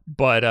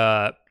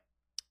 but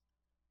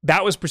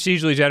that was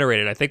procedurally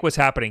generated. I think what's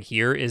happening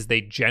here is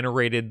they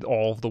generated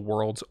all of the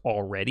worlds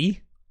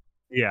already.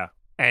 Yeah.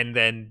 And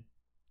then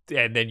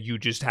you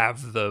just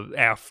have the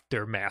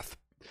aftermath.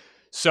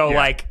 So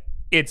like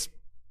it's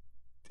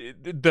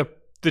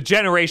the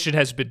generation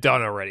has been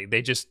done already.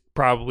 They just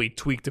probably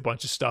tweaked a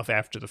bunch of stuff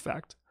after the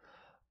fact.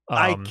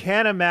 I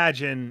can't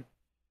imagine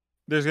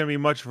there's going to be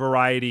much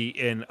variety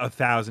in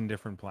 1,000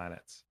 different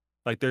planets.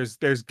 Like there's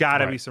got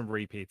to be some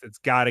repeats. It's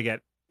got to get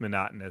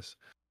monotonous.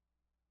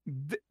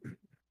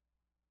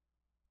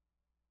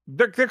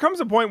 There comes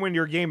a point when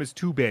your game is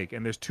too big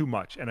and there's too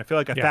much, and I feel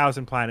like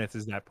 1,000 planets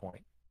is that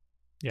point.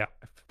 Yeah,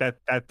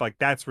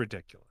 that's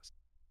ridiculous.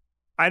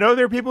 I know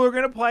there are people who are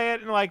going to play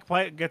it and like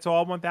get to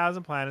all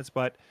 1,000 planets,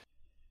 but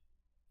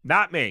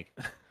not me.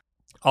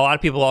 A lot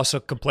of people also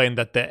complained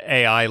that the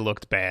AI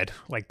looked bad,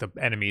 like the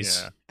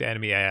enemies, the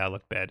enemy AI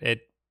looked bad.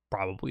 It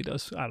probably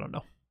does. I don't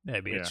know.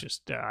 Maybe it's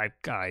just I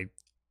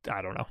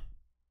don't know.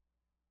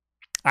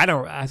 I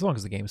don't. As long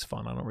as the game's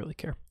fun, I don't really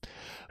care.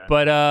 Okay.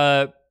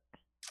 But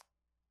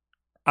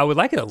I would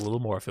like it a little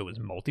more if it was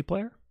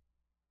multiplayer,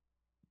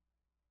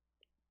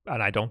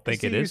 and I don't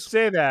think it is. You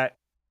say that,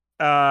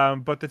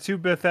 but the two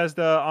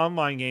Bethesda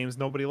online games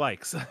nobody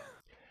likes.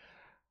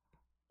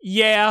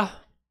 Yeah.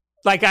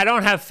 Like, I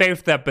don't have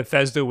faith that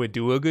Bethesda would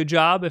do a good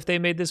job if they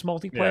made this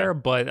multiplayer,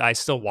 but I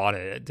still want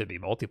it to be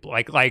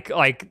multiplayer.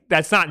 Like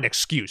that's not an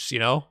excuse, you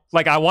know?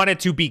 Like, I want it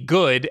to be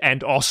good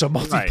and also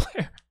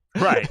multiplayer.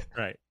 Right.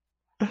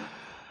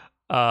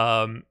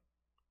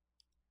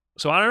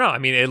 So I don't know. I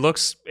mean, it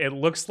looks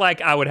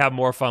like I would have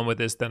more fun with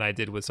this than I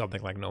did with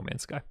something like No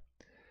Man's Sky.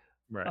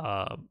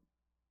 Right.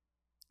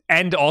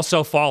 And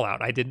also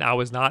Fallout. I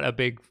was not a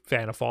big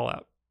fan of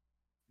Fallout.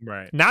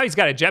 Right. Now he's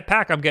got a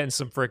jetpack. I'm getting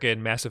some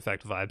freaking Mass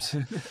Effect vibes.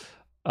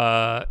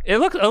 It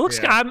looks.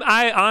 Yeah.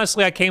 I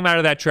honestly, I came out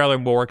of that trailer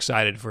more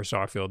excited for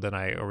Starfield than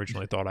I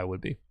originally thought I would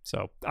be.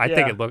 So I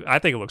think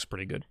it looks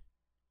pretty good.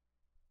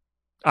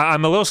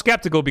 I'm a little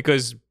skeptical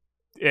because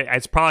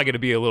it's probably going to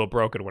be a little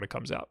broken when it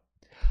comes out.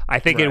 I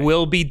think it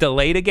will be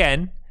delayed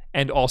again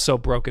and also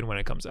broken when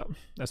it comes out.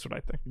 That's what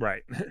I think.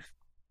 Right.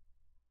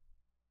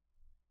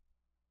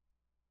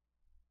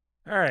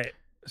 All right.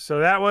 So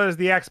that was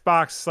the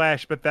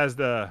Xbox /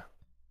 Bethesda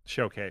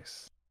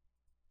showcase.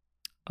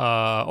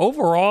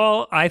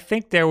 Overall, I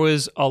think there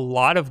was a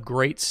lot of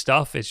great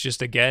stuff. It's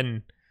just,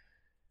 again,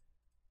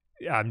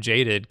 I'm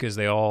jaded because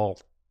they all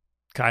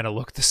kind of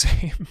look the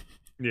same.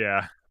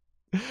 Yeah.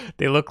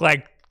 They look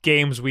like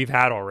games we've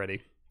had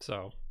already.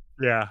 So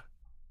yeah,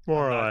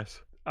 more or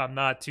less. I'm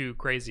not too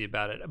crazy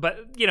about it.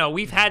 But, you know,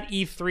 we've had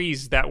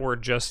E3s that were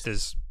just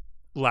as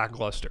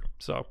lackluster.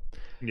 So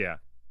yeah,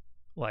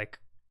 like,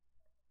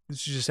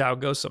 this is just how it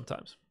goes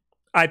sometimes.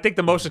 I think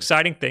the most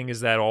exciting thing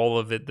is that all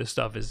of this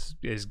stuff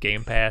is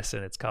Game Pass,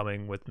 and it's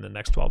coming within the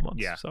next 12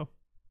 months. Yeah. So,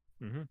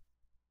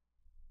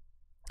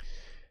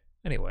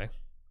 anyway,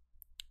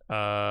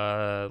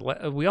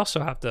 we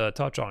also have to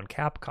touch on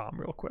Capcom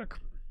real quick.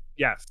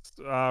 Yes,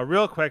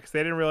 real quick, 'cause they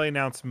didn't really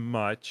announce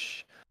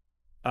much.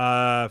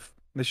 They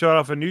showed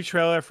off a new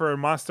trailer for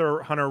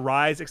Monster Hunter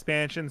Rise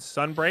expansion,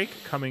 Sunbreak,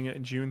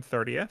 coming June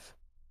 30th.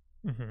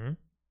 Mm-hmm.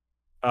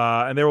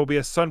 And there will be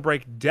a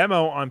Sunbreak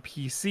demo on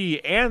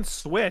PC and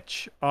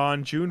Switch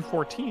on June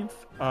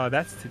 14th.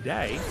 That's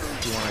today,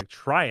 if you want to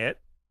try it.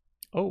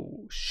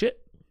 Oh, shit.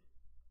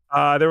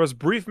 There was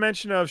brief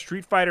mention of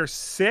Street Fighter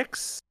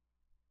 6.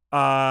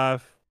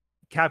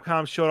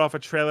 Capcom showed off a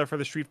trailer for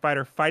the Street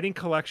Fighter Fighting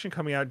Collection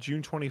coming out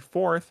June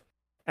 24th.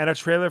 And a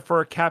trailer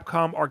for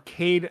Capcom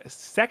Arcade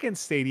Second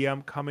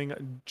Stadium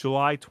coming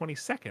July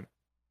 22nd.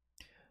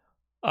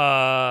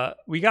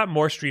 We got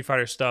more Street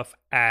Fighter stuff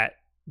at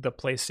the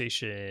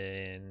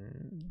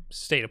PlayStation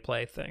State of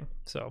Play thing.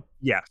 So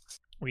yes,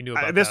 we knew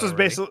about this. Was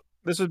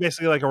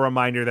basically like a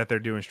reminder that they're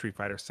doing Street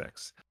Fighter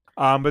 6.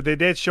 But they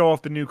did show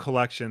off the new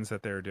collections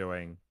that they're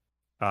doing.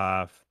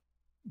 The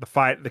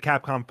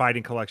Capcom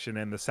Fighting Collection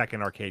and the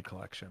Second Arcade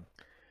Collection.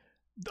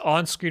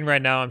 On screen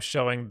right now, I'm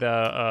showing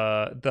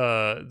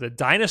the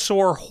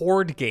Dinosaur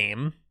Horde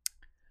game.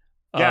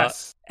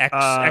 Yes,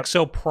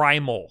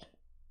 Exoprimal.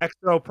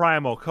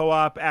 Exoprimal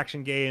co-op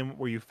action game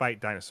where you fight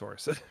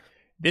dinosaurs.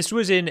 This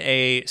was in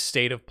a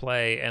State of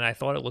Play, and I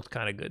thought it looked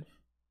kind of good.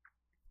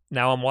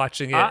 Now I'm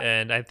watching it,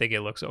 and I think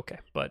it looks okay.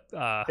 But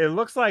it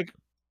looks like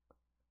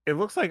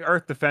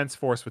Earth Defense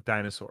Force with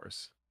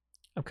dinosaurs.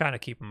 I'm kind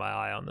of keeping my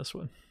eye on this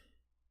one.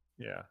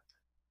 Yeah,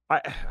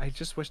 I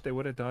just wish they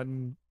would have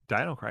done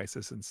Dino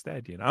Crisis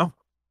instead. You know?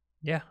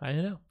 Yeah, I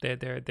know.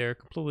 They're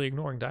completely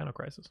ignoring Dino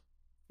Crisis.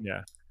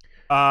 Yeah,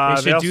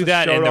 they should do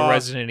that in the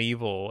Resident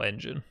Evil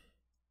engine.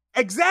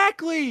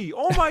 Exactly.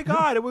 Oh my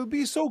god, it would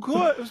be so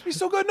good. It would be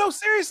so good. No,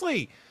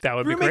 seriously, that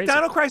would be crazy.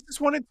 Dino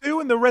Crisis 1 and 2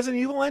 in the Resident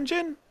Evil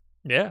engine.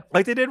 Yeah,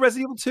 like they did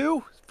Resident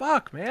Evil 2.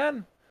 Fuck,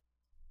 man.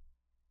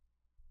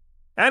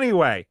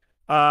 Anyway,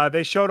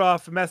 they showed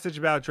off a message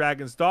about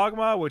Dragon's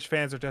Dogma, which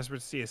fans are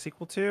desperate to see a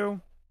sequel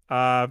to.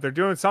 They're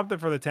doing something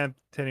for the 10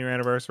 year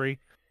anniversary.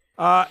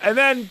 And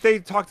then they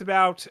talked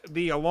about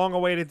the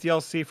long-awaited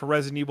DLC for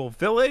Resident Evil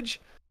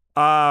Village.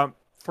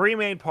 3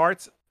 main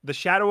parts. The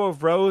Shadow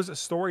of Rose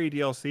story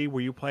DLC,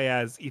 where you play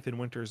as Ethan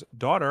Winter's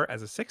daughter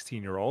as a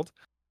 16-year-old.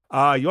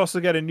 You also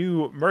get a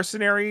new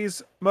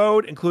Mercenaries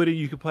mode, including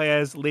you can play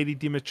as Lady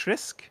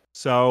Dimitrescu.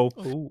 So,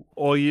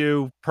 all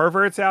you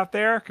perverts out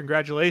there,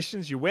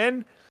 congratulations, you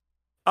win.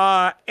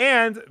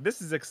 And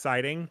this is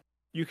exciting.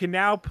 You can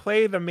now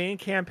play the main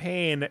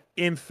campaign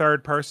in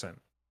third person.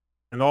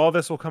 And all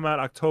this will come out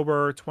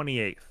October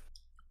 28th.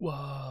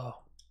 Whoa.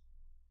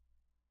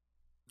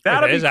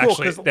 That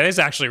is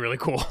actually really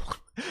cool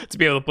to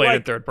be able to play it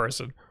in third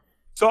person.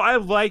 So I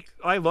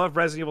love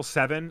Resident Evil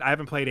 7. I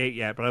haven't played 8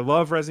 yet, but I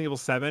love Resident Evil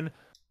 7.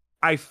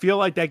 I feel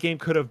like that game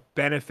could have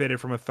benefited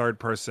from a third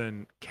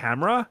person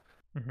camera,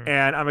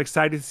 and I'm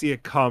excited to see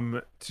it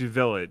come to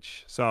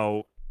Village.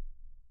 So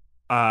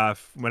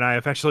when I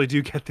eventually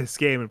do get this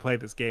game and play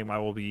this game, I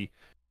will be,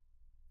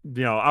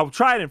 I'll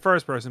try it in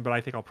first person, but I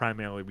think I'll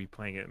primarily be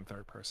playing it in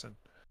third person.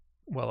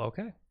 Well,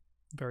 okay.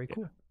 Very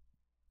cool.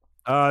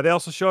 They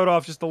also showed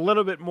off just a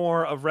little bit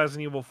more of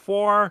Resident Evil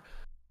 4.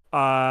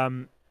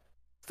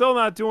 Still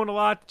not doing a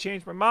lot to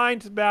change my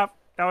mind about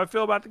how I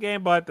feel about the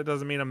game, but that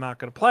doesn't mean I'm not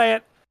going to play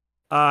it.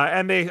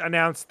 And they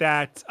announced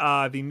that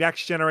the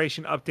next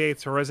generation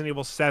updates for Resident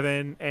Evil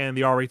 7 and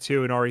the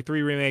RE2 and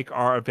RE3 remake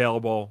are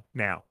available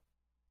now.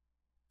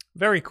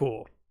 Very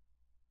cool.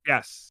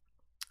 Yes.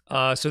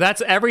 So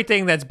that's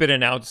everything that's been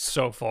announced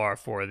so far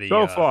for the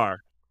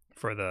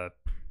for the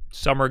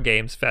Summer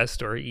Games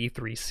Fest or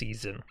E3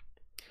 season.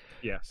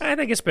 Yes. I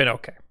think it's been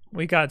okay.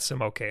 We got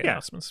some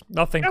announcements.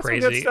 Nothing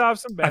crazy. Some good stuff,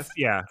 some best.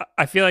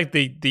 I feel like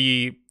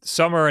the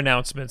summer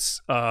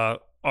announcements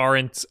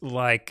aren't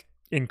like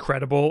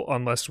incredible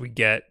unless we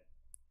get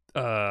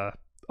a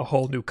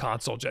whole new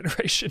console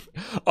generation.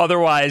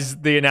 Otherwise,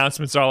 the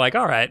announcements are like,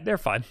 all right, they're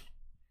fine.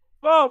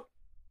 Well,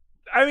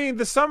 I mean,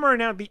 the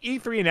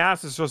E3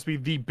 announcements are supposed to be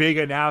the big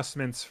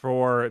announcements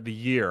for the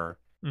year.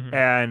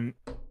 And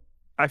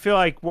I feel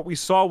like what we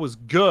saw was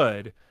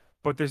good,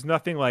 but there's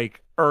nothing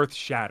like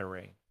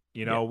earth-shattering.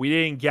 We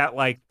didn't get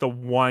like the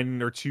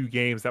 1 or 2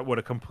 games that would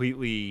have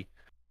completely,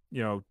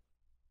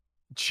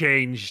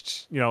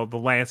 changed, the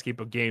landscape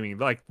of gaming.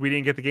 Like we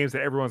didn't get the games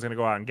that everyone's going to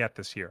go out and get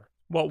this year.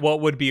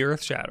 What would be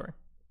earth-shattering?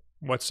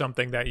 What's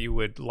something that you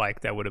would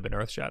like that would have been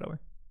earth-shattering?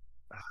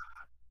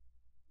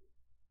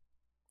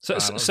 So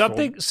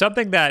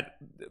something that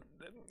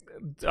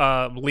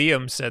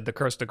Liam said, the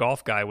Curse to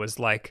Golf guy, was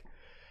like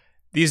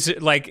these,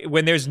 like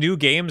when there's new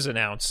games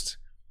announced,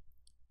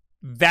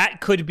 that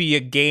could be a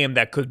game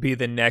that could be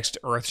the next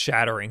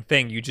earth-shattering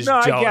thing. You just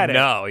don't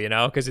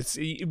know, because it's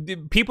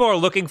people are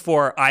looking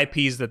for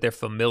IPs that they're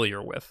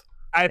familiar with.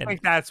 I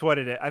think that's what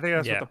it is. I think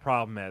that's what the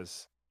problem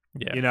is.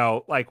 Yeah.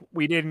 Like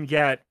we didn't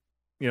get,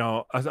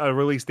 a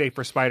release date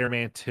for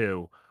Spider-Man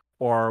 2,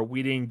 or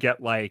we didn't get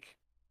the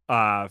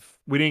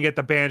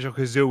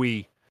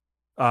Banjo-Kazooie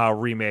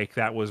remake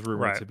that was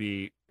rumored to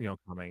be,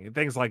 coming, and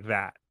things like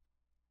that.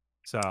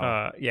 So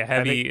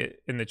Heavy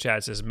in the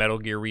chat says Metal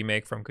Gear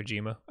remake from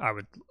Kojima.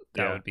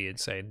 That would be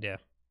insane. Yeah,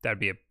 that'd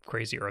be a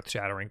crazy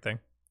earth-shattering thing.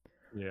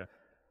 Yeah.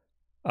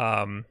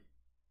 I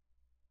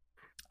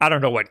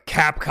don't know what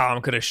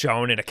Capcom could have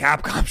shown in a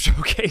Capcom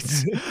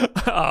showcase.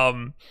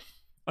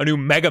 A new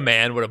Mega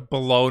Man would have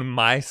blown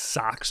my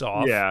socks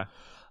off. Yeah.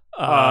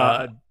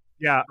 A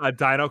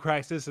Dino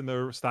Crisis in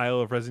the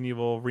style of Resident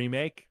Evil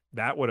remake.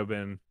 That would have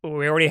been.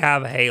 We already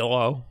have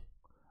Halo.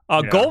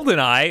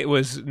 GoldenEye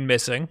was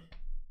missing.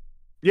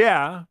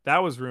 Yeah, that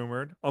was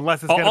rumored.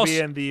 Unless it's going to be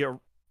in the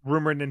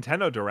rumored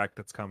Nintendo Direct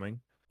that's coming.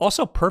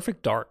 Also,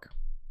 Perfect Dark.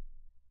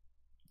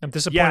 I'm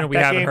disappointed we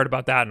haven't heard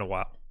about that in a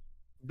while.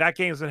 That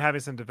game's been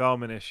having some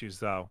development issues,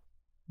 though.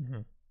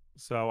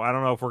 So I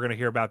don't know if we're going to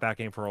hear about that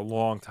game for a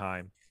long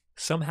time.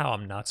 Somehow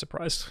I'm not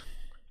surprised.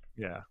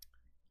 Yeah.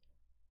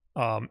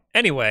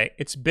 Anyway,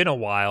 it's been a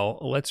while.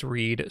 Let's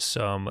read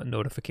some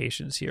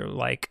notifications here.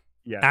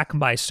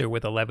 Ackmeister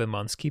with 11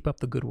 months. Keep up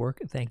the good work.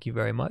 Thank you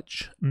very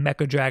much.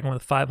 Mecha Dragon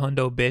with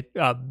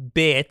 500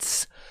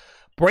 bits.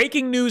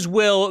 Breaking news,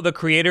 Will, the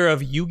creator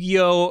of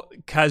Yu-Gi-Oh!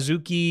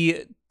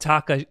 Kazuki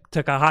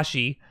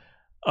Takahashi,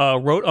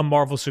 wrote a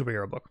Marvel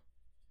superhero book.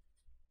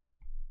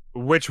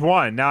 Which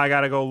one? Now I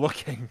gotta go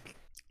looking.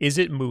 Is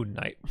it Moon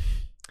Knight?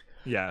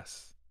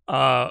 Yes.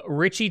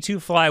 Richie to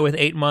fly with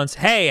 8 months.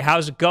 Hey,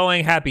 how's it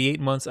going? Happy 8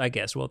 months, I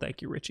guess. Well,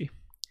 thank you, Richie.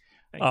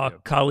 Thank you.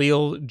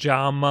 Khalil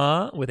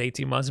Jama with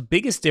 18 months.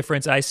 Biggest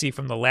difference I see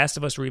from the Last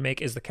of Us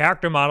remake is the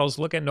character models.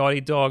 Look at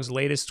Naughty Dog's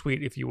latest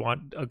tweet if you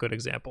want a good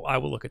example. I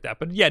will look at that.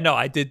 But yeah, no,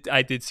 I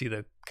did see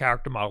the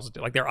character models,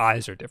 like their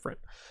eyes are different.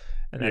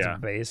 And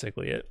that's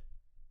basically it.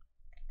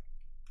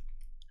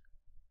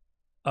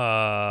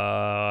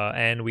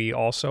 And we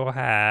also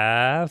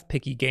have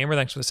Picky Gamer,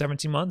 thanks for the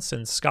 17 months,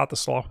 and Scott the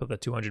Sloth with the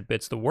 200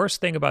 bits. The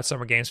worst thing about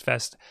Summer Games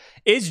Fest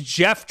is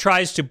Jeff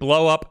tries to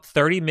blow up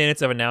 30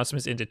 minutes of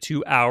announcements into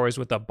 2 hours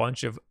with a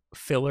bunch of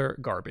filler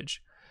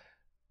garbage.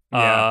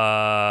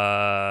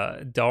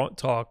 Yeah. Don't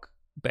talk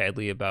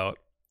badly about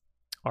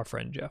our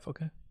friend Jeff,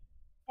 okay?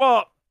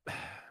 Well,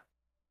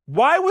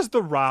 why was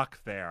The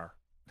Rock there?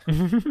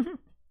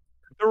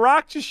 The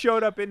Rock just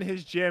showed up in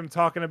his gym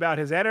talking about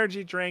his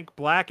energy drink,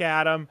 Black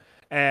Adam,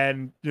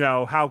 and,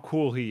 how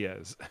cool he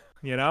is,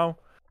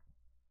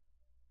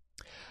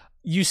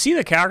 You see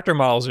the character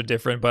models are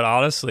different, but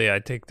honestly, I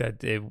think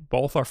that they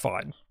both are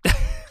fine.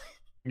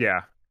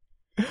 Yeah.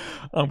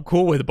 I'm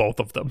cool with both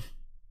of them.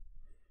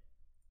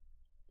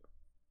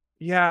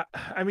 Yeah,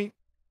 I mean,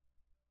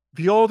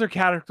 the older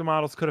character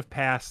models could have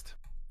passed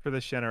for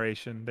this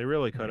generation. They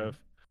really could have.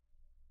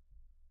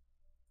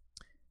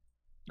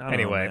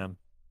 Anyway.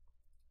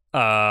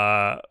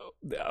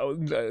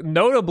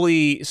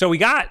 Notably, so we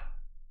got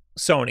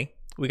Sony,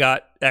 we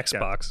got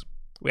Xbox,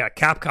 we got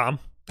Capcom.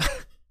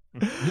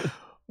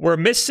 We're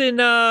missing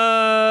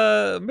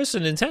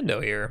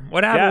Nintendo here.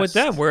 What happened with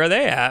them? Where are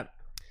they at?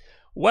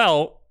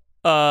 Well,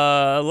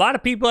 a lot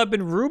of people have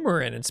been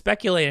rumoring and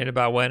speculating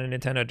about when a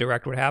Nintendo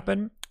Direct would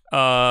happen.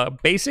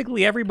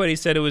 Basically, everybody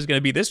said it was going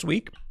to be this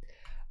week.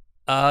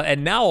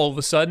 And now all of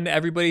a sudden,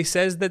 everybody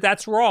says that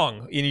that's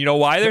wrong. And you know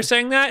why they're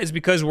saying that? Is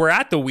because we're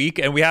at the week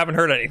and we haven't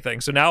heard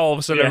anything. So now all of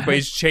a sudden,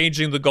 everybody's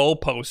changing the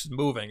goalposts and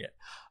moving it.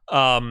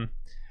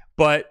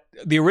 But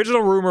the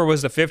original rumor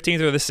was the 15th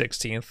or the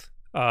 16th,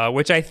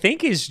 which I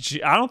think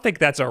I don't think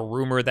that's a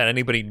rumor that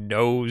anybody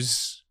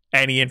knows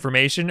any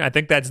information. I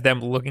think that's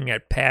them looking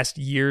at past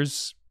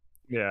years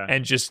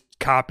and just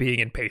copying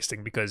and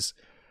pasting, because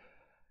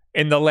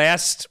in the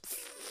last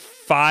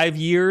 5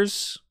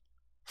 years,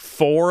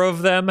 4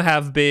 of them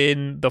have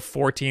been the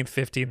 14th,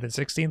 15th, and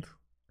 16th.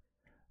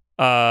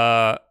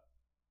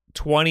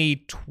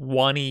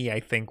 2020, I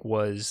think,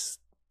 was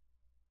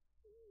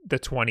the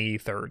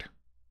 23rd.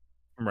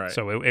 Right.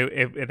 So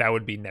it that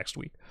would be next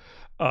week.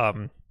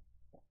 Now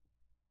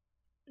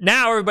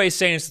everybody's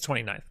saying it's the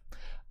 29th.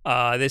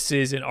 This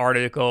is an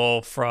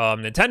article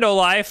from Nintendo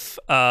Life,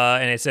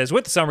 and it says,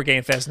 with the Summer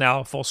Game Fest now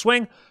in full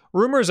swing,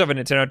 rumors of a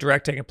Nintendo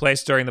Direct taking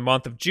place during the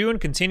month of June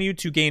continue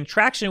to gain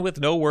traction, with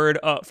no word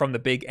from the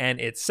Big N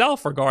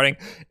itself regarding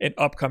an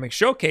upcoming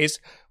showcase.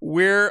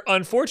 We're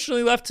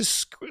unfortunately left to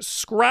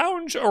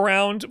scrounge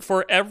around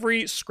for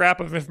every scrap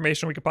of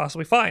information we could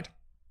possibly find.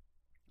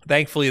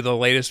 Thankfully, the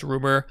latest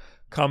rumor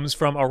comes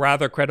from a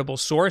rather credible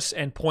source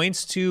and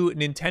points to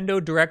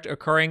Nintendo Direct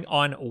occurring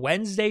on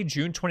Wednesday,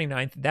 June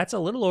 29th. That's a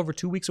little over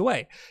 2 weeks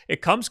away.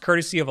 It comes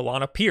courtesy of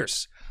Alana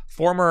Pierce,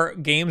 former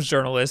games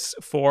journalist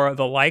for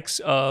the likes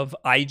of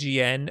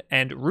IGN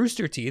and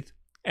Rooster Teeth,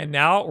 and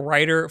now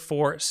writer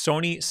for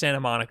Sony Santa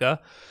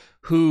Monica,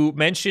 who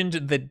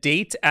mentioned the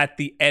date at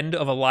the end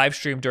of a live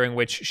stream during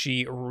which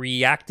she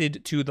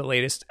reacted to the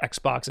latest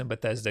Xbox and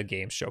Bethesda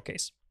games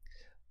showcase.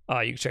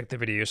 You can check the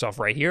video yourself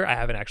right here. I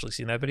haven't actually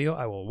seen that video.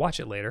 I will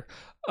watch it later.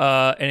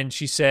 And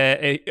she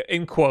said,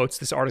 in quotes,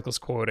 this article is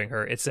quoting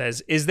her. It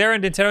says, "Is there a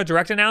Nintendo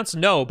Direct announced?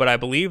 No, but I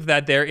believe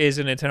that there is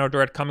a Nintendo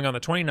Direct coming on the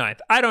 29th.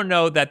 I don't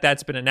know that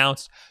that's been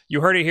announced. You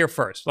heard it here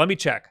first. Let me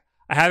check.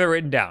 I have it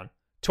written down.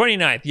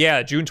 29th.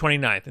 Yeah, June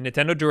 29th.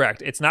 Nintendo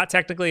Direct. It's not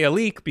technically a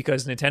leak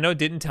because Nintendo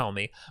didn't tell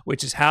me,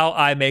 which is how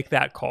I make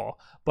that call.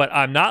 But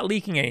I'm not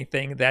leaking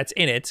anything that's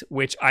in it,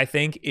 which I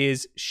think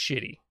is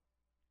shitty."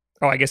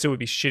 Oh, I guess it would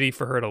be shitty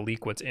for her to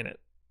leak what's in it.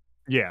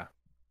 Yeah.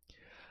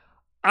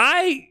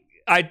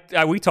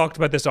 We talked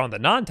about this on the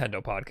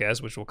Nintendo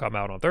podcast, which will come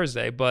out on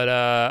Thursday,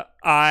 but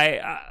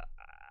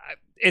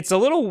it's a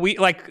little weird.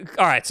 Like,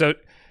 all right, so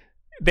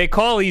they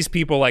call these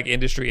people like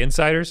industry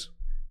insiders,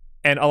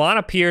 and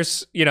Alana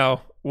Pierce,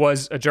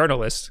 was a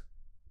journalist,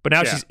 but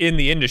now she's in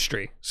the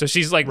industry, so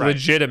she's like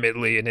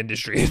legitimately an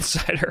industry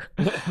insider.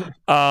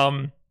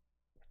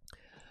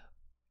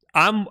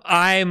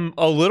 I'm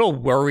a little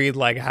worried,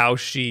 like, how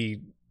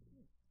she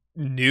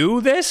knew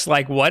this.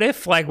 Like, what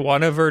if, like,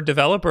 one of her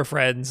developer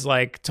friends,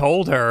 like,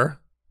 told her?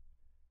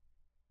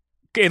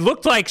 It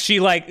looked like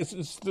she, like,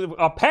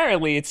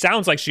 apparently it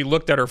sounds like she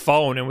looked at her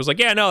phone and was like,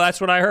 yeah, no,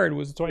 that's what I heard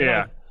was the 29th.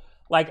 Yeah.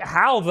 Like,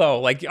 how, though?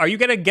 Like, are you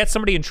going to get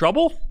somebody in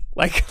trouble?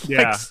 Like,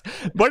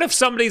 what if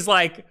somebody's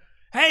like,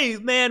 hey,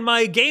 man,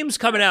 my game's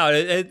coming out.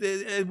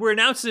 We're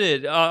announcing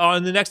it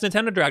on the next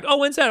Nintendo Direct. Oh,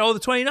 when's that? Oh, the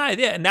 29th.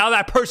 Yeah, and now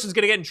that person's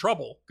going to get in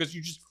trouble because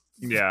you just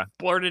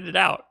blurted it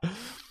out.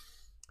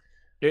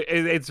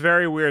 It's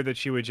very weird that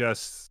she would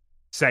just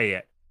say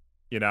it,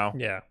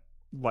 Yeah.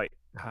 Like,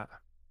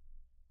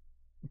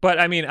 but,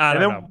 I mean, I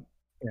don't know.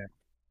 Yeah.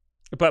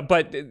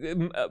 But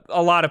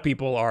a lot of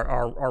people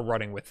are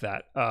running with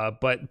that.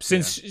 But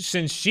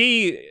since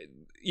she,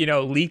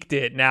 leaked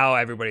it, now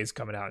everybody's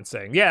coming out and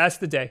saying, yeah, that's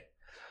the day.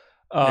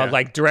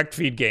 Like Direct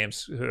Feed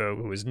Games,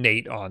 who is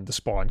Nate on the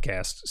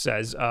Spawncast,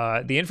 says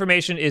the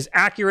information is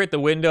accurate.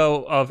 The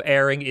window of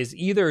airing is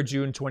either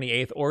June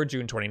 28th or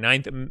June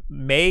 29th.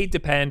 May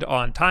depend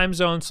on time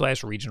zone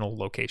 / regional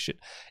location.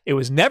 It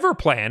was never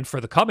planned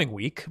for the coming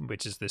week,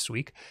 which is this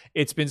week.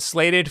 It's been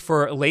slated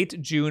for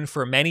late June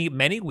for many,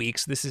 many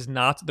weeks. This is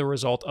not the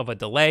result of a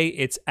delay.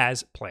 It's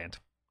as planned.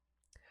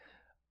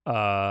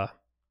 Now,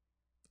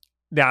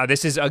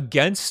 this is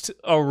against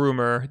a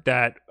rumor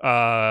that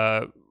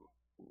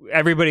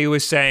everybody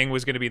was saying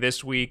was going to be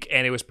this week,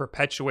 and it was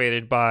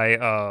perpetuated by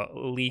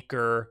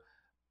leaker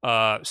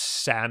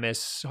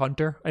Samus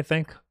Hunter, I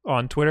think,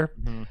 on Twitter.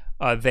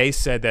 Mm-hmm. They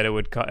said that it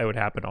would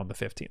happen on the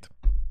 15th.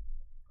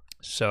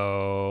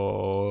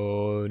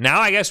 So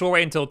now I guess we'll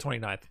wait until the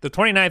 29th. The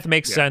 29th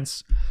makes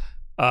sense.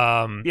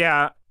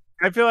 I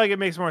feel like it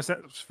makes more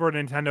sense for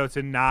Nintendo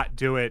to not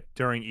do it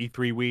during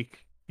E3 week.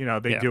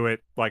 They do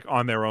it like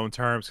on their own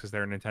terms because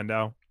they're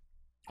Nintendo.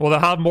 Well, they'll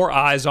have more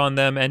eyes on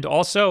them. And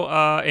also,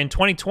 in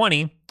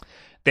 2020,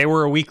 they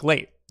were a week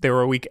late. They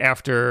were a week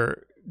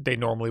after they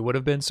normally would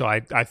have been. So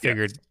I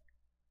figured,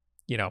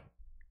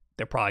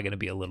 they're probably going to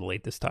be a little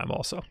late this time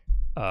also.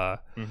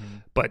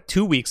 But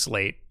 2 weeks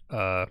late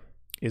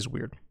is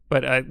weird.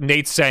 But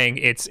Nate's saying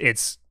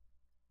it's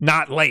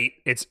not late.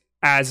 It's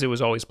as it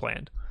was always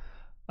planned.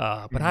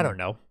 But I don't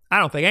know. I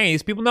don't think any of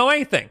these people know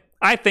anything.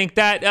 I think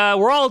that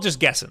we're all just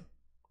guessing.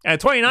 And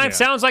the 29th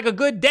sounds like a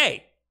good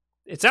day.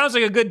 It sounds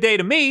like a good day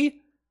to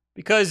me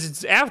because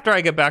it's after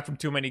I get back from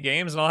too many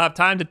games and I'll have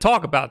time to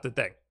talk about the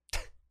thing.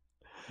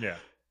 Yeah.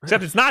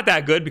 Except it's not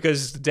that good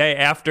because it's the day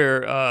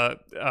after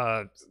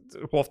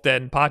Wolf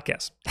Den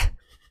podcast.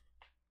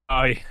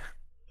 Oh, yeah.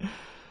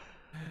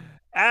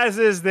 As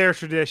is their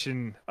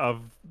tradition of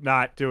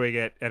not doing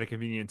it at a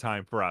convenient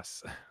time for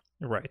us.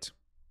 Right.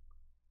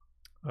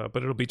 But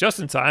it'll be just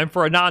in time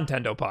for a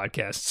non-Nintendo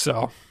podcast,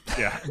 so.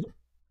 Yeah.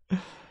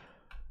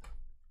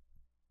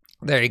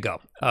 There you go.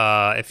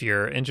 If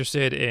you're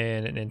interested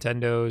in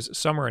Nintendo's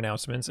summer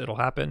announcements, it'll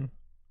happen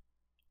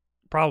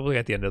probably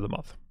at the end of the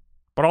month.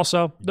 But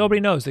also, nobody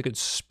knows. They could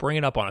spring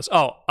it up on us.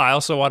 Oh, I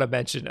also want to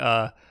mention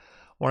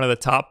one of the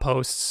top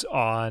posts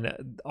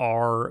on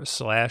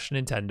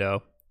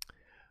r/Nintendo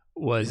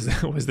was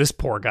this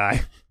poor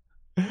guy.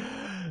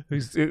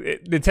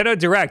 Nintendo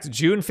Direct,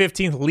 June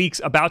 15th leaks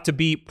about to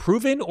be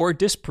proven or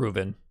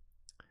disproven.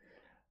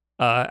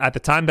 At the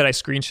time that I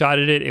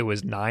screenshotted it, it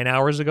was 9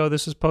 hours ago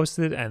this was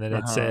posted, and then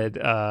it said,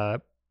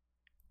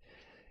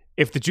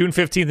 if the June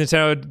 15th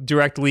Nintendo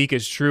Direct leak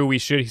is true, we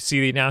should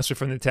see the announcement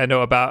from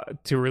Nintendo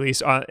about to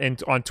release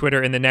on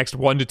Twitter in the next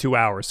 1 to 2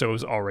 hours, so it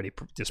was already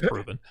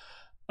disproven.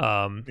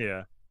 So,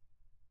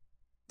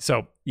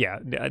 yeah,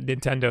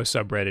 Nintendo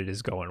subreddit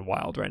is going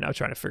wild right now,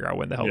 trying to figure out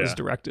when the hell this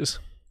Direct is.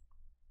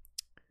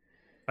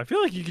 I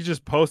feel like you could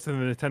just post in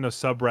the Nintendo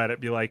subreddit,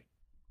 be like,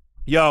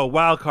 yo,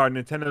 wildcard,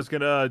 Nintendo's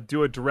gonna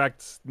do a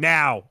Direct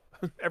now.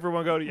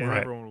 Everyone go to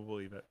everyone will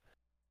believe it.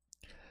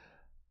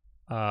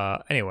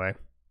 Anyway.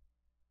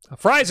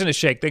 Fries in a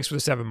shake, thanks for the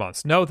 7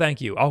 months. No,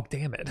 thank you. Oh,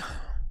 damn it.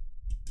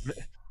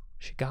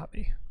 She got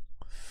me.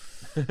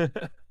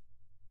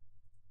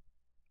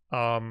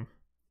 All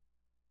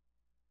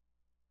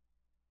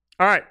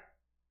right.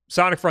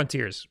 Sonic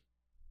Frontiers.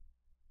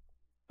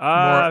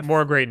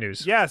 More great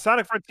news. Yeah,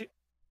 Sonic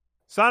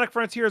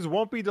Frontiers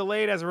won't be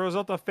delayed as a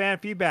result of fan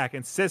feedback,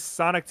 insists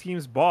Sonic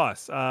Team's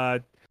boss.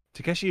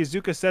 Takeshi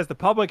Iizuka says the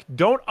public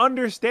don't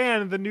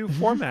understand the new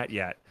format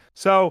yet.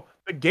 So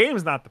the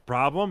game's not the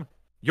problem.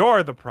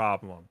 You're the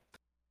problem.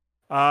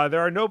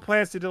 There are no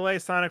plans to delay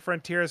Sonic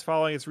Frontiers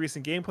following its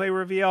recent gameplay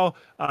reveal.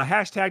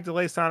 Hashtag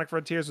delay Sonic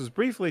Frontiers was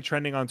briefly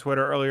trending on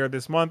Twitter earlier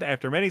this month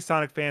after many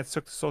Sonic fans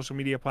took to social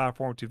media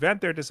platform to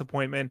vent their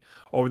disappointment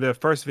over the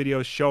first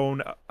video showing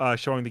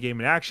the game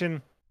in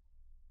action.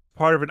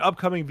 Part of an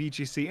upcoming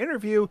VGC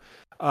interview,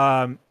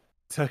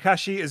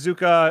 Takeshi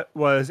Iizuka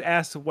was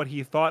asked what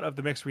he thought of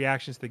the mixed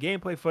reactions to the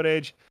gameplay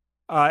footage.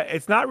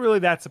 It's not really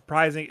that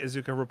surprising,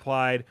 Iizuka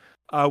replied.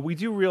 We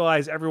do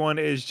realize everyone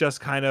is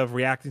just kind of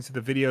reacting to the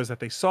videos that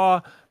they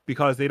saw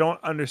because they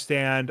don't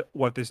understand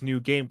what this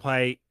new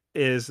gameplay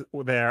is.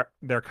 They're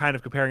kind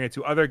of comparing it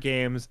to other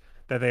games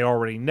that they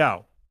already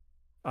know.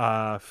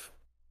 And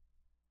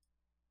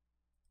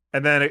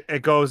then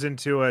it goes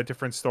into a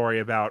different story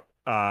about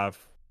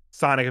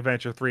Sonic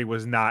Adventure 3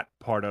 was not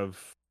part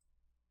of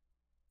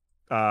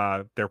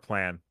their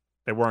plan.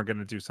 They weren't going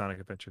to do Sonic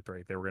Adventure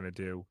 3. They were going to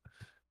do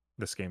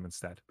this game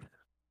instead.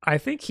 I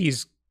think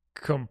he's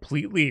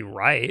completely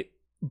right,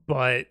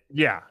 but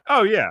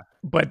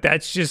but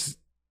that's just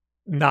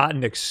not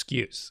an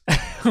excuse.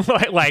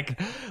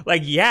 like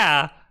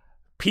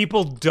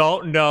people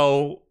don't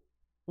know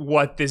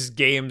what this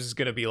game is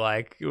going to be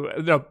like.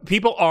 No,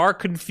 people are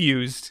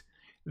confused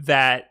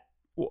that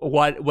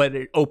what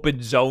an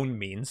open zone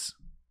means.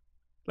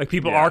 Like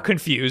people are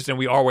confused, and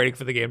we are waiting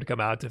for the game to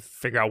come out to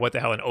figure out what the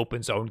hell an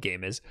open zone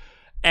game is.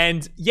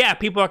 And yeah,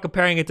 people are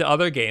comparing it to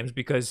other games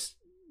because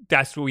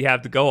that's what we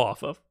have to go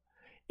off of.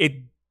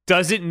 It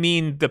doesn't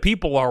mean the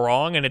people are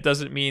wrong, and it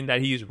doesn't mean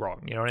that he's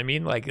wrong. You know what I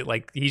mean?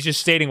 Like he's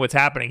just stating what's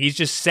happening. He's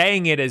just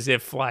saying it as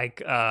if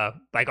like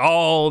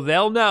oh,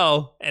 they'll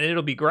know and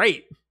it'll be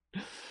great.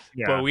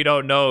 Yeah. But we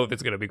don't know if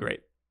it's going to be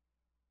great.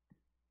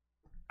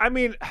 I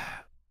mean,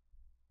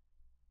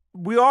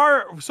 we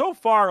are so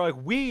far, like,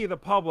 we, the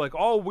public,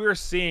 all we're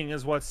seeing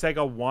is what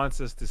Sega wants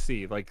us to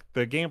see. Like,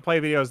 the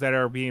gameplay videos that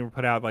are being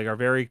put out, like, are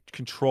very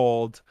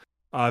controlled,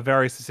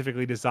 very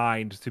specifically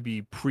designed to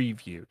be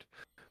previewed.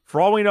 For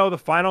all we know, the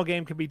final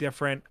game could be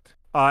different.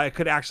 It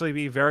could actually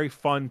be very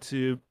fun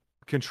to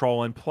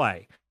control and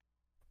play.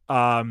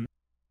 But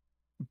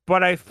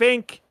I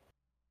think,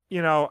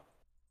 you know,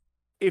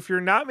 if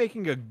you're not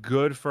making a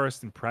good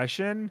first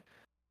impression,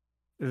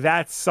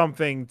 that's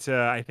something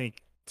I think,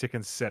 to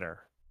consider.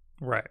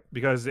 Right.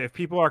 Because if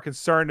people are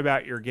concerned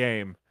about your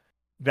game,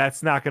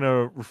 that's not going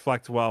to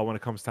reflect well when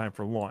it comes time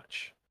for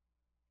launch.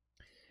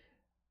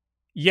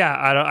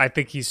 Yeah, I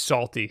think he's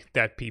salty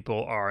that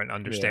people aren't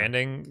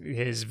understanding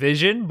his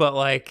vision, but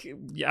like,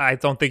 I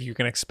don't think you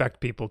can expect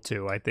people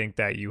to. I think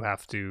that you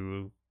have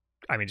to,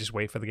 just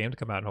wait for the game to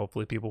come out and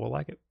hopefully people will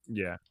like it.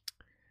 Yeah.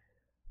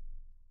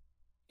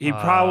 He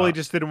probably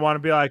just didn't want to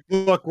be like,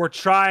 look, we're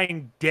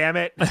trying, damn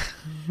it.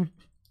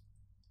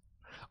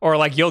 Or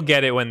like, you'll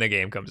get it when the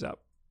game comes out.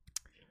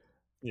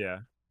 Yeah.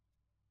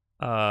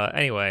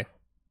 Anyway,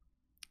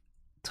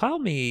 tell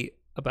me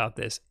about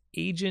this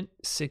Agent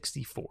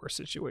 64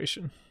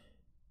 situation.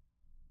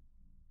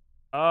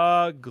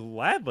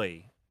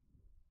 Gladly.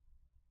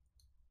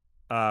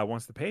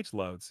 Once the page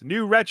loads.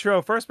 New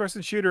retro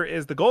first-person shooter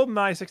is the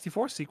GoldenEye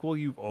 64 sequel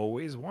you've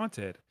always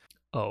wanted.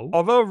 Oh.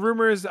 Although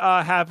rumors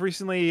have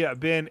recently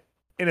been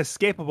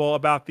inescapable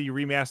about the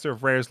remaster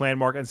of Rare's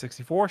landmark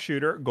N64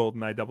 shooter,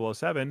 GoldenEye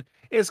 007,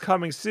 is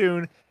coming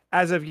soon.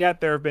 As of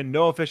yet, there have been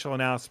no official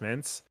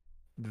announcements.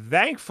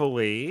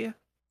 Thankfully,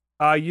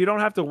 you don't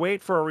have to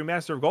wait for a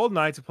remaster of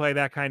GoldenEye to play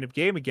that kind of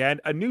game again.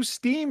 A new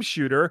Steam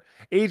shooter,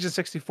 Agent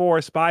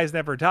 64 Spies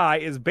Never Die,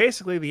 is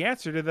basically the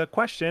answer to the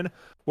question,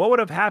 what would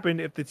have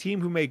happened if the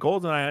team who made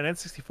GoldenEye on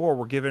N64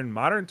 were given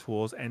modern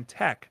tools and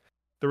tech?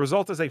 The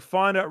result is a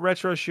fun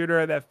retro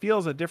shooter that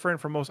feels different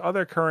from most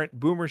other current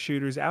boomer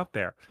shooters out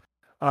there.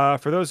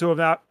 For those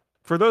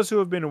who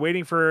have been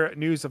waiting for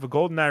news of a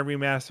GoldenEye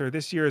remaster,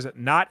 this year's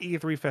not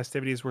E3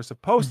 festivities were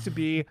supposed to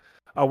be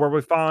where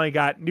we finally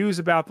got news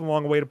about the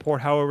long-awaited port.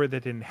 However,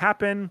 that didn't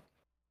happen.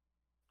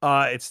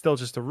 It's still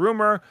just a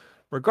rumor.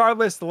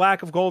 Regardless, the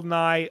lack of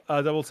GoldenEye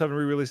 007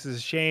 re-release is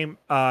a shame.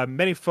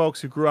 Many folks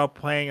who grew up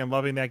playing and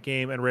loving that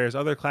game and Rare's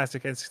other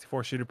classic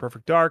N64 shooter,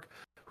 Perfect Dark,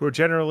 who are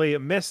generally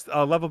missed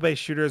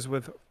level-based shooters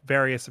with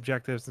various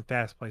objectives and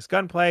fast-paced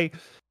gunplay.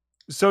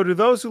 So to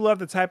those who love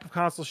the type of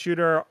console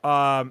shooter,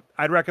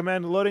 I'd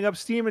recommend loading up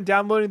Steam and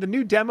downloading the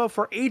new demo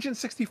for Agent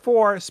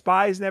 64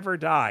 Spies Never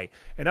Die,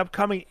 an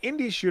upcoming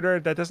indie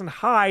shooter that doesn't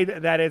hide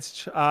that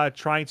it's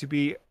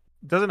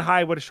doesn't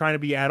hide what it's trying to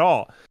be at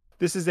all.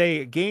 This is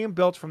a game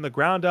built from the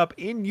ground up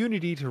in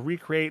Unity to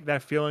recreate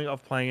that feeling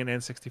of playing an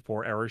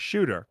N64 era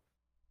shooter.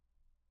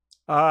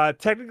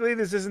 Technically,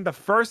 this isn't the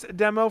first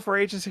demo for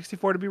Agent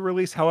 64 to be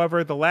released.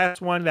 However, the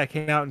last one that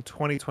came out in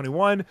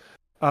 2021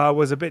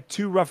 was a bit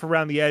too rough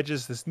around the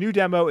edges. This new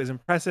demo is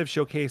impressive,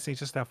 showcasing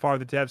just how far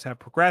the devs have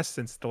progressed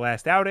since the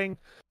last outing.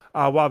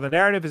 While the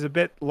narrative is a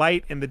bit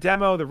light in the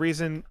demo, the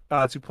reason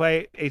to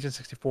play Agent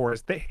 64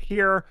 is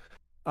here.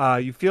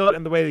 You feel it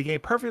in the way the game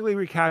perfectly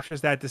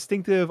recaptures that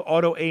distinctive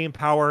auto-aim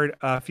powered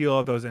feel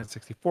of those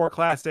N64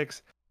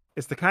 classics.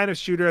 It's the kind of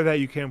shooter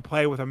that you can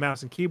play with a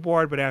mouse and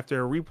keyboard, but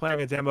after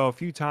replaying a demo a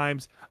few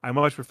times, I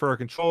much prefer a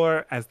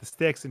controller, as the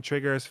sticks and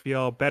triggers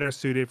feel better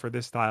suited for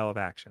this style of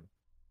action.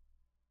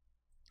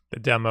 The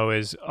demo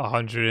is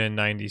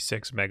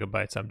 196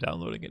 megabytes. I'm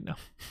downloading it now.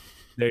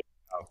 There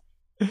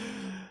you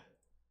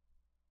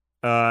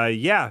go.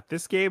 Yeah,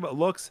 this game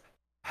looks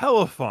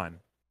hella fun.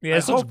 Yeah,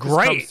 this looks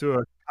great. This comes to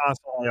a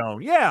console I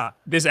own. Yeah,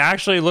 this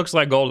actually looks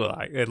like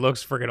GoldenEye. It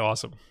looks freaking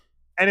awesome.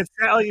 And it's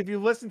like, if you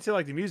listen to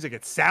like the music,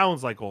 it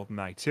sounds like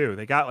GoldenEye too.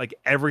 They got like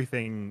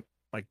everything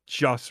like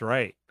just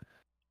right.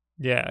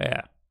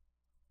 Yeah.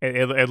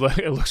 It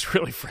looks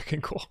really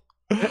freaking cool.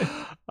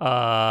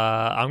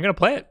 I'm gonna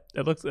play it.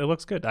 It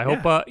looks good. I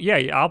hope.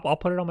 I'll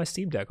put it on my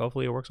Steam Deck.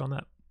 Hopefully, it works on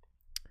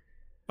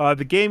that.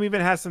 The game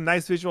even has some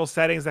nice visual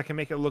settings that can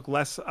make it look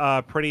less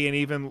pretty, and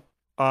even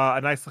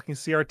a nice looking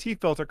CRT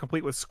filter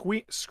complete with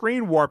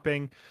screen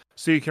warping,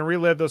 so you can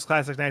relive those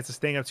classic nights of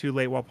staying up too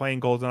late while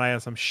playing GoldenEye on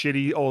some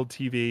shitty old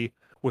TV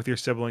with your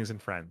siblings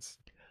and friends.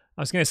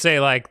 I was gonna say,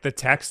 like, the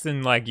text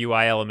and like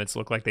UI elements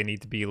look like they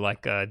need to be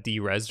like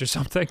de-resed or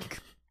something.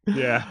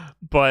 Yeah,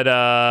 but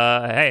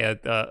hey,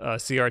 a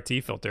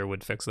CRT filter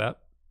would fix that.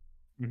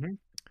 Mm-hmm.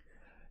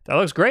 That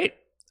looks great.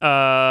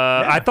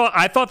 I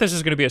thought this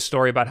was going to be a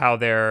story about how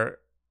they're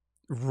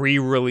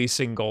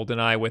re-releasing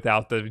GoldenEye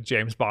without the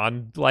James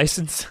Bond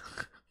license.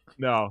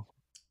 No,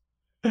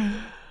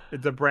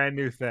 it's a brand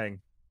new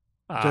thing,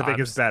 which I think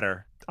is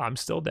better. I'm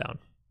still down.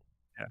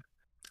 Yeah.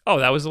 Oh,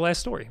 that was the last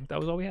story. That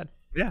was all we had.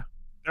 Yeah.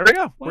 There we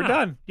go. Wow. We're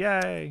done.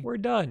 Yay. We're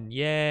done.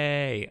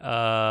 Yay. I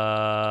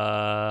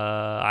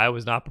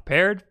was not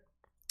prepared.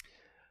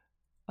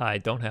 I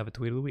don't have a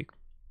tweet of the week.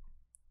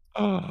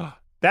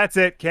 That's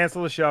it.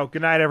 Cancel the show.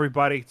 Good night,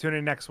 everybody. Tune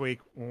in next week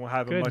when we'll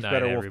have a much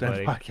better Wolf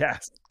Den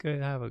podcast.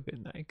 Good. Have a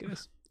good night,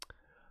 guys.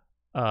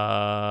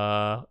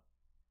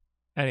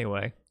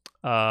 Anyway,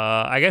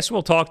 I guess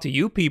we'll talk to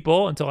you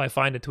people until I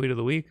find a tweet of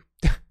the week.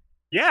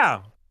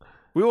 Yeah.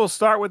 We will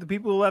start with the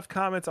people who left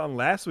comments on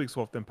last week's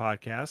Wolf Den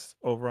podcast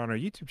over on our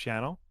YouTube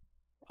channel,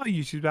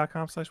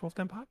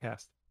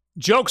 youtube.com/wolfdenpodcast.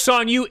 Joke's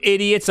on you,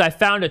 idiots. I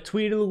found a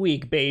tweet of the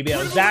week, baby. I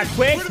was that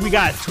quick. We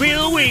got a tweet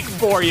of the week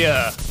for you.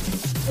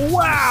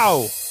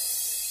 Wow.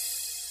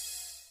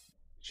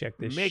 Check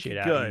this shit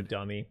out, you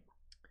dummy.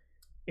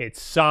 It's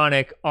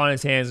Sonic on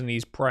his hands and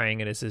knees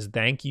praying, and it says,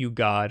 "Thank you,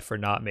 God, for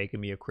not making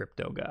me a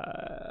crypto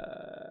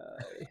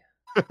guy."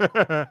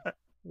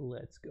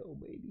 Let's go,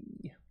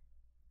 baby.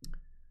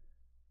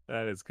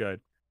 That is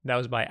good. That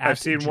was by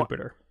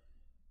Jupiter.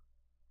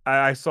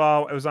 I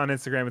saw it was on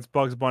Instagram. It's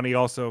Bugs Bunny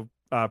also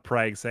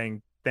praying,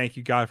 saying, "Thank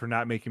you, God, for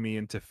not making me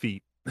into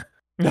feet."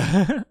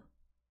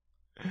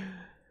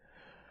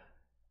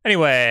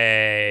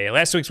 Anyway,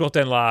 last week's Wolf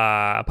Den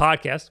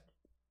podcast.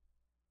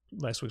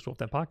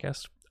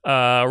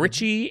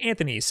 Richie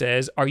Anthony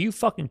says, "Are you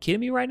fucking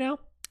kidding me right now?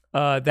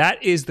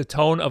 That is the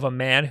tone of a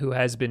man who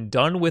has been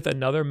done with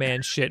another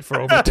man's shit for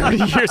over 30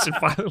 years and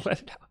finally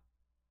let it out."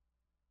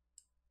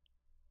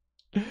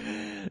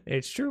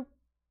 It's true.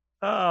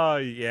 Oh,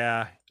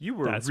 yeah. You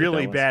were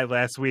really bad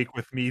last week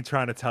with me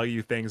trying to tell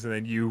you things and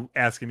then you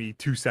asking me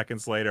 2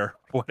 seconds later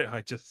what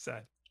I just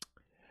said.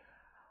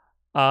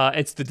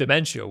 It's the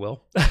dementia,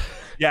 Will.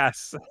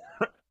 Yes.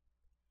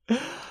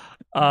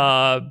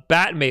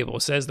 Bat Mabel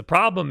says, "The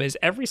problem is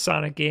every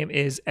Sonic game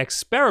is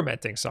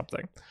experimenting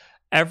something.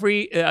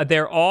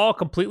 They're all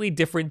completely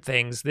different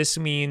things. This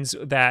means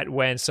that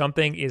when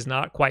something is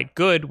not quite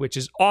good, which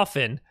is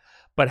often,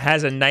 but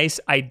has a nice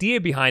idea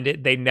behind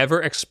it, they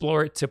never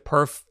explore it to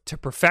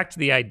perfect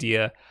the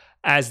idea,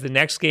 as the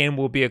next game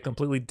will be a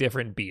completely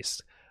different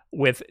beast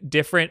with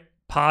different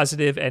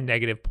positive and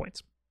negative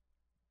points."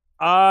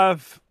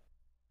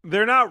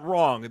 They're not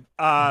wrong.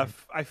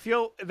 I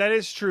feel that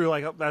is true.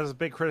 Like, that's a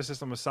big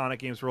criticism of Sonic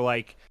games where,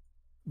 like,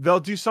 they'll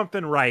do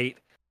something right,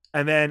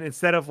 and then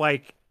instead of,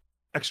 like,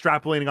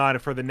 extrapolating on it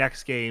for the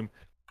next game,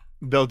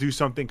 they'll do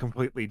something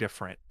completely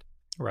different.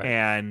 Right.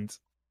 And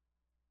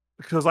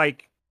because,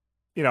 like,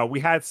 you know, we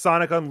had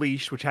Sonic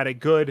Unleashed, which had a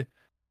good,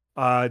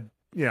 of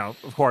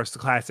course,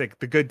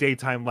 the good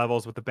daytime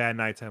levels with the bad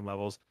nighttime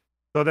levels.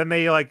 So then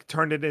they like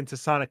turned it into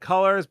Sonic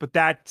Colors, but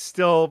that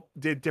still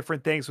did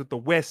different things with the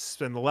wisps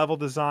and the level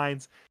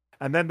designs.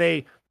 And then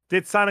they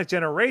did Sonic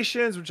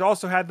Generations, which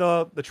also had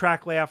the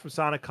track layout from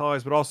Sonic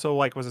Colors, but also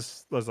like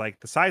was like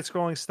the side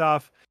scrolling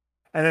stuff.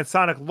 And then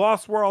Sonic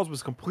Lost Worlds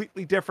was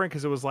completely different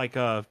because it was like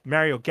a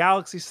Mario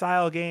Galaxy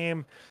style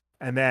game.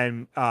 And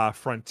then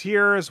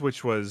Frontiers,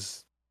 which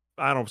was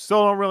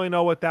still don't really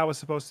know what that was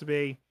supposed to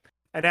be.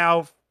 And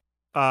now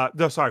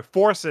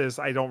Forces,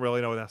 I don't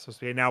really know what that's supposed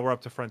to be. And now we're up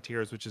to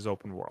Frontiers, which is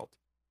open world.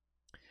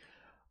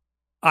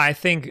 I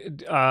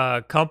think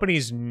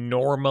companies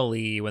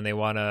normally, when they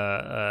want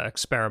to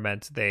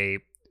experiment, they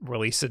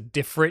release a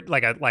different,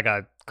 like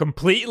a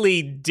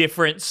completely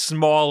different,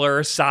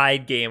 smaller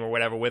side game or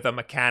whatever with a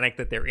mechanic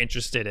that they're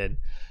interested in.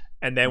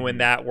 And then when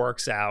that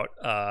works out,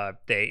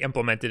 they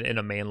implement it in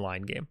a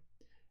mainline game.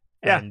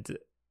 Yeah.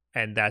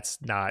 And that's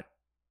not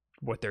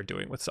what they're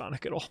doing with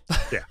Sonic at all.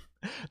 Yeah.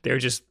 They're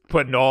just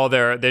putting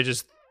they're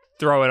just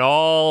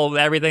throwing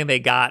everything they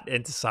got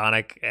into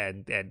Sonic,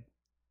 and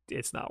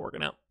it's not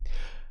working out.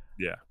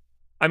 Yeah.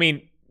 I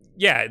mean,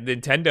 yeah,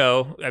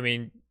 Nintendo, I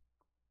mean,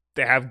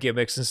 they have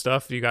gimmicks and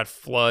stuff. You got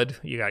Flood,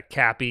 you got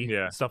Cappy,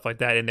 stuff like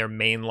that in their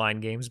mainline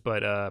games,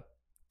 but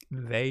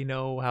they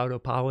know how to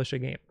polish a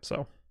game.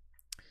 So,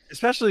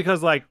 especially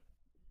because, like,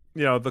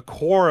 the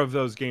core of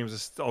those games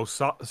is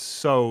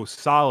so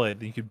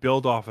solid. You could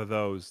build off of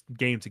those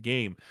game to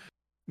game.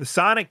 The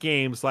Sonic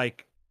games,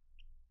 like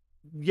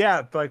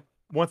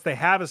once they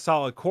have a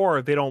solid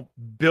core, they don't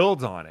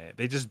build on it.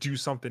 They just do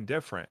something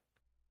different.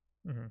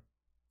 Mm-hmm.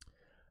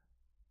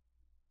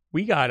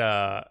 We got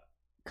a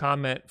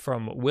comment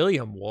from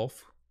William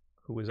Wolf,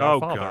 who is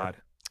our father,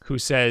 who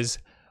says,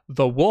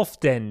 "The Wolf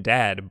Den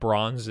dad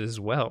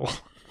bronzes well."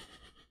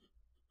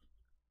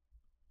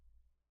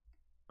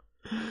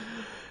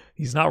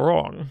 He's not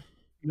wrong.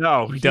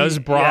 No, he does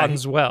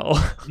bronze well.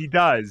 He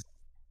does.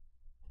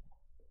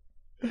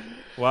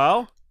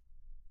 Well,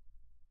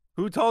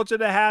 who told you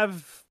to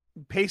have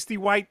pasty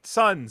white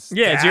sons?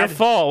 Yeah, Dad? It's your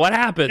fault. What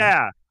happened?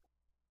 Yeah.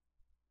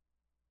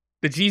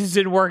 The Jesus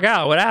didn't work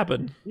out. What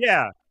happened?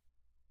 Yeah.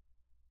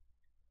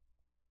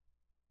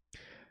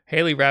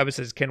 Haley Rabbit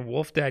says, "Can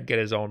Wolf Dad get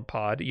his own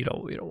pod?" You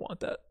don't want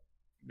that.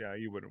 Yeah,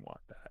 you wouldn't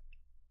want that.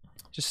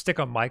 Just stick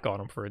a mic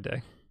on him for a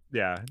day.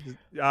 Yeah.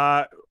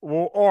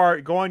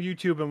 Or go on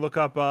YouTube and look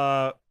up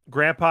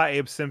Grandpa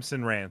Abe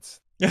Simpson rants.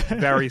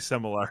 Very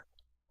similar.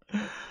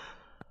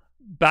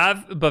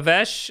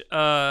 Bavesh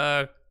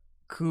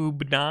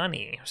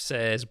Kubnani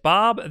says,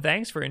 Bob,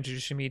 thanks for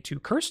introducing me to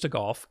Curse to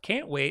Golf.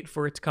 Can't wait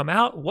for it to come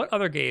out. What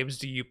other games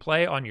do you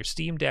play on your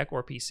Steam Deck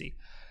or PC?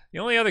 The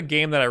only other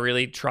game that I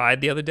really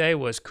tried the other day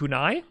was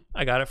Kunai.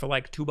 I got it for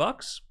like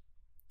 $2.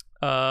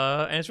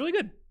 And it's really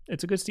good.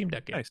 It's a good Steam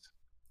Deck game.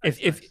 Nice.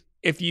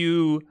 If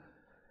you...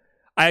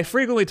 I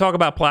frequently talk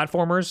about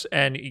platformers,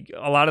 and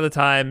a lot of the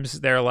times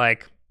they're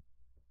like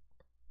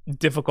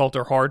difficult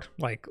or hard,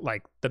 like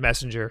The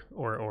Messenger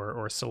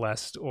or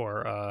Celeste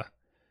or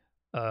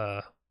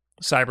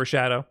Cyber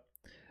Shadow.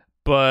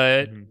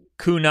 But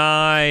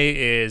Kunai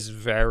is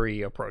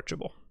very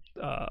approachable.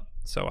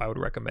 So I would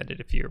recommend it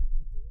if you're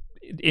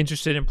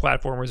interested in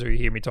platformers, or you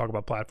hear me talk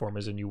about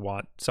platformers and you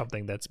want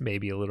something that's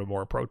maybe a little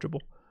more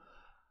approachable.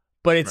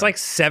 But it's like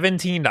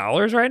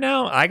 $17 right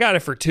now. I got it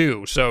for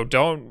 $2, so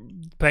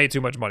don't pay too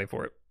much money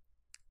for it.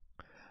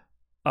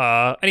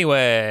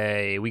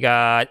 Anyway, we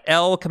got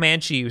El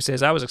Comanche, who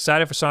says, I was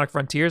excited for Sonic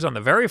Frontiers on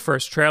the very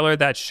first trailer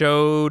that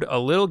showed a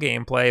little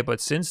gameplay, but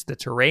since the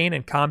terrain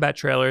and combat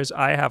trailers,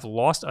 I have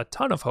lost a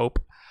ton of hope.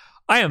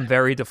 I am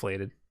very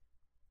deflated.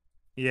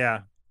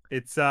 Yeah,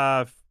 it's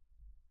that's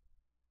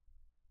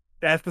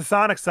the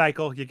Sonic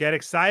cycle. You get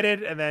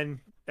excited, and then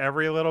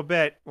every little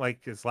bit, like,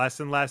 it's less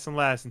and less and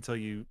less until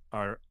you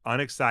are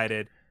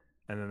unexcited,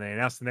 and then they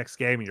announce the next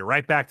game, and you're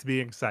right back to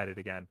being excited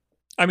again.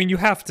 I mean, you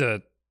have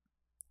to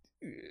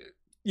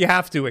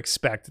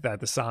expect that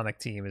the Sonic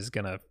team is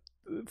gonna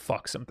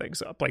fuck some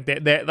things up. Like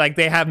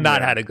they have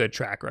not had a good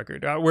track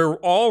record. We're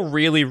all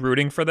really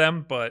rooting for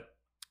them, but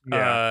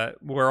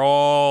we're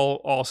all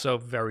also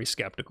very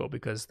skeptical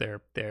because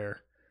their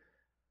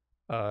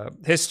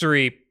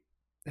history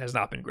has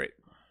not been great.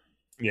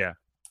 Yeah.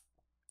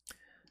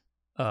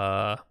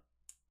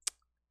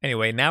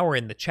 Anyway, now we're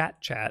in the chat.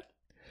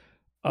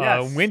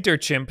 Yes. Winter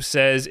Chimp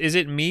says, is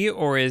it me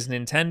or is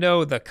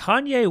Nintendo the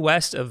Kanye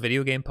West of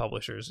video game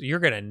publishers? You're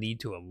going to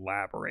need to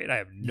elaborate. I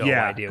have no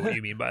idea what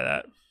you mean by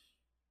that.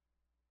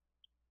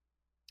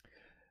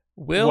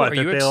 Will, what, are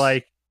that you they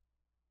like?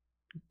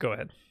 Go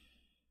ahead.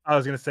 I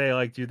was going to say,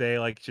 like, do they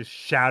like just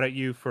shout at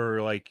you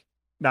for like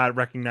not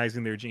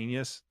recognizing their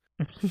genius?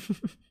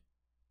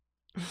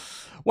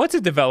 What's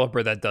a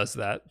developer that does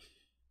that?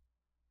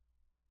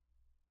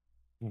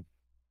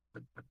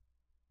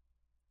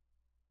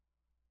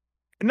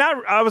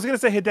 I was gonna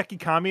say Hideki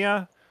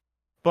Kamiya,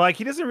 but like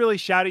he doesn't really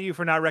shout at you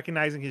for not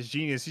recognizing his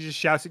genius. He just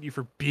shouts at you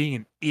for being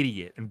an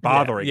idiot and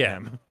bothering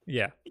him.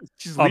 Yeah.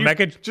 Just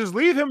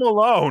leave him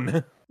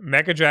alone.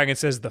 Mecha Dragon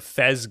says the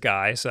Fez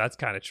guy, so that's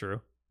kind of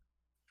true.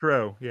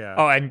 True, yeah.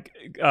 Oh, and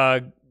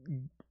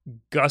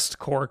Gust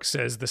Cork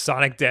says the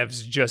Sonic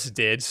devs just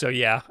did. So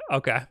yeah,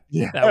 okay.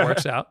 Yeah. That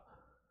works out.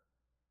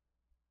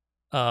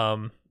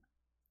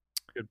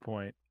 Good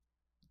point.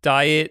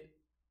 Diet,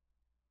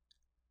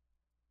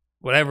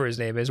 whatever his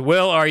name is.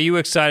 Will, are you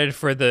excited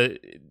for the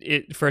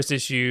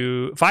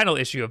final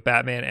issue of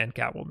Batman and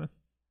Catwoman?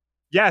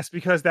 Yes,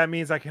 because that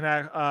means I can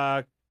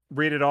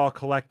read it all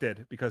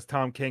collected, because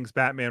Tom King's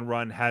Batman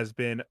run has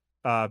been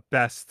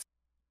best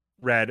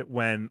read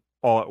when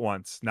all at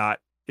once, not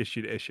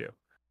issue to issue.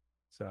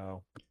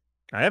 So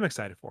I am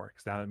excited for it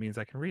because now it means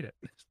I can read it.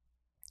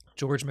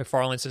 George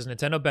McFarlane says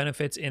Nintendo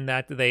benefits in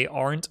that they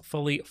aren't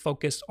fully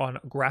focused on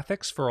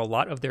graphics for a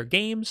lot of their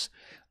games.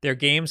 Their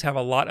games have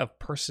a lot of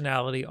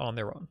personality on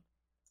their own.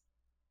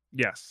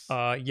 Yes.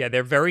 Yeah,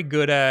 they're very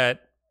good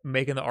at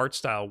making the art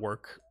style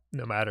work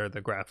no matter the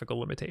graphical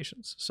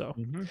limitations. So,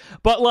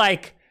 but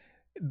like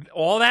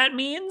all that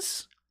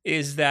means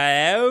is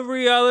that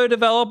every other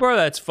developer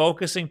that's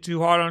focusing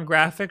too hard on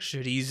graphics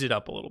should ease it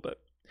up a little bit.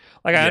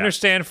 Like, I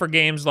understand for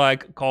games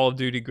like Call of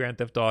Duty, Grand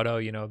Theft Auto,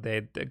 you know,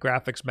 the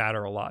graphics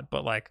matter a lot,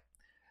 but like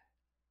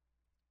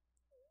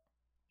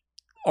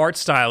art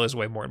style is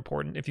way more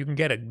important. If you can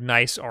get a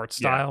nice art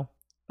style,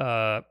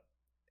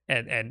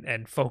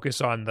 and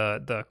focus on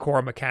the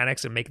core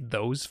mechanics and make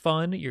those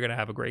fun, you're gonna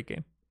have a great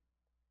game.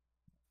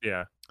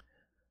 Yeah.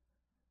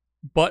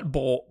 Butt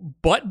boy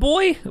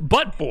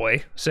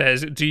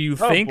says, do you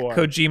think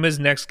Kojima's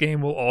next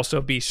game will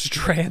also be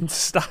Strand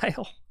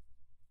style?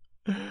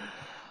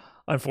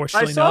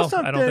 Unfortunately, no.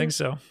 I don't think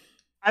so.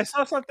 I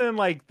saw something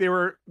like they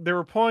were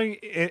pulling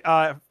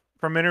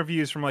from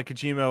interviews from like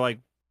Kojima, like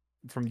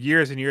from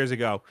years and years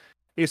ago.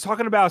 He was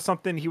talking about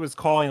something he was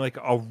calling like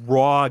a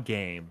raw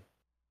game,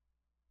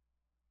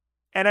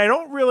 and I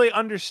don't really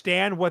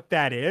understand what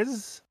that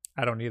is.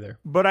 I don't either.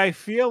 But I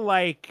feel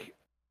like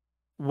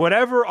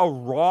whatever a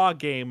raw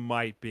game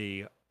might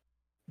be,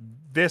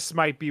 this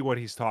might be what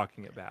he's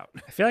talking about.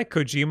 I feel like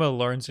Kojima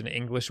learns an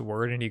English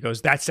word and he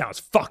goes, that sounds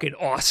fucking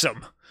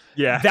awesome.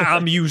 Yeah.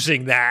 I'm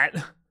using that.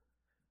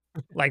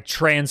 Like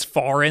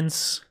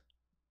transference.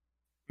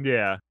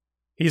 Yeah.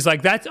 He's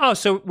like,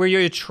 so where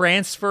you're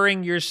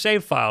transferring your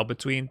save file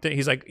between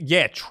he's like,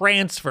 yeah,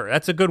 transfer.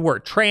 That's a good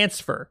word.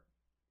 Transfer.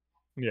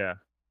 Yeah.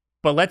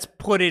 But let's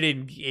put it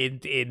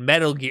in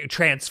Metal Gear.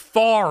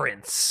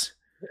 Transference.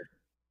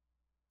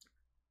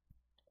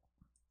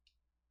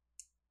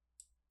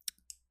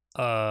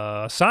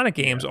 Sonic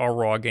games are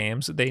raw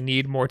games. They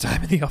need more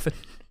time in the oven.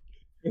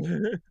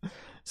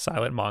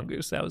 Silent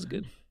Mongoose. That was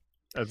good.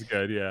 That's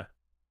good, yeah.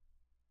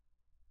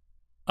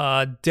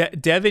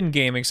 Devin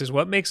Gaming says,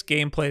 what makes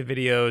gameplay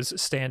videos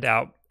stand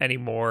out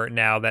anymore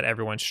now that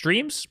everyone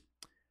streams?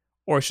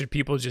 Or should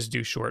people just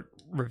do short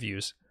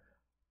reviews?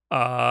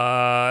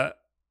 Nothing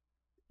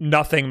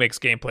makes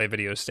gameplay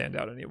videos stand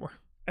out anymore.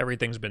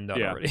 Everything's been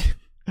done already.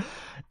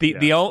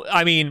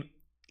 I mean,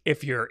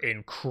 if you're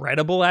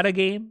incredible at a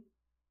game,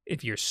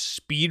 if you're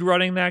speed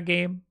running that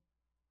game,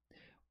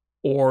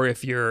 or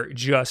if you're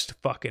just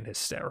fucking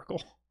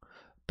hysterical.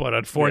 But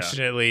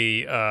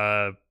unfortunately,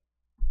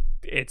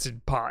 it's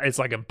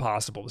like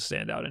impossible to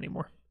stand out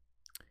anymore.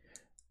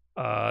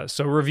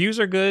 So reviews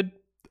are good.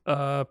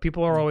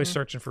 People are always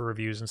searching for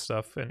reviews and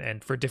stuff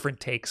and for different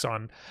takes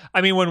on.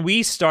 I mean, when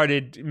we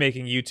started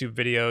making YouTube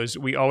videos,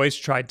 we always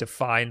tried to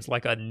find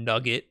like a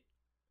nugget.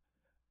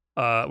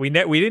 We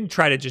didn't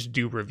try to just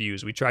do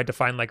reviews. We tried to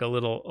find like a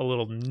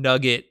little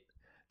nugget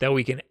that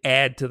we can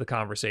add to the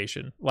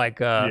conversation. Like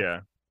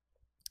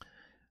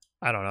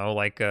I don't know,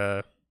 like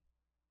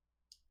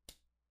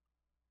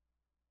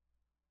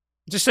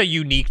just a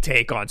unique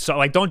take on, so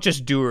like don't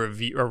just do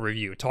a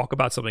review. Talk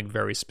about something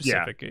very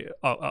specific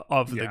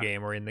of the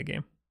game or in the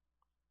game.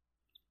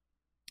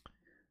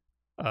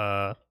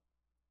 Did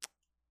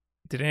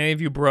any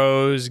of you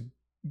bros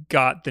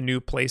got the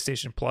new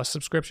PlayStation Plus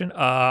subscription?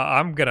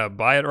 I'm gonna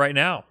buy it right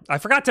now. I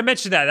forgot to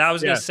mention that. I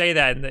was gonna say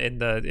that in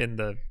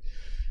the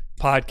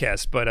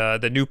podcast,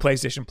 but the new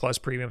PlayStation Plus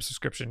premium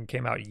subscription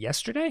came out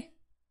yesterday.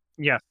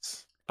 Yes.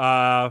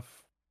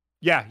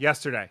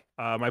 Yesterday.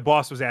 My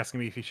boss was asking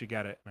me if he should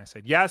get it, and I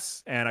said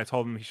yes, and I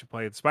told him he should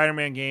play the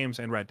Spider-Man games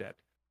and Red Dead.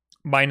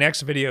 My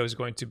next video is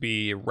going to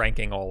be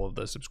ranking all of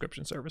the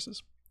subscription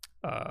services.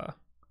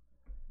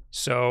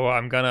 So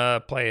I'm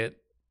gonna play it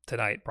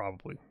tonight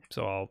probably.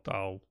 So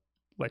I'll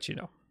let you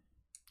know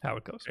how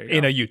it goes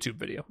in a YouTube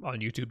video on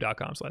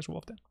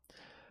youtube.com/wolfden.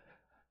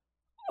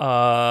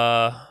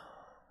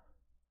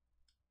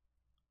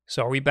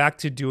 So are we back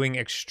to doing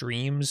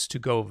extremes to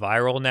go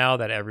viral now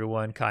that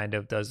everyone kind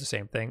of does the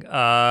same thing?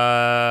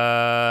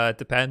 It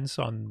depends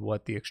on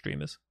what the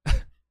extreme is.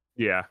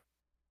 Yeah.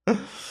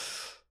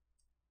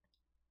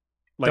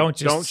 Like,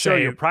 don't show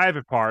your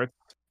private parts.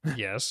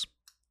 Yes.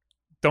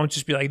 Don't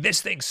just be like,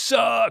 this thing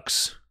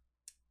sucks.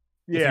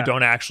 Yeah. If you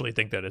don't actually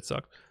think that it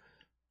sucks.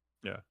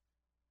 Yeah.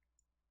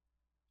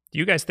 Do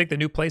you guys think the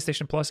new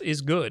PlayStation Plus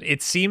is good?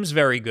 It seems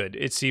very good.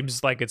 It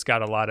seems like it's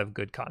got a lot of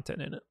good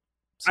content in it.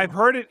 So. I've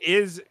heard it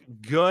is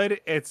good.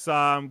 It's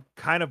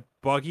kind of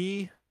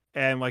buggy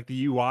and like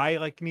the UI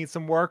like needs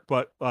some work,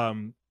 but I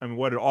mean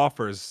what it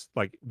offers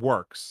like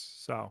works.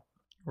 So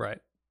right.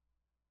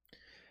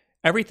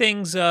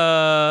 Everything's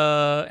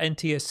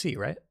NTSC,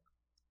 right?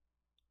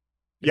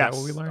 Is yes. that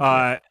what we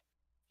learned?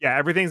 Yeah,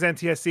 everything's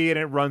NTSC and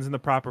it runs in the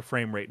proper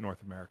frame rate in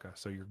North America,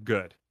 so you're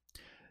good.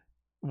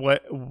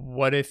 What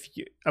if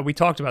we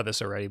talked about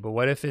this already, but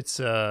what if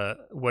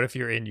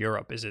you're in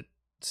Europe? Is it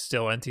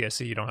still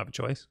NTSC? You don't have a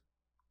choice?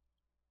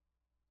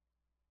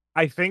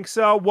 I think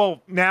so.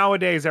 Well,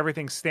 nowadays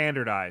everything's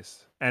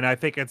standardized, and I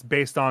think it's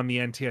based on the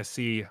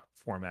NTSC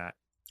format.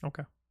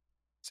 Okay.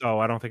 So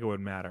I don't think it would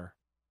matter.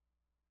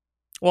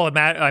 Well,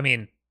 I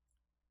mean,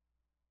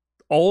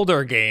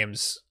 older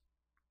games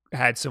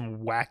had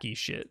some wacky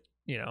shit,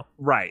 you know.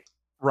 Right.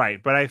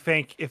 But I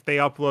think if they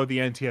upload the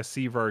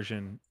NTSC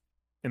version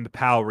in the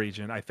PAL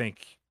region, I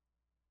think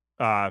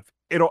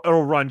it'll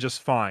run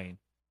just fine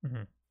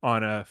in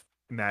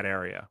that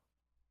area.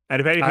 And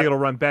if anything, it'll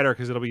run better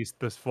because it'll be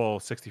this full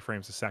 60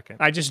 frames a second.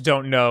 I just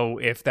don't know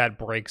if that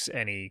breaks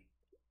any,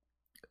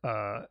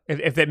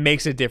 if that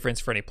makes a difference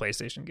for any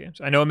PlayStation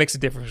games. I know it makes a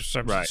difference for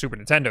some Super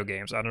Nintendo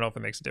games. I don't know if it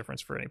makes a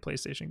difference for any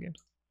PlayStation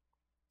games.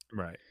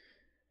 Right.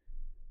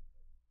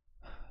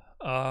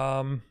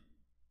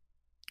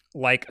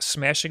 Like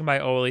smashing my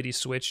OLED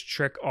Switch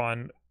trick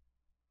on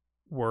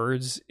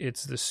words.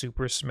 It's the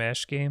Super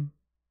Smash game,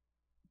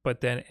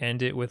 but then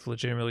end it with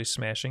legitimately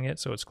smashing it,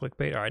 so it's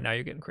clickbait. All right, now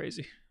you're getting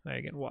crazy. Now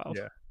you're getting wild.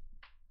 Yeah.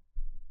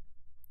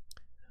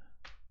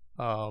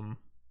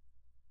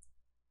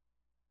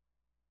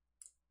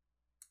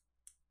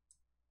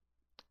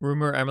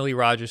 Rumor Emily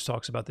Rogers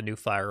talks about the new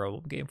Fire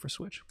Emblem game for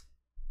Switch.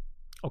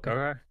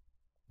 Okay.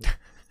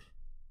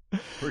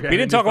 We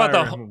didn't talk about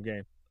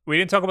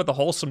the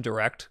Wholesome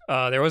Direct.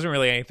 There wasn't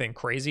really anything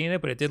crazy in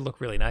it, but it did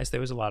look really nice.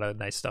 There was a lot of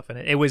nice stuff in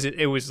it.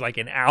 It was like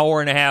an hour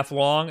and a half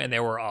long, and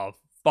there were a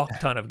fuck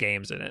ton of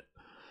games in it.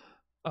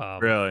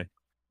 Really?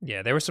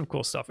 Yeah, there was some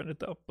cool stuff in it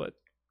though. But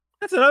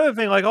that's another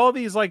thing. Like all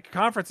these like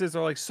conferences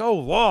are like so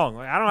long.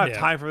 Like I don't have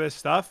time for this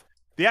stuff.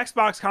 The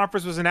Xbox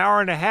conference was an hour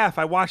and a half.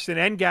 I watched an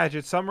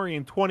Engadget summary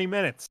in 20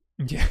 minutes.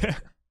 Yeah.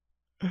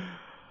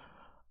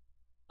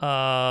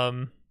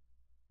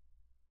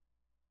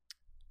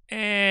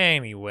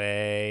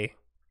 Anyway,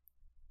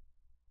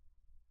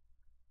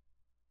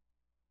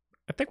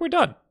 I think we're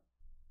done.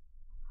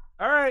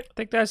 All right. I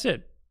think that's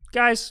it.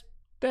 Guys,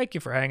 thank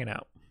you for hanging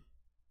out.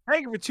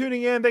 Thank you for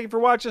tuning in. Thank you for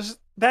watching us.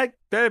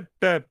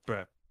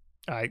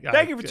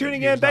 Thank you for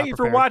tuning in. Thank you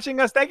for watching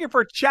us. Thank you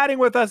for chatting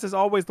with us. As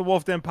always, the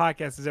Wolf Den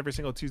podcast is every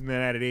single Tuesday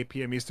night at 8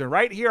 p.m. Eastern,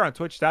 right here on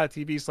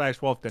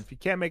twitch.tv/wolfden. If you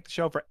can't make the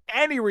show for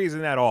any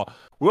reason at all,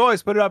 we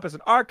always put it up as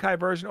an archive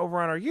version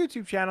over on our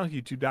YouTube channel,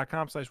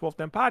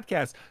 youtube.com/wolfden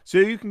podcast. So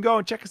you can go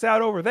and check us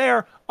out over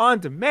there on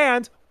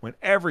demand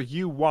whenever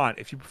you want.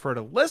 If you prefer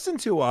to listen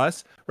to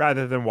us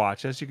rather than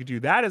watch us, you could do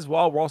that as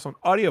well. We're also an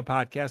audio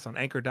podcast on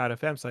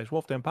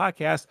anchor.fm/wolfden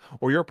podcast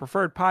or your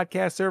preferred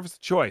podcast service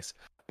of choice.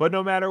 But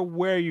no matter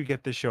where you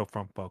get this show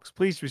from, folks,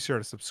 please be sure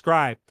to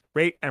subscribe,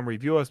 rate, and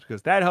review us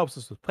because that helps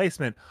us with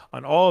placement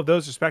on all of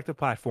those respective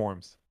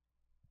platforms.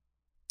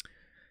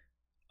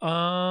 Who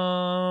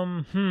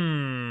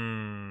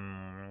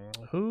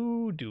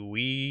do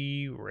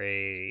we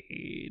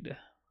raid?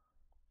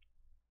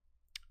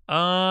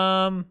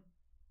 I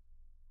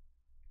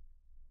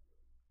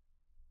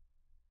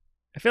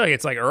feel like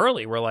it's like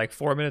early. We're like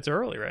 4 minutes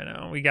early right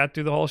now. We got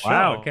through the whole show.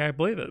 Wow. I can't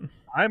believe it.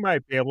 I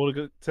might be able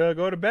to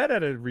go to bed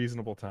at a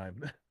reasonable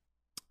time.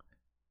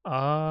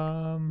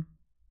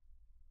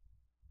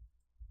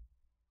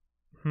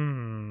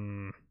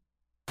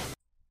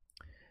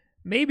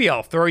 Maybe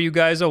I'll throw you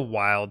guys a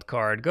wild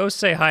card. Go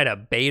say hi to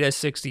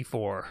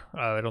Beta64.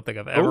 I don't think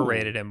I've ever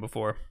rated him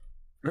before.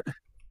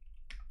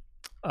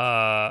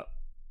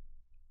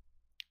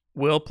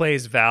 Will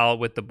plays Val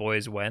with the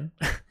boys when?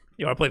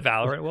 You want to play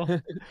Valorant, Will?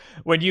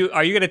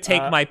 Are you going to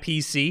take my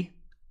PC?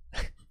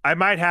 I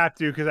might have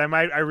to because I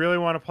really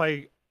want to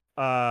play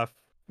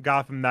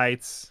Gotham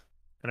Knights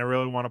and I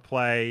really want to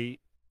play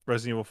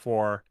Resident Evil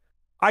 4.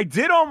 I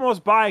did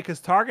almost buy it because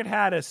Target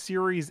had a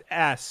Series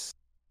S,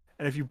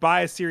 and if you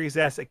buy a Series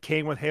S, it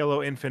came with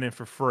Halo Infinite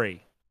for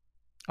free.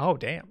 Oh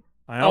damn!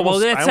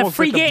 It's a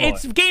free game.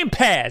 It's Game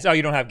Pass. Oh,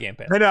 you don't have Game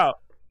Pass. I know.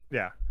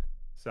 Yeah.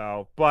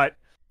 So, but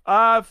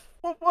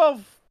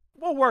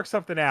we'll work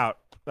something out,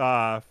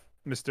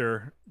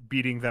 Mr.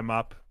 Beating them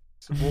up.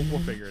 So we'll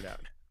figure it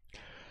out.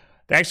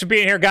 Thanks for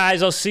being here,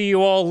 guys. I'll see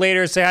you all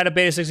later. Say hi to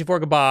Beta64.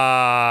 Goodbye.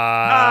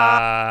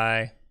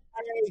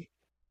 Bye.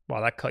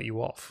 Wow, that cut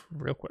you off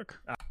real quick.